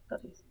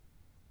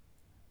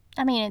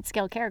 I mean, it's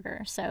Gail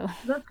Carriger, so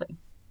Exactly.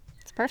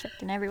 It's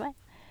perfect in every way.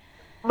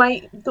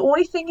 The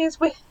only thing is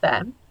with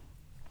them,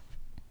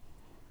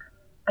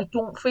 I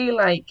don't feel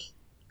like,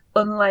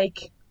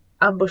 unlike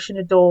Ambush in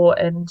a Door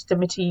and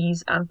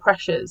Dimities and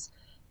Pressures,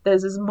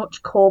 there's as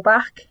much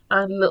callback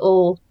and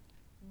little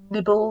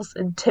nibbles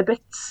and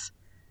tidbits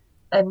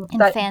and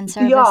that fan they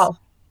service. are.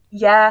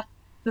 Yeah,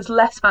 there's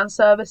less fan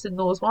service in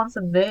those ones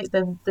than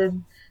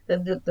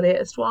the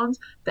latest ones.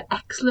 They're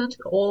excellent,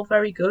 they're all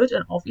very good,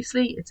 and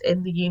obviously it's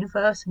in the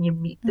universe and you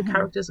meet the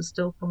characters are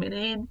still coming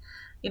in.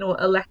 You know,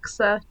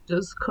 Alexa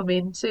does come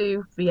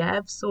into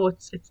Viev, so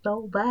it's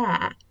all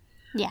there.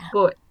 Yeah.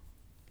 But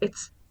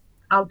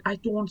I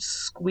don't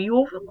squeal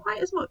over them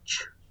quite as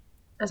much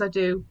as I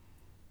do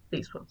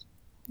these ones.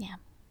 Yeah.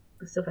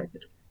 They're still very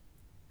good.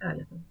 I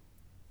love them.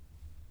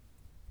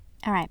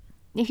 All right.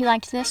 If you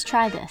liked this,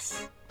 try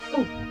this.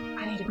 Oh,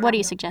 I need a What are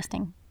you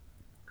suggesting?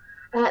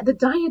 The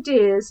Dire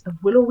Days of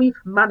Willowweep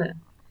Manor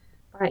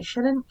by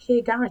Shannon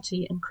K.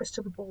 Garrity and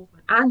Christopher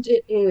Baldwin. And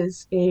it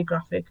is a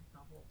graphic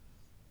novel.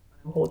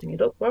 I'm holding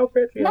it up. Well,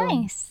 Patreon.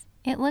 Nice.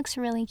 It looks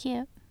really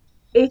cute.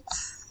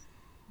 It's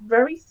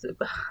very...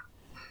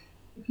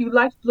 If you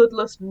like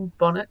Bloodlust and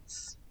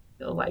Bonnets,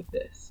 you'll like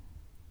this.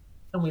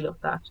 And we love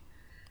that.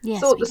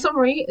 Yes, so the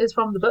summary is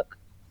from the book.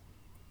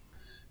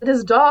 It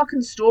is a dark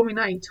and stormy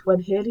night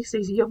when Haley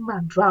sees a young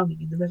man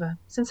drowning in the river.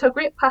 Since her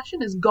great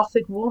passion is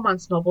gothic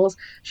romance novels,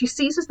 she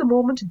seizes the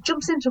moment and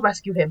jumps in to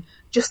rescue him,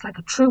 just like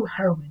a true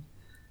heroine.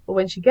 But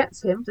when she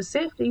gets him to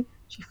safety,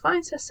 she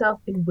finds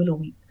herself in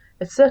Willowweep.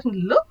 It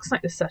certainly looks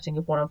like the setting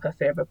of one of her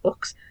favourite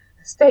books.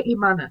 A stately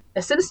manor,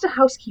 a sinister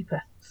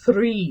housekeeper,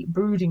 3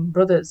 brooding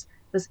brothers.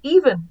 There's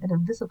even an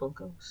invisible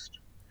ghost.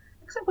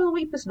 Except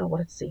Willowweep is not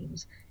what it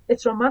seems.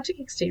 Its romantic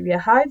exterior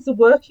hides the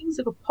workings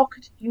of a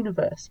pocket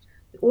universe.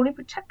 The only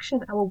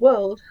protection our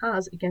world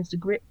has against a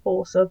great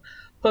force of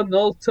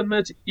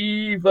penultimate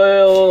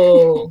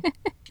evil.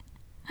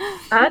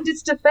 And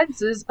its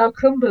defences are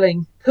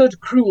crumbling.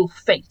 Could cruel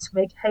fate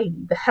make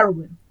Haley the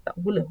heroine that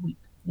Willowweep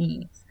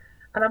needs?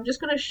 And I'm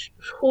just going to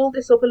hold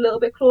this up a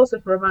little bit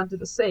closer for Amanda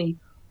to see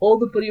all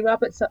the bunny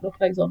rabbits that look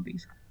like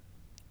zombies.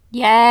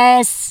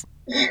 Yes!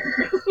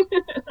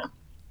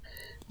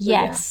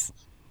 Yes.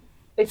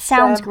 Yeah. It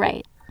sounds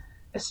great.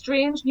 A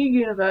strange new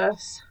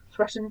universe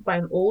threatened by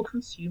an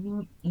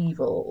all-consuming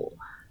evil.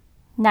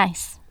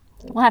 Nice.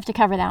 We'll have to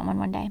cover that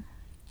one day.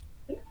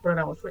 I think we're on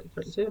our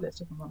 2022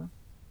 list, if I'm honest.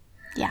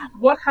 Yeah.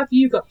 What have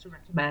you got to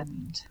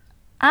recommend?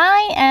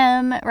 I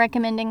am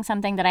recommending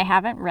something that I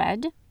haven't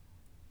read,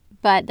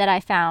 but that I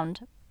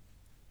found,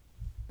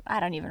 I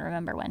don't even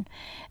remember when.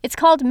 It's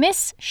called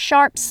Miss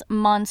Sharp's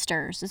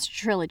Monsters. It's a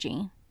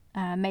trilogy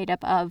made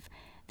up of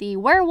The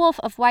Werewolf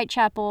of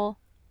Whitechapel,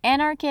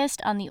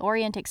 Anarchist on the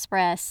Orient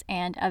Express,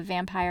 and A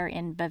Vampire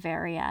in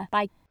Bavaria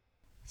by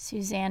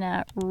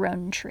Susanna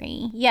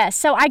Rowntree. Yes,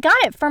 so I got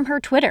it from her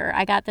Twitter.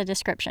 I got the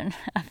description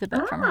of the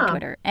book from her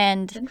Twitter.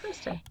 And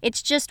interesting.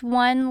 It's just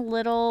one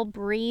little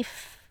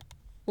brief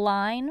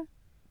line,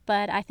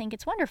 but I think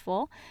it's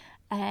wonderful.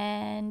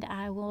 And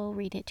I will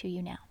read it to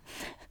you now.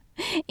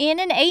 In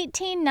an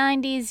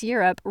 1890s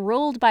Europe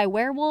ruled by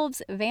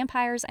werewolves,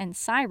 vampires, and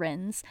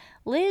sirens,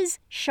 Liz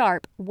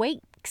Sharp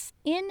wakes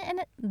in an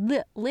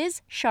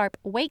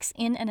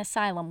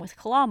asylum with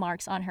claw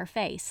marks on her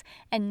face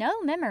and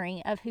no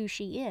memory of who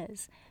she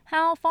is.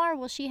 How far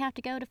will she have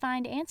to go to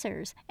find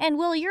answers? And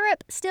will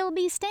Europe still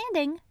be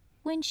standing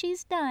when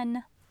she's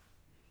done?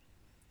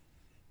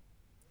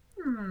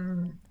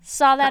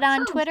 Saw that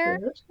on Twitter.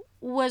 Good.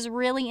 Was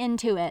really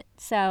into it.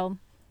 So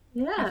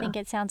yeah, I think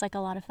it sounds like a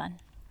lot of fun.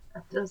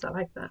 That does. I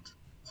like that.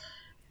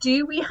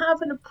 Do we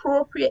have an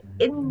appropriate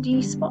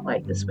indie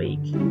spotlight this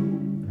week?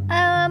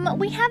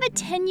 We have a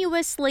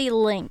tenuously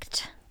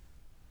linked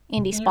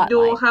indie spotlight.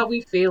 You know how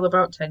we feel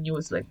about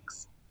tenuous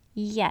links.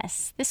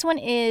 Yes. This one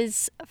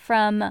is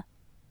from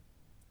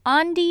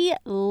Andi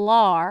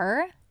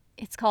Lar.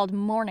 It's called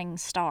Morning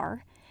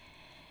Star.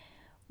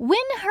 When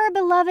her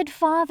beloved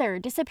father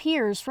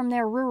disappears from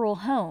their rural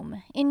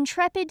home,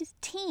 intrepid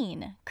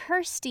teen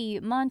Kirsty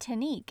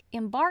Montanique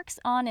embarks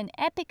on an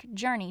epic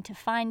journey to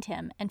find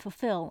him and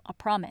fulfill a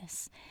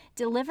promise.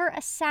 Deliver a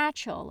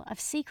satchel of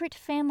secret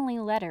family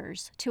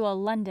letters to a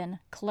London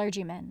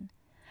clergyman.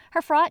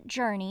 Her fraught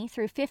journey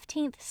through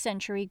 15th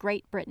century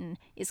Great Britain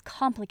is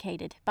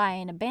complicated by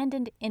an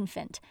abandoned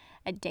infant,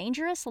 a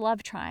dangerous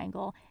love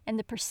triangle, and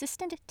the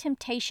persistent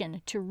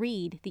temptation to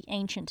read the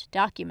ancient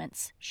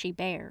documents she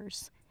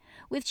bears.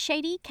 With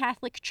shady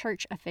Catholic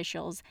Church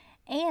officials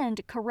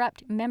and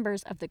corrupt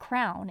members of the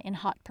Crown in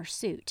hot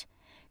pursuit,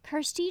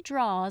 Kirsty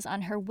draws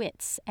on her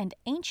wits and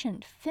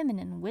ancient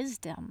feminine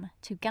wisdom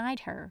to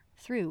guide her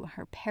through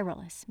her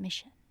perilous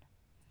mission.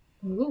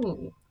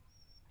 Ooh.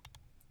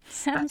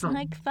 Sounds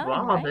like fun,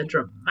 rather right?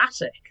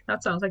 dramatic.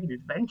 That sounds like an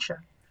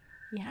adventure.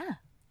 Yeah,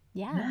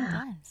 it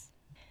does.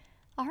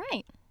 All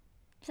right.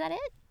 Is that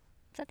it?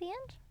 Is that the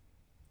end?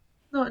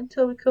 Not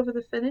until we cover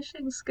the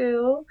finishing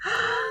school.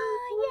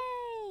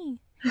 Yay!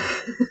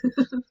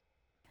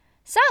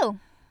 So,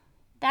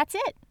 that's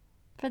it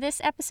for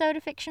this episode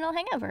of Fictional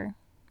Hangover.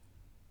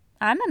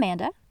 I'm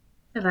Amanda.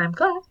 And I'm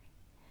Claire.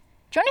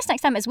 Join us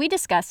next time as we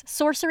discuss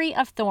Sorcery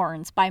of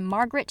Thorns by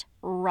Margaret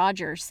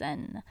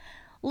Rogerson.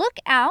 Look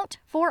out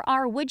for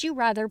our Would You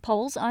Rather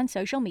polls on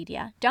social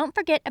media. Don't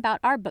forget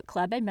about our book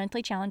club and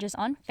monthly challenges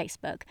on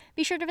Facebook.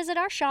 Be sure to visit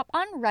our shop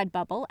on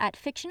Redbubble at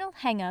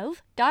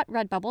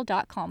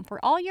fictionalhangover.redbubble.com for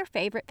all your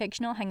favorite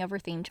fictional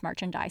hangover-themed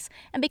merchandise.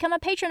 And become a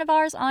patron of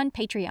ours on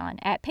Patreon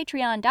at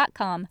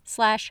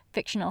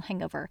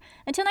patreon.com/fictionalhangover.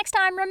 Until next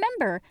time,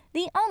 remember,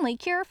 the only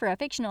cure for a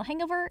fictional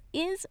hangover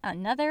is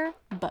another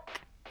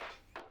book.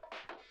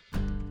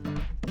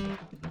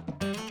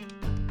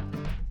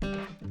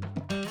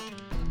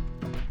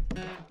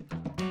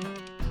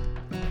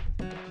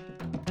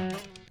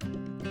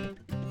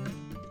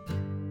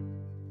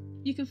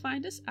 You can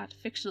find us at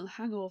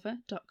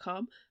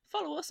fictionalhangover.com,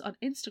 follow us on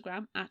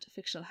Instagram at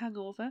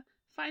fictionalhangover,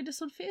 find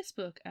us on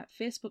Facebook at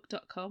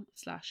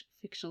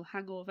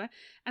facebook.com/fictionalhangover,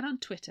 and on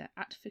Twitter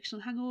at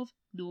fictionalhangover,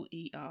 no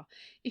ER.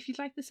 If you'd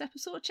like this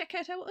episode, check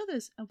out our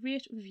others and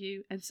rate,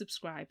 review and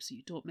subscribe so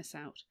you don't miss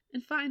out.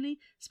 And finally,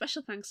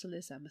 special thanks to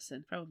Liz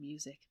Emerson for our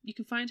music. You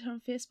can find her on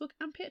Facebook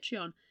and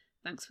Patreon.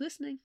 Thanks for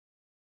listening.